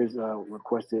D Briz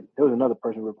requested. There was another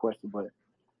person requested, but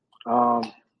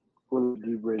We'll let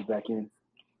D-Bridge back in.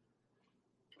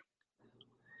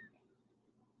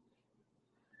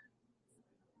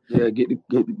 Yeah, get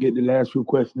the last few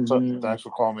questions So, in. thanks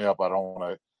for calling me up. I don't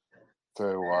want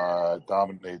to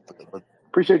dominate.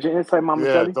 Appreciate your insight, Mama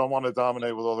yeah, Kelly. don't want to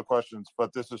dominate with all the questions,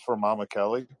 but this is for Mama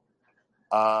Kelly.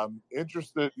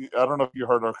 Interested. I don't know if you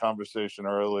heard our conversation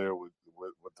earlier with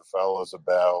the fellas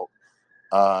about,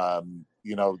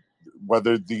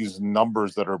 whether these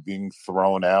numbers that are being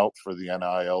thrown out for the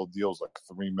NIL deals, like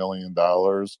 $3 million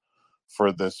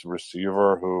for this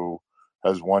receiver who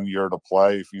has 1 year to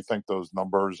play, if you think those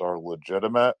numbers are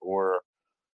legitimate or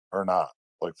not.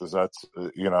 Like, does that,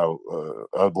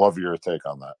 I'd love your take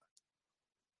on that.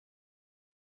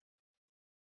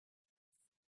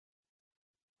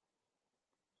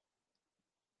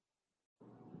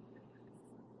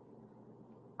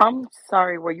 I'm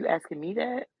sorry, were you asking me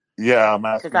that? Yeah, I'm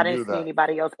Because asking I you didn't see that.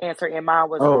 anybody else answer, and mine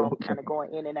was Okay. kind of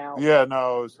going in and out. Yeah,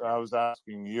 no, I was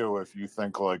asking you if you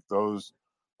think like those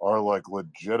are like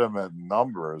legitimate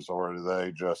numbers, or are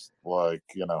they just like,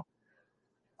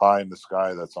 pie in the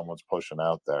sky that someone's pushing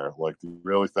out there? Like, do you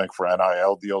really think for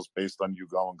NIL deals, based on you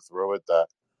going through it, that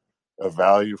a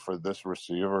value for this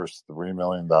receiver is $3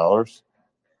 million?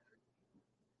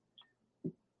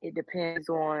 It depends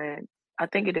on, I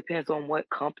think it depends on what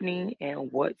company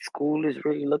and what school is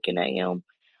really looking at him.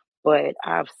 But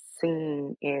I've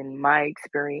seen in my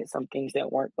experience some things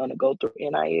that weren't going to go through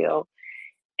NIL.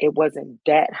 It wasn't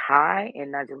that high,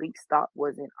 and Najalik's stock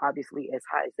wasn't obviously as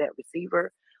high as that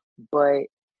receiver, but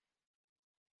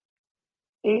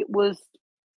it was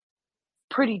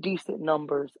pretty decent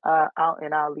numbers.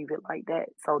 I'll leave it like that.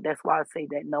 So that's why I say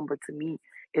that number to me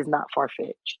is not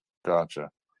far-fetched.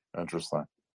 Gotcha. Interesting.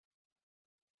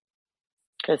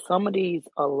 Because some of these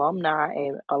alumni,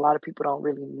 and a lot of people don't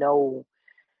really know,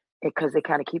 because they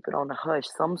kind of keep it on the hush.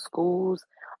 Some schools,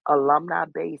 alumni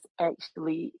base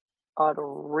actually are the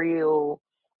real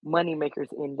moneymakers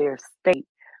in their state,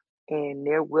 and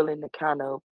they're willing to kind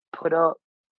of put up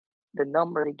the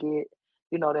number to get,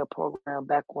 their program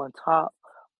back on top.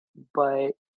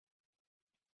 But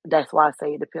that's why I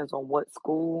say it depends on what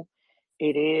school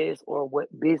it is or what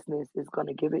business is going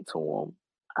to give it to them.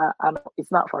 I don't,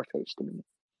 it's not far-fetched to me.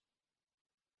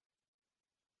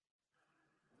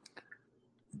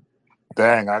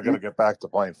 Dang, I got to get back to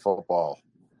playing football.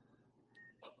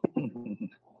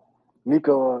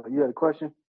 Nico, you had a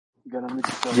question? You got to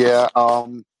Yeah.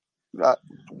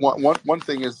 One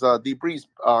thing is, D-Breeze,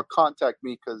 contact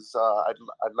me because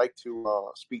I'd like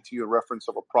to speak to you in reference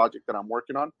of a project that I'm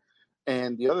working on.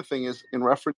 And the other thing is in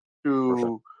reference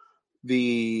to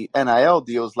the NIL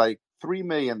deals, like $3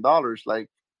 million. Like,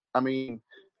 I mean,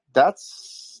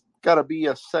 that's got to be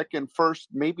a second, first,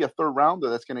 maybe a third rounder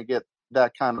that's going to get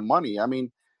that kind of money. I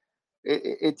mean,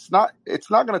 it's not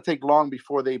going to take long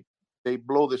before they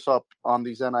blow this up on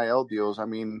these NIL deals. I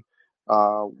mean,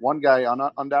 one guy,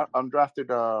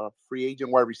 undrafted free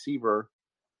agent wide receiver,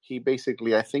 he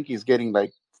basically, I think he's getting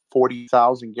like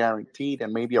 40,000 guaranteed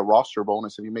and maybe a roster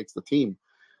bonus if he makes the team.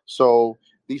 So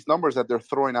these numbers that they're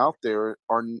throwing out there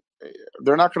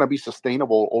they're not going to be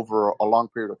sustainable over a long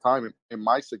period of time, in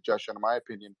my suggestion, in my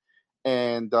opinion.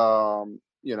 And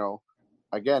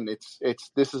again,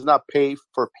 this is not pay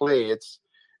for play. It's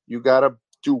you got to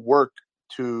do work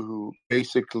to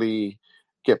basically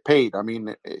get paid. I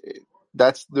mean,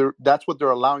 that's what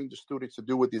they're allowing the students to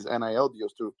do with these NIL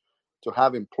deals, to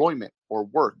have employment or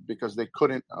work, because they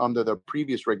couldn't under the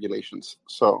previous regulations.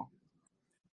 So,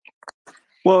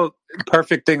 well,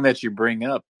 perfect thing that you bring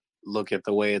up. Look at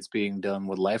the way it's being done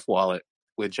with Life Wallet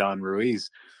with John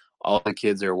Ruiz. All the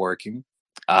kids are working.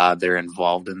 They're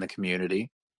involved in the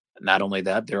community. Not only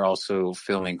that, they're also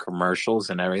filming commercials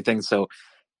and everything. So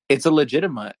it's a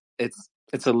legitimized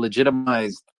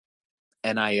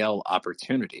NIL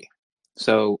opportunity.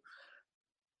 So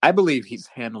I believe he's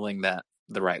handling that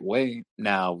the right way.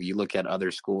 Now, you look at other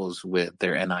schools with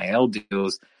their NIL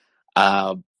deals,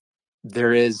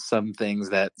 there is some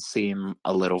things that seem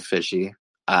a little fishy.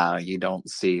 You don't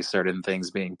see certain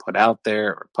things being put out there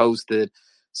or posted.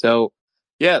 So,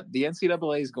 yeah, the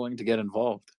NCAA is going to get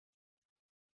involved.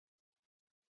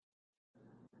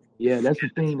 Yeah, that's the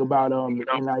thing about the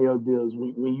NIL deals.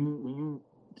 When you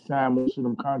sign most of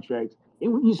them contracts,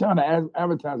 and when you sign an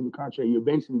advertisement contract, you're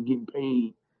basically getting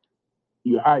paid.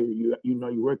 You're hired.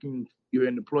 You're working. You're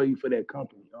an employee for that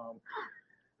company.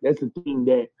 That's the thing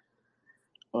that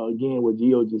again, what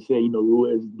Gio just said.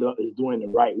 Ruiz is doing the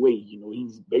right way.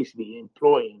 He's basically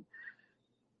employing.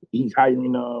 He's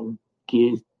hiring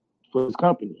kids for his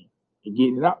company and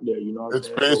getting it out there. You know what I'm It's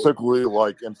saying? basically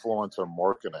like influencer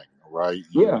marketing, right?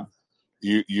 Yeah.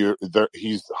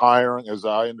 he's hiring, as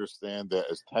I understand it,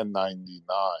 as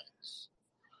 1099s.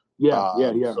 Yeah.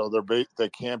 So they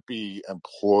can't be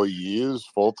employees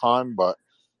full time, but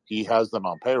he has them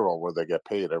on payroll where they get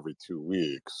paid every 2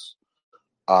 weeks.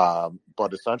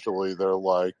 But essentially, they're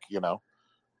like,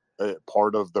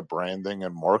 part of the branding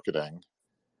and marketing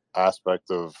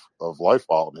aspect of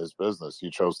Lifeball in his business.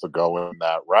 He chose to go in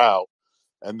that route,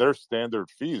 and their standard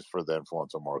fees for the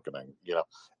influencer marketing,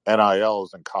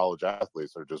 NILs and college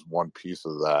athletes are just one piece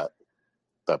of that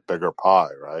bigger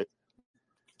pie, right?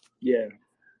 Yeah.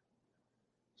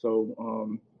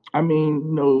 So, I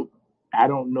mean, I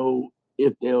don't know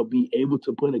if they'll be able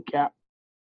to put a cap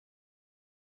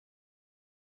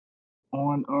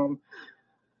on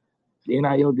the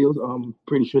NIL deals. I'm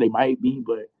pretty sure they might be,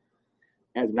 but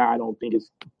as of now, I don't think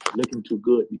it's looking too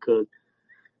good because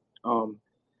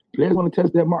players want to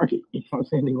test that market. You know what I'm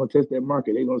saying? They're going to test that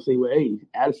market. They're going to say, well, hey,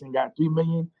 Addison got $3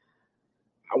 million.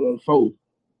 I want 4.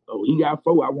 Oh, he got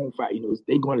 4. I want 5.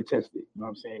 They're going to test it. You know what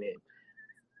I'm saying?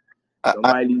 And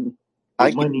somebody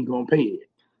with money going to pay it.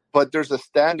 But there's a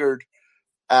standard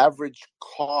average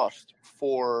cost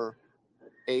for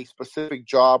a specific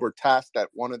job or task that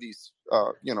one of these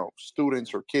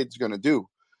students or kids going to do.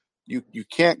 You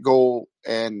can't go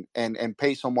and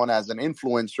pay someone as an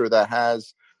influencer that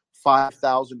has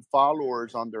 5,000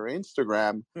 followers on their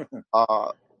Instagram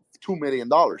 $2 million.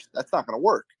 That's not going to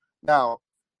work. Now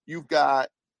you've got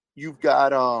 2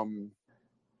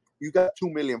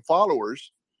 million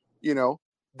followers,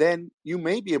 then you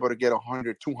may be able to get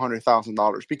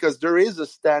 $100,000-$200,000 because there is a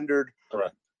standard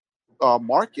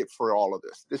market for all of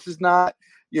this. This is not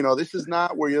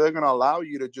where they're going to allow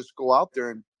you to just go out there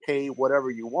and pay whatever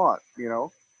you want,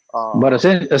 But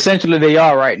essentially they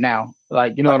are right now.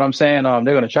 Like, you know what I'm saying? They're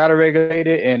going to try to regulate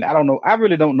it. And I don't know. I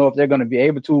really don't know if they're going to be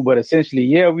able to, but essentially,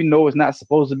 we know it's not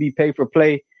supposed to be pay for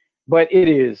play, but it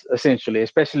is essentially,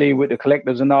 especially with the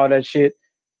collectives and all that shit.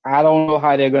 I don't know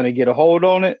how they're going to get a hold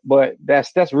on it, but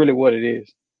that's really what it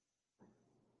is.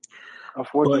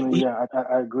 Unfortunately, I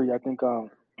agree. I think I'll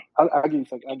give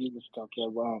you this talk here.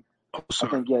 I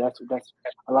think that's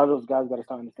a lot of those guys got to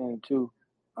start understanding too.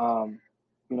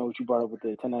 What you brought up with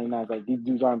the 1099s, like these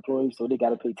dudes are employees, so they got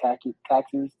to pay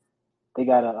taxes. They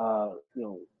got to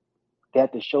they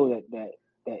have to show that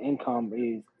income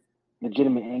is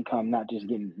legitimate income, not just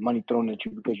getting money thrown at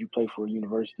you because you play for a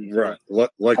university. Right.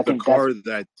 Like the car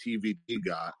that TVD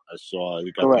got, I saw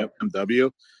it got correct. the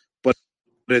BMW, but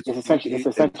it's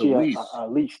essentially a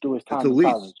lease through his time in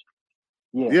college.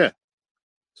 Yeah.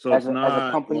 So it's not as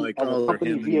a company, like as a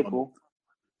company vehicle.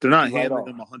 They're not handing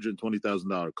them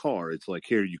 $120,000 car. It's like,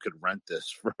 here, you could rent this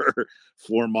for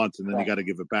 4 months, and then you got to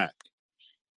give it back.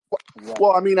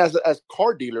 Well, I mean, as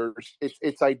car dealers,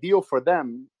 it's ideal for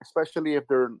them, especially if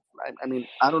they're. I mean,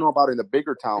 I don't know about in the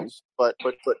bigger towns, but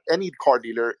any car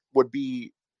dealer would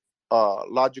be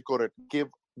logical to give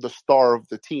the star of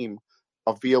the team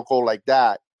a vehicle like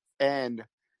that, and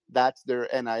that's their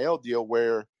NIL deal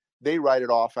where they write it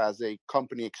off as a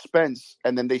company expense,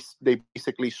 and then they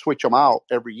basically switch them out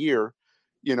every year,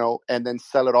 and then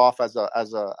sell it off as a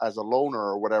loaner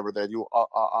or whatever that you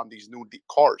on these new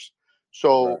cars.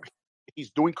 So he's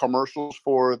doing commercials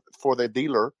for the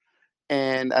dealer,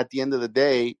 and at the end of the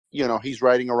day, he's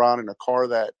riding around in a car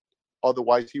that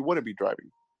otherwise he wouldn't be driving.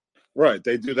 Right,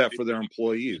 they do that for their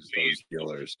employees, those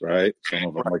dealers, right? Some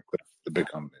of them, like the big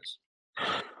companies.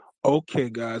 Okay,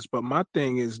 guys, but my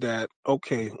thing is that,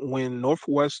 when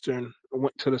Northwestern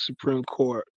went to the Supreme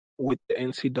Court with the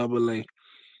NCAA,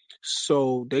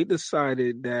 so they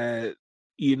decided that,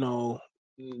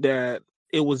 that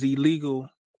it was illegal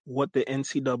what the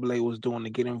NCAA was doing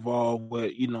to get involved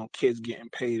with, kids getting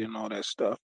paid and all that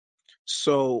stuff.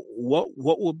 So what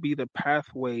would be the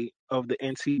pathway of the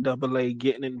NCAA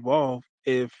getting involved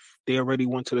if they already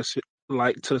went to the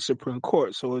Supreme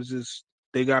Court? So is this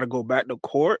they got to go back to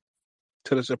court?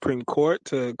 To the Supreme Court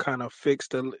to kind of fix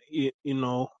to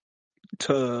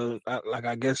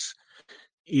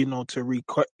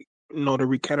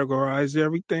recategorize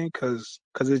everything, because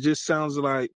it just sounds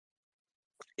like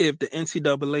if the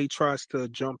NCAA tries to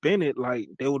jump in it, like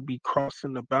they would be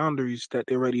crossing the boundaries that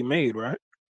they already made, right?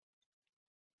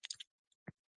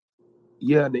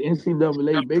 Yeah, the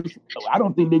NCAA basically, I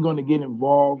don't think they're going to get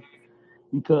involved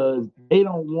because they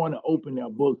don't want to open their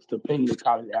books to pay the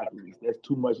college athletes. That's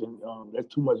too much. That's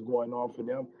too much going on for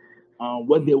them.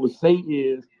 What they would say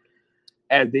is,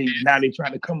 they're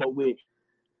trying to come up with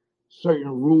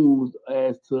certain rules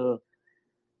as to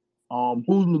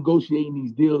who's negotiating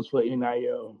these deals for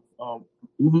NIL.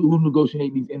 Who's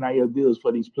negotiating these NIL deals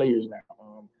for these players now?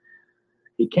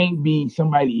 It can't be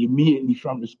somebody immediately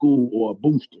from the school or a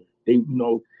booster.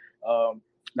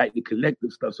 like the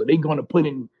collective stuff. So they're gonna put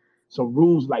in some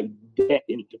rules like that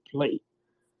into play.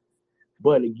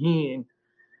 But again,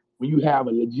 when you have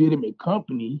a legitimate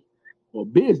company or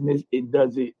business, it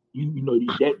doesn't,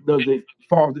 that doesn't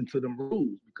fall into them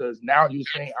rules, because now you're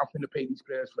saying I'm going to pay these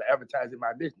players for advertising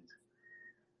my business.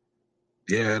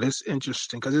 Yeah, that's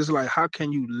interesting, because it's like, how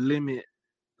can you limit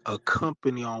a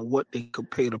company on what they could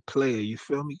pay the player? You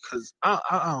feel me? Because I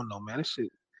don't know, man. This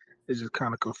shit is just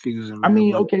kind of confusing, man. I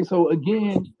mean, but okay, so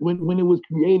again, when it was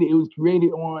created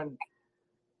on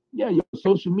your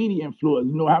social media influence.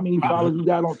 You know how many followers you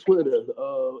got on Twitter,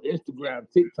 Instagram,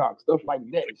 TikTok, stuff like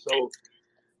that. So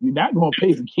you're not gonna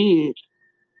pay the kid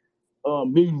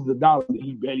millions of dollars that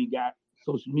he barely got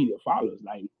social media followers.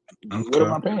 Like, what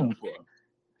am I paying him for?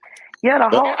 Yeah,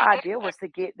 the whole idea was to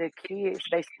get the kids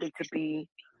basically to be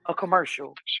a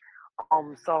commercial.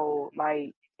 So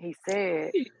like he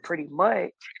said, pretty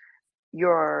much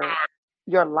your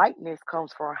likeness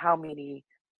comes from how many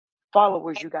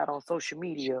followers you got on social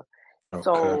media. Okay.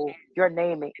 So your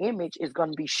name and image is going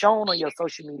to be shown on your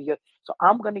social media. So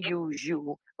I'm going to use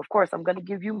you. Of course, I'm going to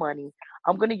give you money.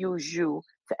 I'm going to use you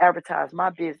to advertise my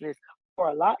business for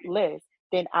a lot less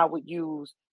than I would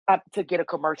use to get a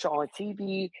commercial on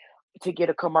TV, to get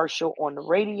a commercial on the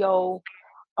radio,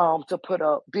 to put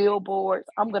up billboards.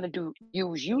 I'm going to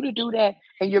use you to do that,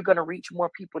 and you're going to reach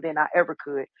more people than I ever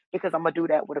could, because I'm going to do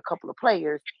that with a couple of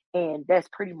players, and that's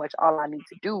pretty much all I need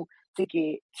to do to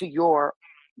get to your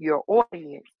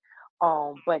audience.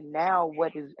 But now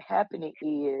what is happening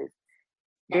is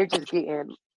they're just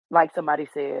getting, like somebody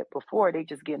said before, they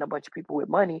just getting a bunch of people with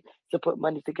money to put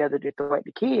money together to throw at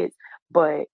the kids.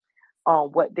 But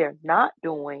what they're not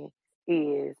doing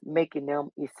is making them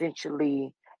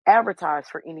essentially advertise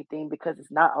for anything, because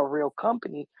it's not a real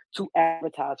company to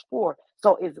advertise for.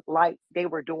 So it's like they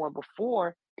were doing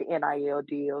before the NIL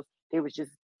deals. They was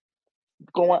just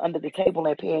going under the table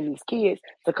and paying these kids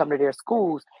to come to their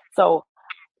schools. So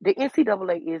the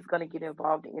NCAA is going to get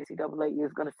involved. The NCAA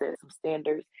is going to set some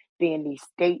standards. Then these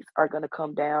states are going to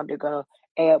come down. They're going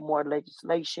to add more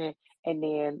legislation. And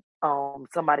then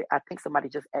I think somebody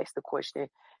just asked the question,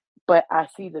 but I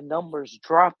see the numbers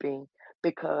dropping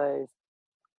because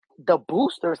the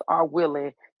boosters are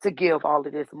willing to give all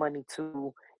of this money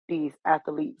to these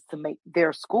athletes to make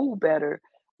their school better.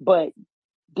 But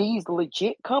these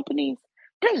legit companies,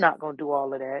 they're not going to do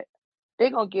all of that.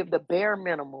 They're going to give the bare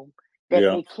minimum that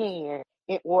they can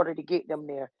in order to get them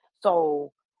there.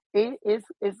 So it's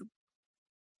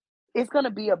going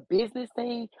to be a business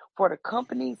thing for the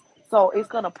companies. So it's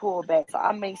going to pull back. So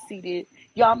y'all may see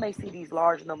these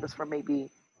large numbers for maybe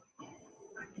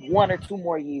 1 or 2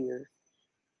 more years.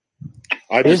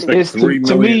 I just think It's $3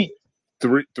 to million, me.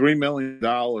 $3 million,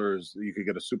 you could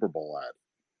get a Super Bowl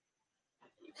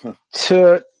ad.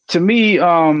 To me,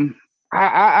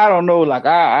 I don't know. Like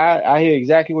I hear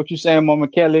exactly what you're saying, Mama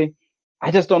Kelly. I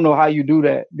just don't know how you do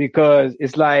that, because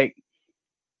it's like,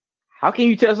 how can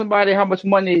you tell somebody how much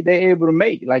money they're able to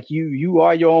make? Like you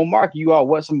are your own market. You are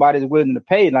what somebody's willing to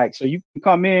pay. Like, so you can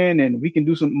come in and we can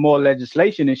do some more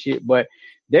legislation and shit, but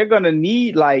they're going to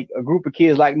need like a group of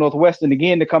kids like Northwestern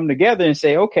again to come together and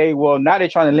say, okay, well, now they're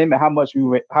trying to limit how much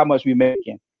we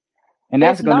making. And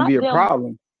that's going to be a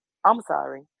problem. I'm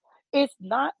sorry. It's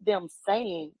not them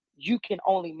saying you can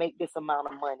only make this amount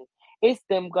of money. It's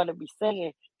them going to be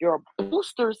saying your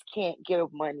boosters can't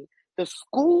give money. The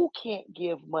school can't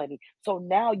give money. So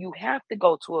now you have to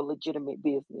go to a legitimate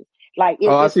business. Like,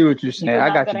 I see what you're saying. You're I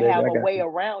not got you, going to baby. have I a got way you.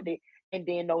 around it. And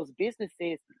then those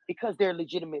businesses, because they're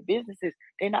legitimate businesses,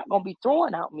 they're not going to be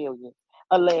throwing out millions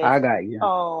unless I got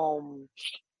you.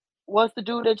 What's the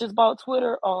dude that just bought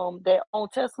Twitter? That on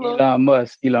Tesla? Elon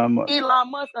Musk.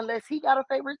 Unless he got a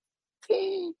favorite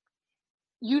team,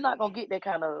 you're not gonna get that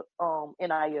kind of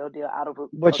NIL deal out of it.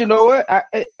 But you know what?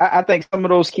 I think some of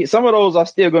those are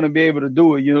still going to be able to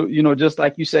do it. You know, just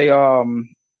like you say, it's gonna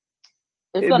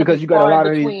because be you got a lot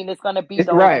of between. these. It's gonna be It's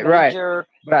those right. major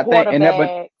But I think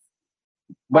quarterbacks.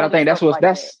 But I think that's what's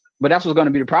going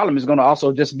to be the problem. Is going to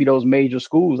also just be those major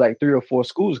schools, like 3 or 4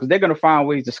 schools, because they're going to find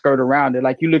ways to skirt around it.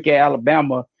 Like you look at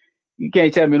Alabama, you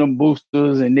can't tell me them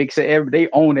boosters and Nick said they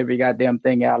own every goddamn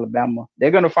thing in Alabama.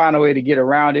 They're going to find a way to get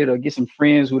around it or get some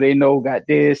friends who they know got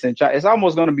this and try. It's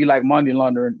almost going to be like money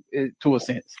laundering to a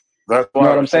sense. That's you know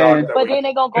what I'm saying? But then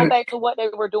they're gonna go back to what they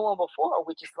were doing before,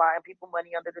 which is flying people money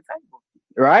under the table.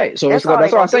 Right. So that's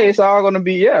what I say. It's all going to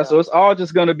be, So it's all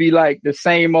just going to be like the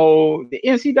same old. The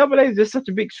NCAA is just such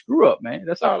a big screw up, man.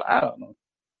 That's all. I don't know.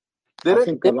 I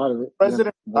think a lot of it.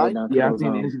 President, I think the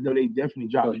NCAA definitely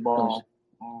dropped the ball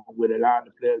with allowing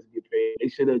the players to get paid. They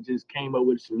should have just came up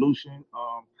with a solution.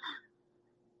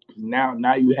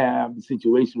 Now you have the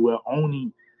situation where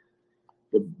only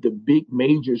the big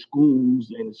major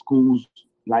schools and schools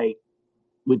like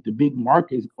with the big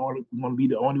markets are going to be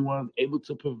the only ones able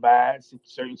to provide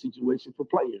certain situations for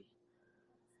players.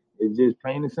 It's just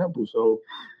plain and simple. So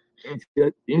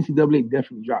the NCAA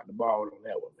definitely dropped the ball on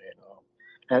that one, man.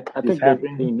 I think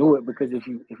they knew it because if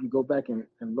you go back and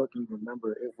look, you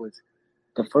remember it was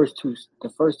the first two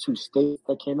states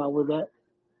that came out with that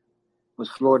was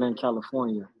Florida and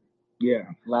California. Yeah.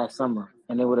 Last summer,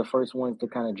 and they were the first ones to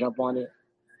kind of jump on it.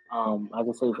 I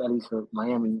can say at least for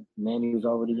Miami, Manny was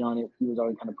already on it. He was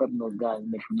already kind of prepping those guys.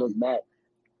 And if you look back,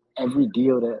 every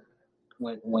deal that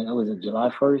when it was July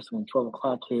 1st, when 12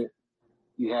 o'clock hit,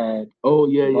 you had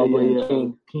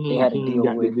King, they had a deal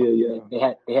got with the deal,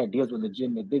 yeah. they had deals with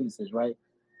legitimate businesses, right?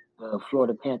 The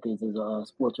Florida Panthers is a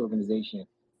sports organization.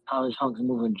 College Hunks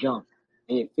Move and Jump.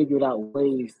 They had figured out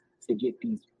ways to get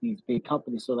these big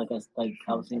companies. So like I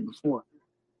was saying before,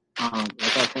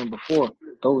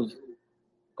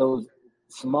 those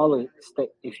smaller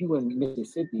states. If you in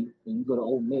Mississippi and you go to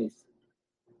Ole Miss,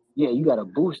 yeah, you got a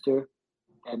booster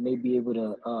that may be able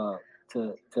to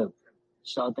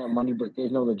shout that money, but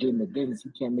there's no legitimate business. He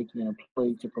can't make you an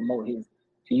employee to promote to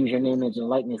use your name, image, and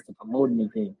likeness to promote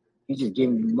anything. He's just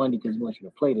giving you money because he wants you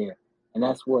to play there. And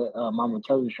that's what Mama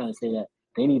Kelly was trying to say, that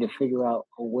they need to figure out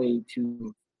a way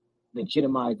to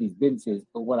legitimize these businesses.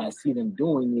 But what I see them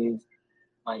doing is,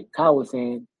 like Kyle was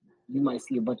saying, you might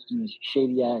see a bunch of these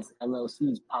shady ass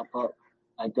LLCs pop up,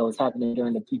 like that was happening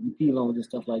during the PPP loans and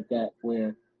stuff like that,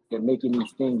 where they're making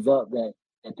these things up that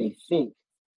they think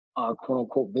are quote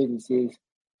unquote businesses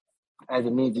as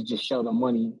a means to just show the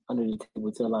money under the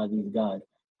table to a lot of these guys.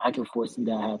 I can foresee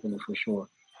that happening for sure.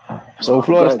 So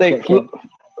Florida State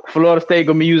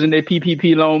gonna be using their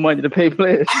PPP loan money to pay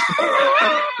players.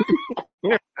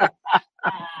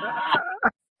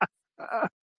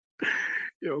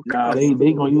 Nah, they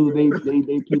gonna use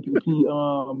they PPP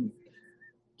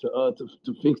to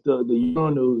fix the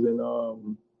urinals,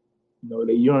 and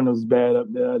the urinals bad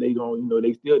up there. They gonna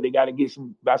they gotta get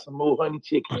some more honey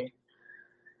chicken.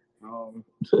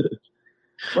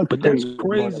 But that's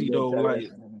crazy though.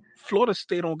 Like Florida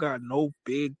State don't got no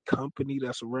big company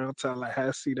that's around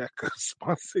Tallahassee that could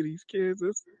sponsor these kids.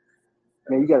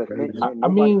 Man, you gotta.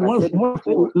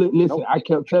 Listen. I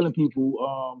kept telling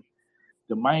people,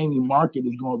 the Miami market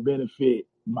is going to benefit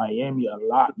Miami a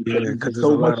lot because there's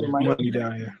so much in Miami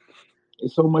down here.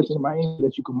 It's so much in Miami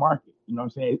that you can market. You know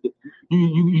what I'm saying?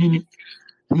 You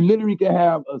literally can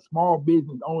have a small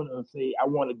business owner say, "I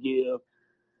want to give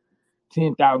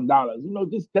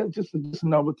 $10,000." That's just a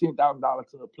number, $10,000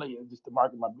 to a player just to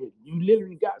market my business. You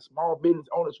literally got small business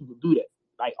owners who can do that,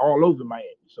 like all over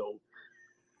Miami. So,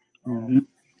 and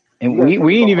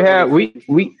we ain't even have we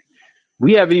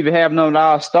haven't even have none of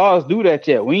our stars do that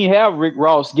yet. We ain't have Rick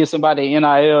Ross get somebody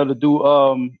NIL to do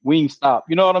Wingstop.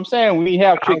 You know what I'm saying? We ain't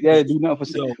have Trick Daddy do nothing for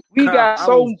sale. We got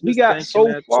so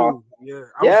far. Too. Yeah,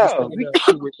 I was just thinking that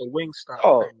too with the Wingstop.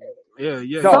 Oh. Yeah.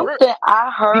 Something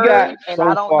I heard, and so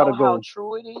I don't far know to go. how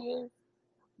true it is,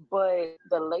 but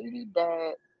the lady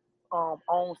that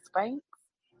owns Spanx,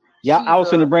 yeah, I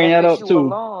was gonna bring that up FSU too.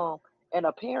 alum, and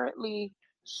apparently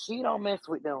she don't mess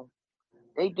with them.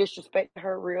 They disrespect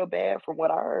her real bad, from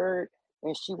what I heard,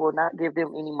 and she will not give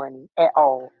them any money at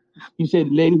all. You said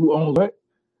the lady who owns what?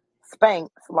 Spanx,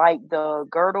 like the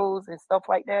girdles and stuff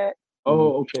like that.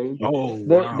 Oh, okay. Oh,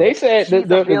 wow. They said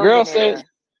the girl said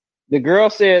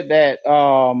that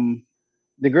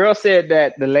the girl said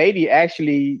that the lady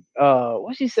actually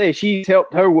what she say? She's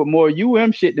helped her with more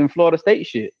UM shit than Florida State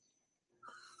shit.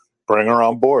 Bring her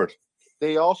on board.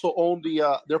 They also own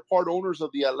they're part owners of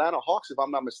the Atlanta Hawks, if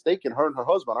I'm not mistaken. Her and her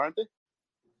husband, aren't they?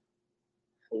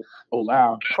 Oh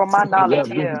wow! From my knowledge,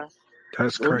 yeah.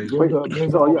 That's crazy.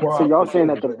 So y'all saying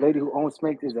that the lady who owns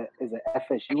Spanx is a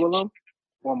FSU alum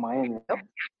or Miami?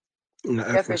 No,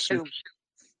 FSU.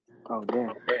 Oh damn!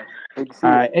 All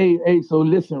right, hey. So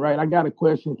listen, right? I got a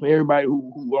question for everybody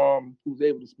who's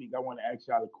able to speak. I want to ask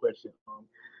y'all a question.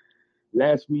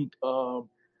 Last week,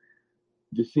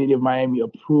 the city of Miami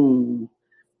approved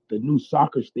the new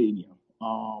soccer stadium.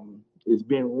 It's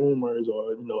been rumors,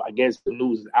 or I guess the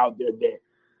news is out there that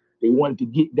they wanted to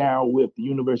get down with the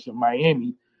University of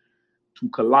Miami to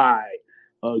collide,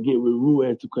 get with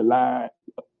Ruiz to collide,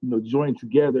 join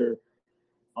together,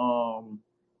 to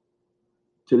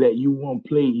let U1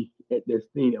 play at that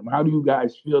stadium. How do you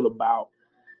guys feel about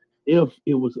if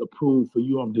it was approved for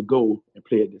UM to go and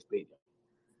play at the stadium?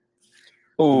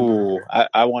 Ooh,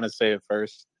 I want to say it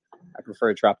first. I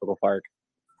prefer Tropical Park.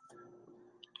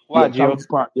 Why, Tropical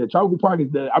Park? Yeah, Tropical Park is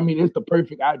it's the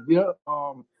perfect idea.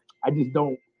 I just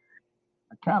don't.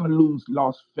 I kind of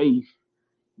lost faith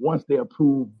once they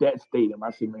approved that stadium.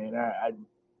 I said, man,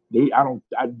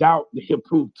 I doubt they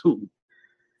approved two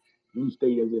new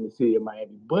stadiums in the city of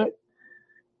Miami. But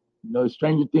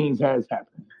stranger things has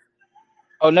happened.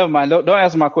 Oh, never mind. Don't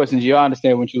answer my questions. You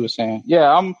understand what you were saying.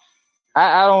 Yeah,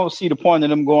 I don't see the point of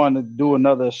them going to do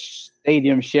another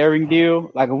stadium sharing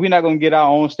deal. Like, if we're not going to get our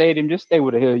own stadium, just stay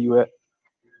where the hell you at.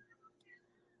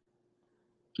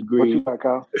 Agreed. What you got,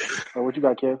 Kyle? Or what you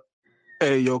got, Kev?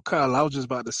 Hey, yo, Kyle, I was just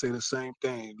about to say the same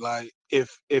thing. Like,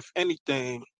 if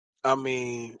anything, I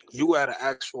mean, you at an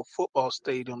actual football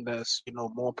stadium that's,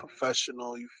 more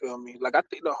professional, you feel me? Like, I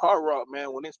think the Hard Rock,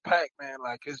 man, when it's packed, man,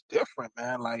 like, it's different,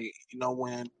 man. Like,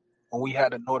 when we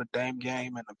had the Notre Dame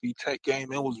game and the VTech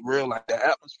game, it was real. Like, the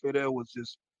atmosphere there was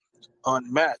just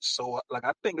unmatched. So, like,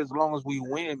 I think as long as we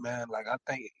win, man, like, I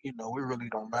think, it really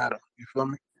don't matter. You feel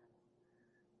me?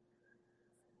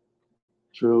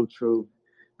 True.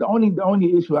 The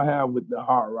only issue I have with the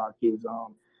Hard Rock is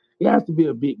it has to be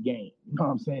a big game. You know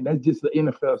what I'm saying? That's just the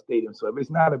NFL stadium. So if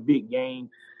it's not a big game,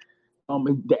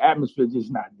 the atmosphere is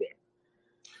just not there.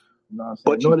 You know what I'm saying?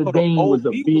 But Notre Dame was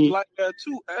a big was like that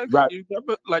too. Actually, right. you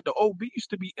remember, like the OB used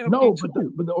to be empty No,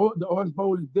 too. but the Orange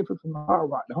Bowl is different from the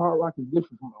Hard Rock. The Hard Rock is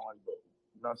different from the Orange Bowl.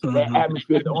 You know what I'm saying? That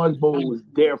atmosphere, the Orange Bowl was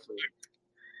there for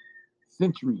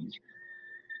centuries.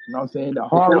 You know what I'm saying? The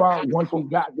Hard Rock, once we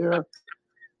got there,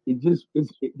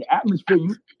 the atmosphere.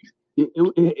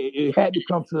 It had to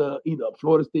come to either a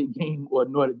Florida State game or a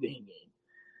Notre Dame game.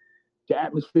 The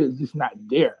atmosphere is just not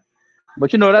there. But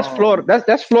that's Florida.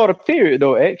 That's Florida. Period,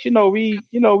 though. X.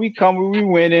 We come when we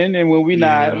winning, and when we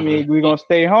not, I mean, we're gonna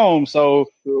stay home. So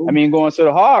I mean, going to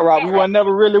the Hard Rock, we weren't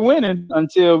never really winning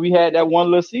until we had that one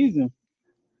little season.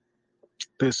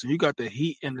 Listen, you got the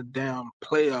Heat in the damn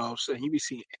playoffs, and you be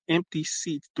seeing empty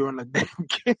seats during the damn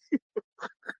game.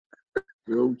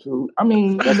 True. I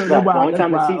mean, the only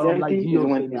time the seats empty is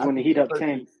when the Heat up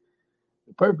 10.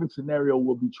 The perfect scenario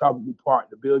would be Tropical Park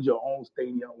to build your own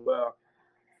stadium. Well,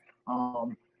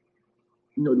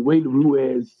 the way the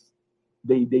Ruiz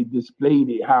they displayed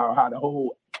it, how the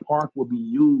whole park will be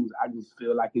used, I just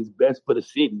feel like it's best for the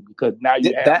city because now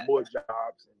you have more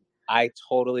jobs. I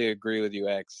totally agree with you,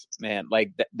 X. Man,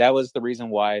 like that was the reason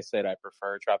why I said I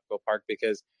prefer Tropical Park,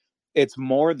 because it's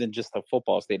more than just a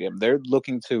football stadium. They're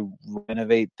looking to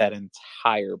renovate that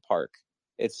entire park.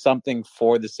 It's something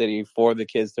for the city, for the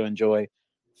kids to enjoy,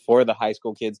 for the high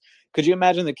school kids. Could you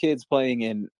imagine the kids playing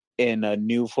in a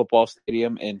new football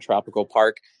stadium in Tropical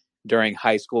Park during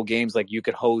high school games? Like, you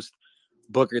could host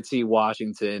Booker T.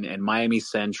 Washington and Miami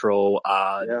Central,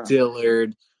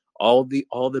 Dillard, all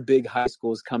the big high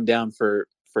schools come down for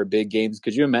big games.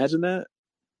 Could you imagine that?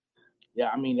 Yeah,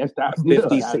 I mean, that's the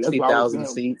 50, 60,000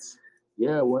 seats.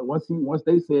 Yeah, once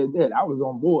they said that, I was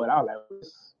on board. I was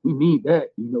like, we need that,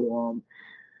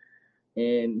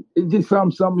 and it's just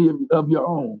some of your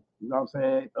own. You know what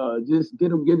I'm saying? Just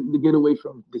get away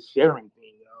from the sharing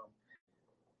thing.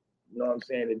 You know what I'm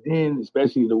saying? And then,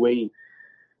 especially the way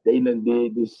they done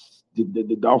did this,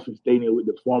 the Dolphin Stadium with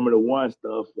the Formula One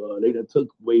stuff, they done took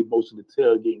away most of the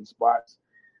tailgating spots.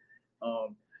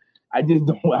 I just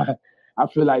don't. I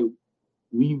feel like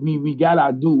we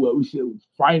gotta do what we should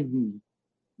finally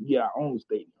get our own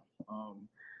stadium.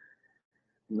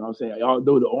 You know what I'm saying?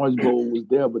 Although the Orange Bowl was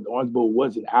there, but the Orange Bowl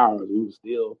wasn't ours. We were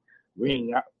still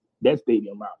renting out that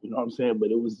stadium out. You know what I'm saying?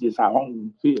 But it was just our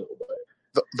home field.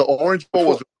 But the Orange Bowl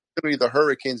was originally the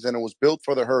Hurricanes, and it was built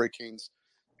for the Hurricanes.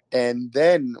 And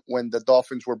then when the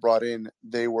Dolphins were brought in,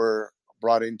 they were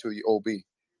brought into the OB.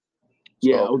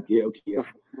 Yeah, okay.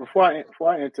 Before I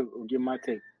answer, give my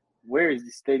take, where is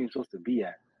the stadium supposed to be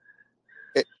at?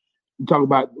 You talk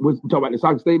about the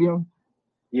soccer stadium?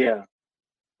 Yeah.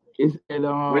 It's at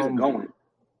where's it going?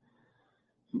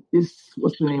 It's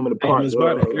what's the name of the park? It's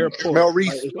by the airport.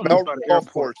 Melreese Golf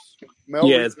Course.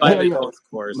 It's by the golf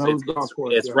course.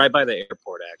 It's yeah. right by the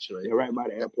airport, actually. Yeah, right by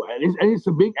the airport. And it's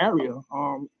a big area.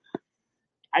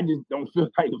 I just don't feel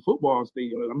like the football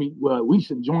stadium. I mean, well, we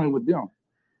should join with them.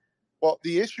 Well,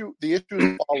 the issue is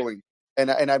following,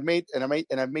 and I've made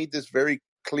this very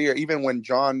clear. Even when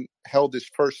John held his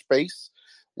first space,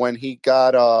 when he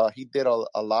did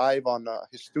a live on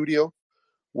his studio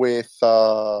with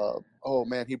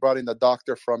he brought in the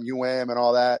doctor from UM and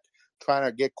all that, trying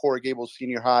to get Coral Gables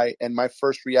Senior High. And my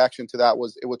first reaction to that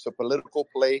was it was a political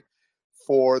play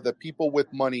for the people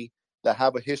with money that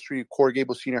have a history of Coral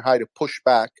Gables Senior High to push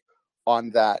back on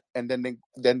that. And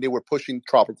then they were pushing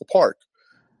Tropical Park.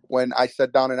 When I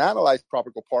sat down and analyzed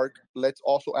Tropical Park, let's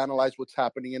also analyze what's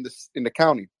happening in the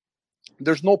county.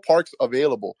 There's no parks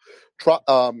available.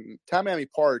 Tamiami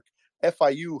Park,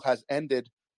 FIU has ended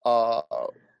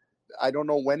I don't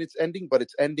know when it's ending, but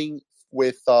it's ending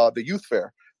with the youth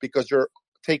fair because you're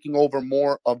taking over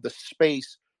more of the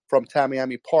space from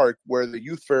Tamiami Park where the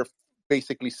youth fair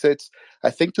basically sits, I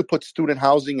think, to put student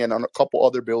housing and on a couple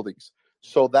other buildings.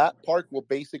 So that park will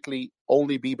basically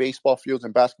only be baseball fields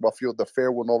and basketball field. The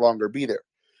fair will no longer be there.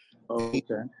 Okay.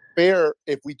 The fair,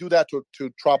 if we do that to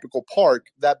Tropical Park,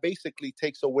 that basically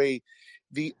takes away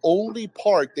the only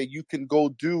park that you can go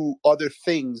do other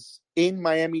things in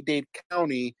Miami-Dade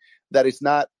County that is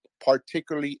not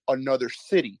particularly another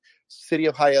city. City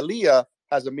of Hialeah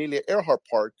has Amelia Earhart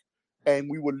Park, and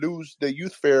we would lose the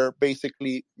youth fair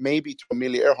basically maybe to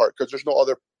Amelia Earhart because there's no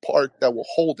other park that will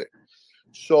hold it.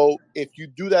 So if you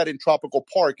do that in Tropical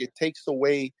Park, it takes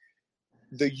away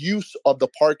the use of the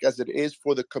park as it is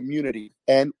for the community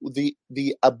and the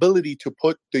ability to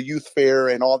put the youth fair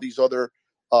and all these other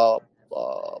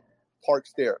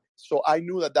parks there. So I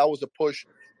knew that was a push.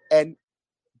 And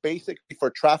basically for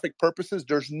traffic purposes,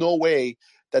 there's no way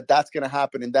that that's going to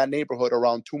happen in that neighborhood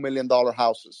around $2 million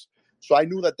houses. So I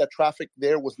knew that the traffic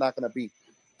there was not going to be.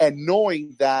 And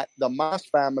knowing that the Mas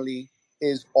family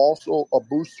is also a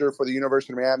booster for the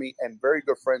University of Miami and very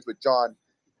good friends with John,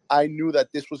 I knew that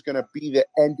this was going to be the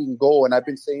ending goal. And I've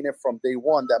been saying it from day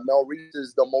one that Mel Reese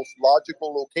is the most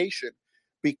logical location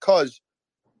because,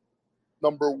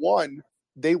 number one,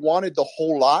 they wanted the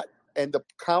whole lot. And the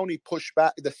county pushed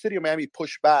back, the city of Miami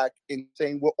pushed back in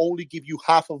saying, we'll only give you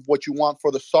half of what you want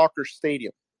for the soccer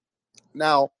stadium.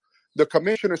 Now, the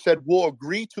commissioner said, we'll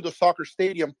agree to the soccer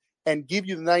stadium and give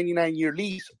you the 99-year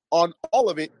lease on all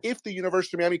of it if the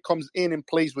University of Miami comes in and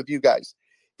plays with you guys.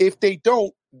 If they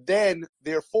don't, then,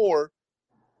 therefore,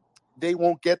 they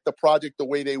won't get the project the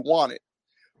way they want it.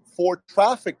 For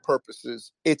traffic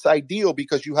purposes, it's ideal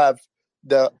because you have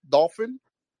the Dolphin,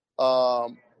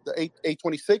 the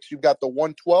 826, you've got the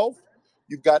 112,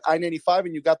 you've got I-95,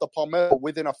 and you've got the Palmetto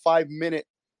within a 5-minute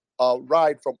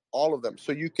ride from all of them.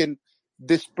 So you can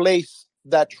displace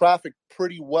that traffic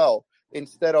pretty well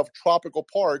instead of Tropical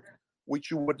Park,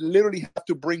 which you would literally have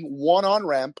to bring one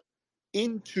on-ramp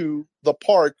into the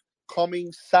park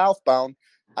coming southbound.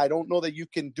 I don't know that you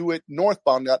can do it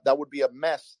northbound. That would be a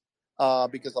mess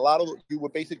because you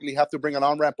would basically have to bring an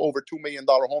on-ramp over $2 million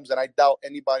homes, and I doubt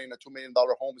anybody in a $2 million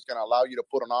home is going to allow you to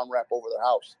put an on-ramp over their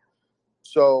house.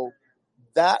 So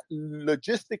that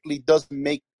logistically doesn't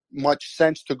make much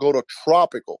sense to go to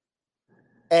Tropical.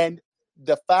 And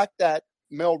the fact that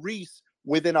Mel Reese,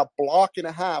 within a block and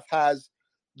a half, has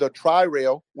the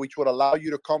Tri-Rail, which would allow you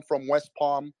to come from West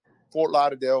Palm, Fort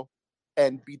Lauderdale,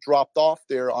 and be dropped off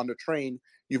there on the train.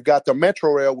 You've got the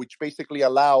Metro Rail, which basically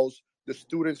allows the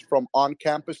students from on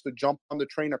campus to jump on the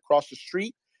train across the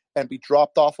street and be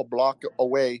dropped off a block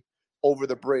away over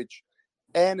the bridge.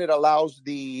 And it allows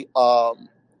the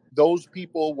those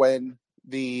people when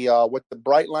with the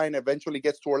Bright Line eventually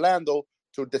gets to Orlando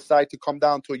to decide to come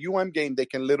down to a UM game, they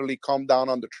can literally come down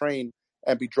on the train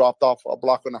and be dropped off a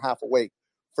block and a half away.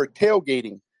 For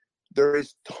tailgating, there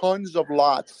is tons of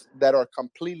lots that are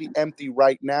completely empty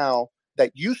right now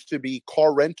that used to be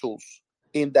car rentals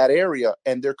in that area,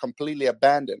 and they're completely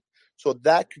abandoned. So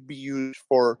that could be used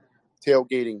for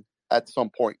tailgating at some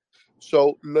point.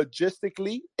 So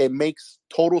logistically, it makes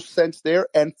total sense there.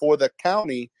 And for the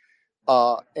county,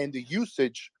 and the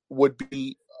usage would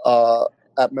be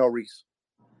at Mel Reese.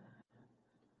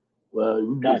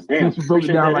 Well, since you broke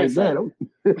it down like that,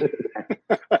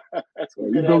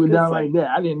 you broke it down like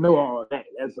that. I didn't know all that.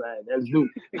 That's new.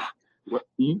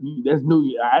 That's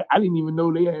new. I didn't even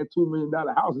know they had $2 million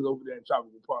houses over there in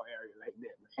Tropical Park area like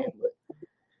that,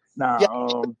 man.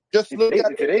 But just look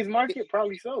at today's market,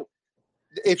 probably so.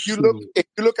 If you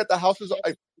look at the houses,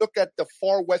 if you look at the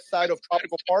far west side of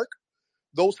Tropical Park,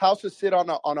 those houses sit on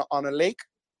a lake,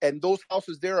 and those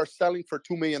houses there are selling for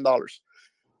 $2 million. Oh,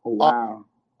 wow.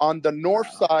 On the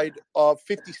north side of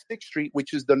 56th Street,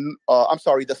 which is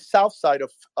the south side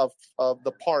of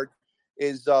the park,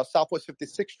 is Southwest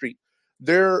 56th Street.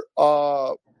 There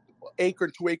are acre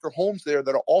and 2 acre homes there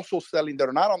that are also selling that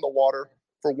are not on the water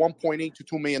for $1.8 to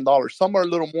 $2 million. Some are a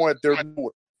little more if they're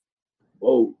newer.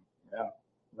 Oh, yeah.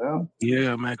 Well,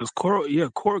 yeah, man, because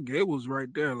Coral Gables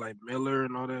right there, like Miller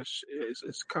and all that shit,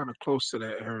 it's kind of close to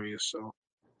that area. So,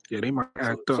 yeah, they might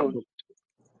act up.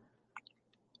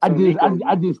 I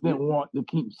just didn't want to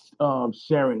keep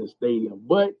sharing the stadium,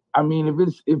 but I mean, if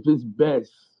it's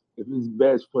best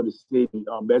for the city,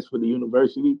 best for the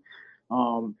university,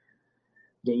 then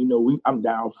I'm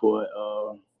down for it.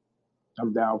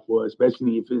 I'm down for it,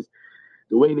 especially if it's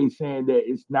the way they saying that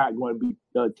it's not going to be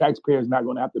the taxpayers not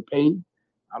going to have to pay.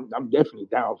 I'm definitely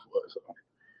down for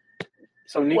it.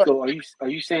 So Nico, are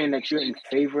you saying that you're in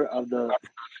favor of the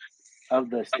of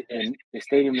the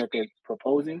stadium that they're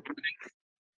proposing?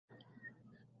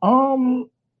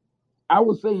 I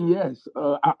would say yes.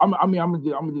 I'm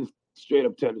gonna just straight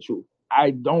up tell the truth. I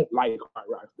don't like Hard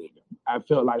Rock Stadium. I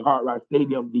felt like Hard Rock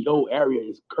Stadium, the whole area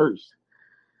is cursed.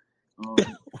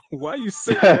 Why you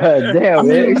say that? Damn, I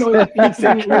mean, X. you know, it Hey,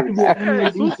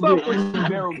 used to be an Indian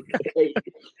burial.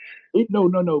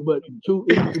 No, but true,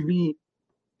 it used to be.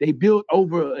 They built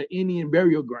over an Indian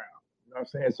burial ground. You know what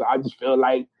I'm saying? So I just feel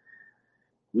like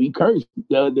we cursed.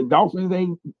 The Dolphins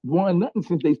ain't won nothing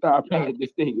since they started playing at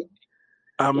this stadium.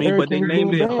 I The mean, but they Hurricanes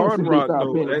named been it bad Hard since they Rock started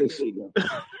though. playing at this stadium.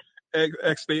 They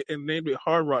named it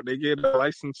Hard Rock. They gave the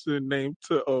licensing name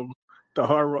to the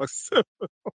Hard Rock Center.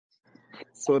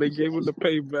 So they gave him the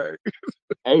payback.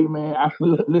 Hey man,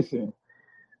 listen.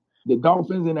 The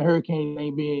Dolphins and the Hurricanes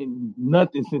ain't been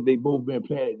nothing since they both been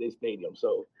playing at this stadium.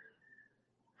 So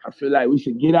I feel like we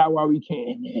should get out while we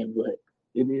can, man. But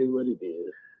it is what it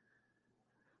is.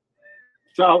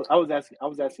 So I was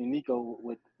asking Nico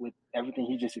with everything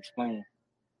he just explained.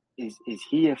 Is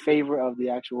he in favor of the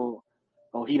actual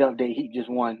Heat update? Heat just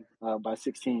won by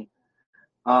 16.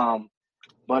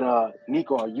 But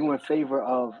Nico, are you in favor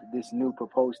of this new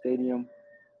proposed stadium,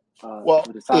 Well,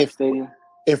 with the soccer stadium?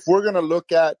 if we're gonna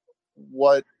look at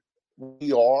what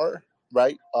we are,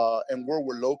 right, and where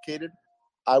we're located,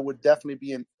 I would definitely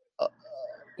be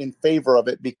in favor of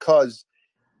it because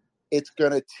it's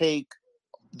gonna take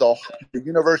the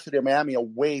University of Miami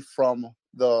away from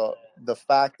the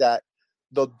fact that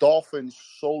the Dolphins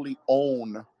solely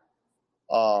own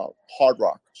Hard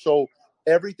Rock. So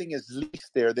everything is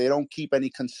leased there. They don't keep any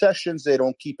concessions. They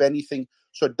don't keep anything.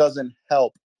 So it doesn't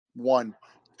help. One.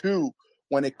 Two,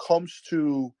 when it comes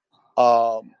to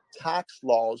tax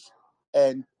laws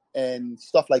and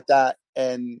stuff like that,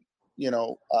 and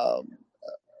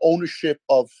ownership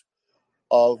of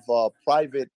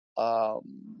private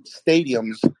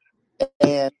stadiums,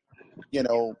 and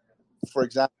for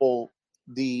example,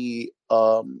 the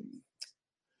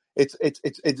it's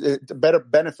a better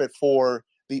benefit for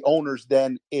the owners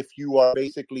than if you are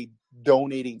basically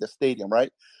donating the stadium,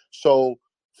 right? So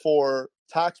for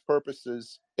tax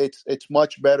purposes, it's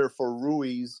much better for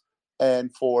Ruiz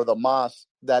and for the Mas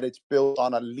that it's built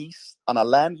on a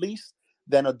land lease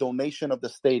than a donation of the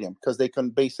stadium, because they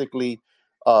can basically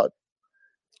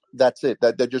that's it,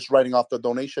 that they're just writing off the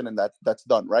donation and that's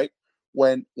done, right?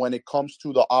 When it comes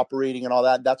to the operating and all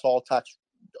that, that's all tax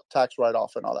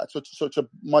write-off and all that. So it's a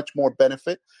much more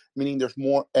benefit, meaning there's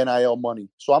more NIL money.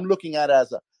 So I'm looking at it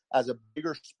as a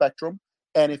bigger spectrum.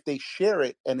 And if they share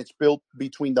it and it's built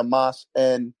between the Mas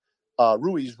and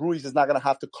Ruiz is not going to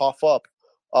have to cough up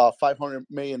 $500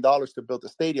 million to build the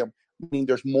stadium, meaning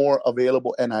there's more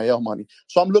available NIL money.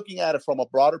 So I'm looking at it from a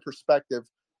broader perspective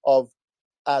of,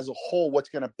 as a whole, what's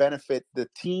going to benefit the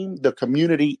team, the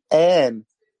community, and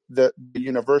the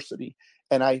university.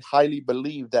 And I highly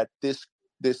believe that this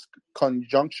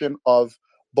conjunction of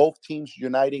both teams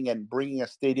uniting and bringing a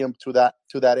stadium to that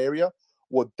area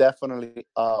will definitely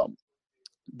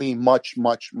be much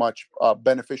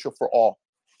beneficial for all.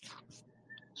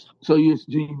 So you're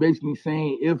basically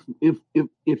saying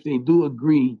if they do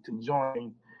agree to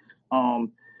join,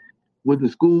 with the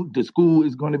school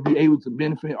is going to be able to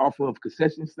benefit off of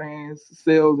concession stands,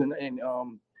 sales, and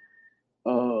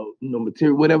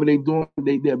material, whatever they're doing,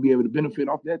 they'll be able to benefit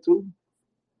off that too.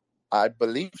 I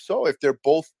believe so, if they're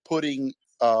both putting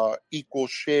equal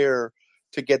share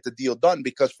to get the deal done.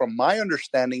 Because from my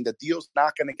understanding, the deal's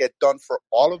not going to get done for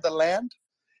all of the land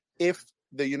if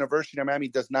the University of Miami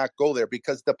does not go there,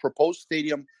 because the proposed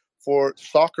stadium for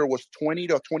soccer was 20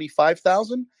 to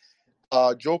 25,000.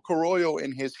 Joe Carollo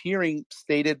in his hearing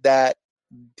stated that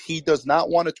he does not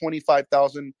want a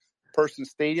 25,000 person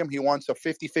stadium. He wants a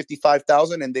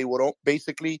 55,000, and they would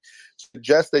basically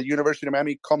suggest that University of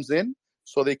Miami comes in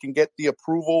so they can get the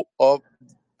approval of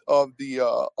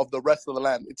the rest of the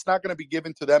land. It's not going to be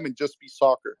given to them and just be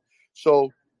soccer. So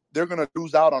they're going to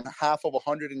lose out on half of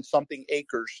 100 and something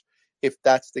acres if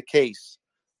that's the case.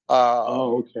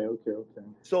 Okay.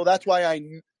 So that's why I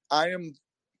am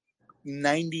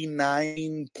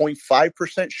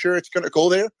 99.5% sure it's going to go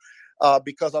there,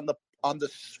 because on the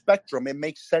spectrum, it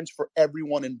makes sense for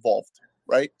everyone involved,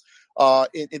 right?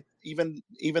 Even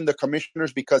the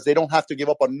commissioners, because they don't have to give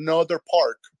up another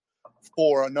park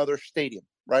for another stadium,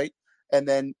 right? And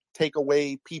then take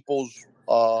away people's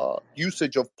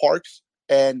usage of parks.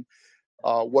 And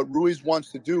what Ruiz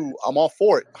wants to do, I'm all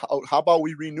for it. How about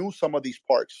we renew some of these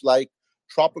parks, like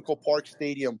Tropical Park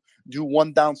Stadium, do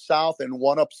one down south and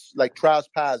one up like Travis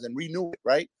Paz, and renew it,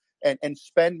 right? And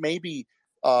spend maybe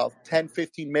 10,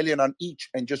 15 million on each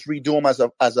and just redo them as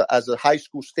a high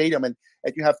school stadium, and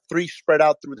you have 3 spread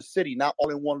out through the city, not all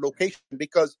in one location.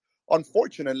 Because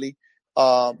unfortunately,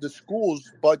 the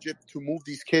school's budget to move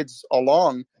these kids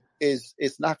along is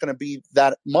not going to be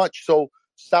that much. So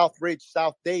Southridge,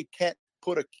 South Dade can't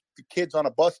put the kids on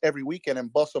a bus every weekend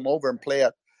and bus them over and play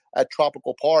at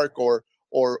Tropical Park or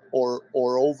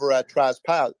over at Traz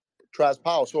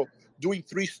Powell. So doing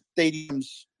 3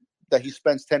 stadiums that he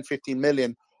spends 10, 15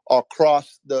 million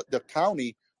across the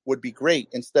county would be great,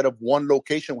 instead of one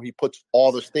location where he puts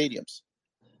all the stadiums.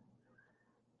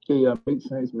 Yeah, makes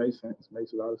sense. Makes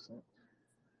a lot of sense.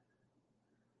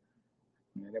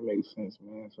 Man, that makes sense,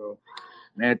 man. So,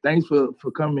 man, thanks for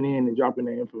coming in and dropping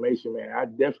that information, man. I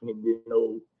definitely didn't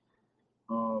know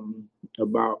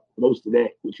about most of that,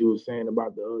 what you were saying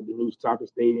about the new soccer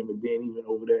stadium, and then even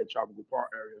over there at Tropical Park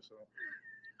area.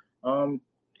 So,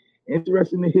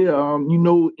 interesting to hear.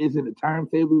 Is it a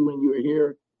timetable when you're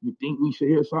here? You think we should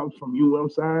hear something from UM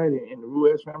side and the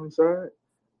Ruiz family side?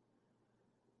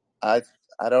 I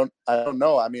don't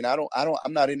know. I mean,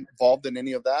 I'm not involved in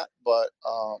any of that,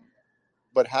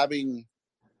 but having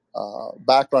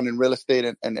background in real estate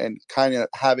and kind of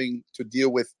having to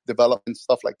deal with development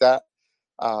stuff like that,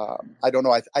 I don't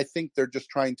know. I think they're just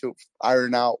trying to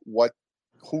iron out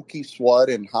who keeps what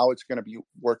and how it's going to be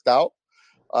worked out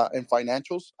in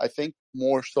financials. I think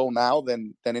more so now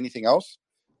than anything else.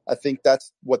 I think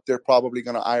that's what they're probably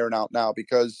going to iron out now,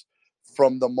 because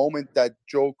from the moment that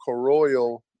Joe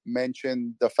Carroyo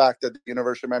mentioned the fact that the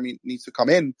University of Miami needs to come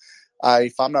in,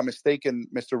 if I'm not mistaken,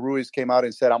 Mr. Ruiz came out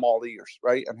and said, "I'm all ears,"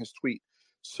 right, on his tweet.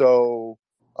 So,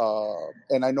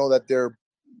 and I know that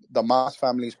the Mas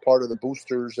family is part of the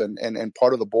boosters and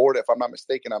part of the board. If I'm not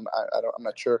mistaken, I'm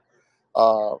not sure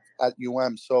at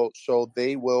UM. So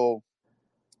they will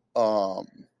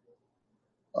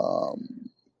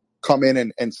come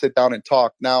in and sit down and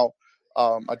talk. Now,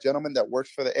 a gentleman that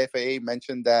works for the FAA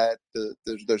mentioned that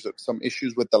there's some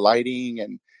issues with the lighting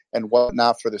and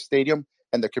whatnot for the stadium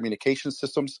and the communication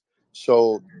systems.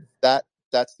 So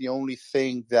that's the only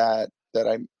thing that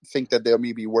I think that they'll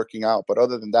maybe be working out. But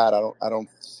other than that, I don't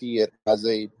see it as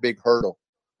a big hurdle.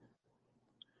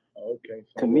 Okay.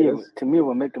 To me, it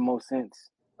would make the most sense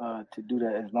to do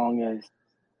that, as long as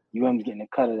UM's getting a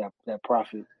cut of that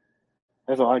profit.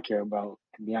 That's all I care about,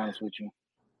 to be honest with you.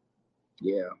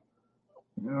 Yeah.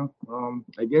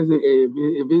 I guess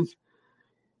if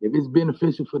it's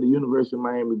beneficial for the University of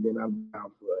Miami, then I'm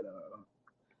down for it.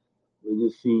 We'll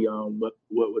just see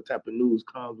what type of news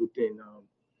comes within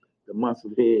the months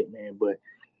ahead, man. But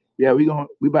yeah, we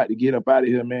about to get up out of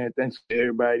here, man. Thanks for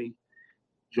everybody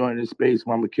joining the space.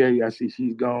 Mama Kelly, I see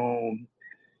she's gone.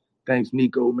 Thanks,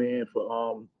 Nico, man,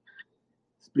 for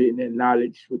spitting that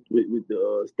knowledge with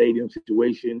the stadium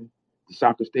situation, the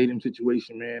soccer stadium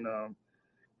situation, man.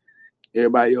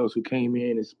 Everybody else who came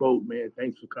in and spoke, man,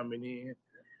 thanks for coming in.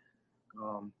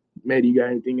 Maddie, you got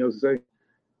anything else to say?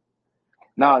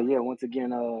 No, yeah, once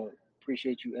again,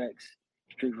 appreciate you, X,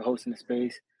 Street, for hosting the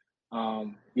space.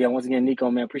 Yeah, once again,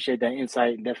 Nico, man, appreciate that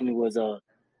insight. Definitely was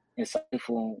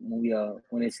insightful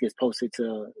when it gets posted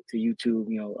to YouTube.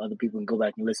 Other people can go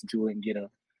back and listen to it and get a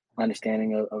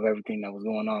understanding of everything that was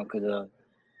going on. Because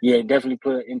yeah, it definitely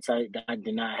put insight that I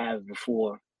did not have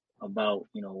before about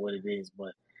what it is.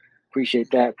 But appreciate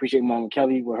that. Appreciate Mama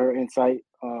Kelly with her insight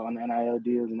on the NIL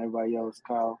deals, and everybody else.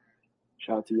 Kyle,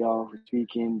 shout out to y'all for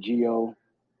speaking. Gio.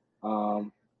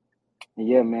 And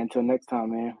yeah, man, until next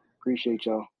time, man. Appreciate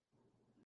y'all.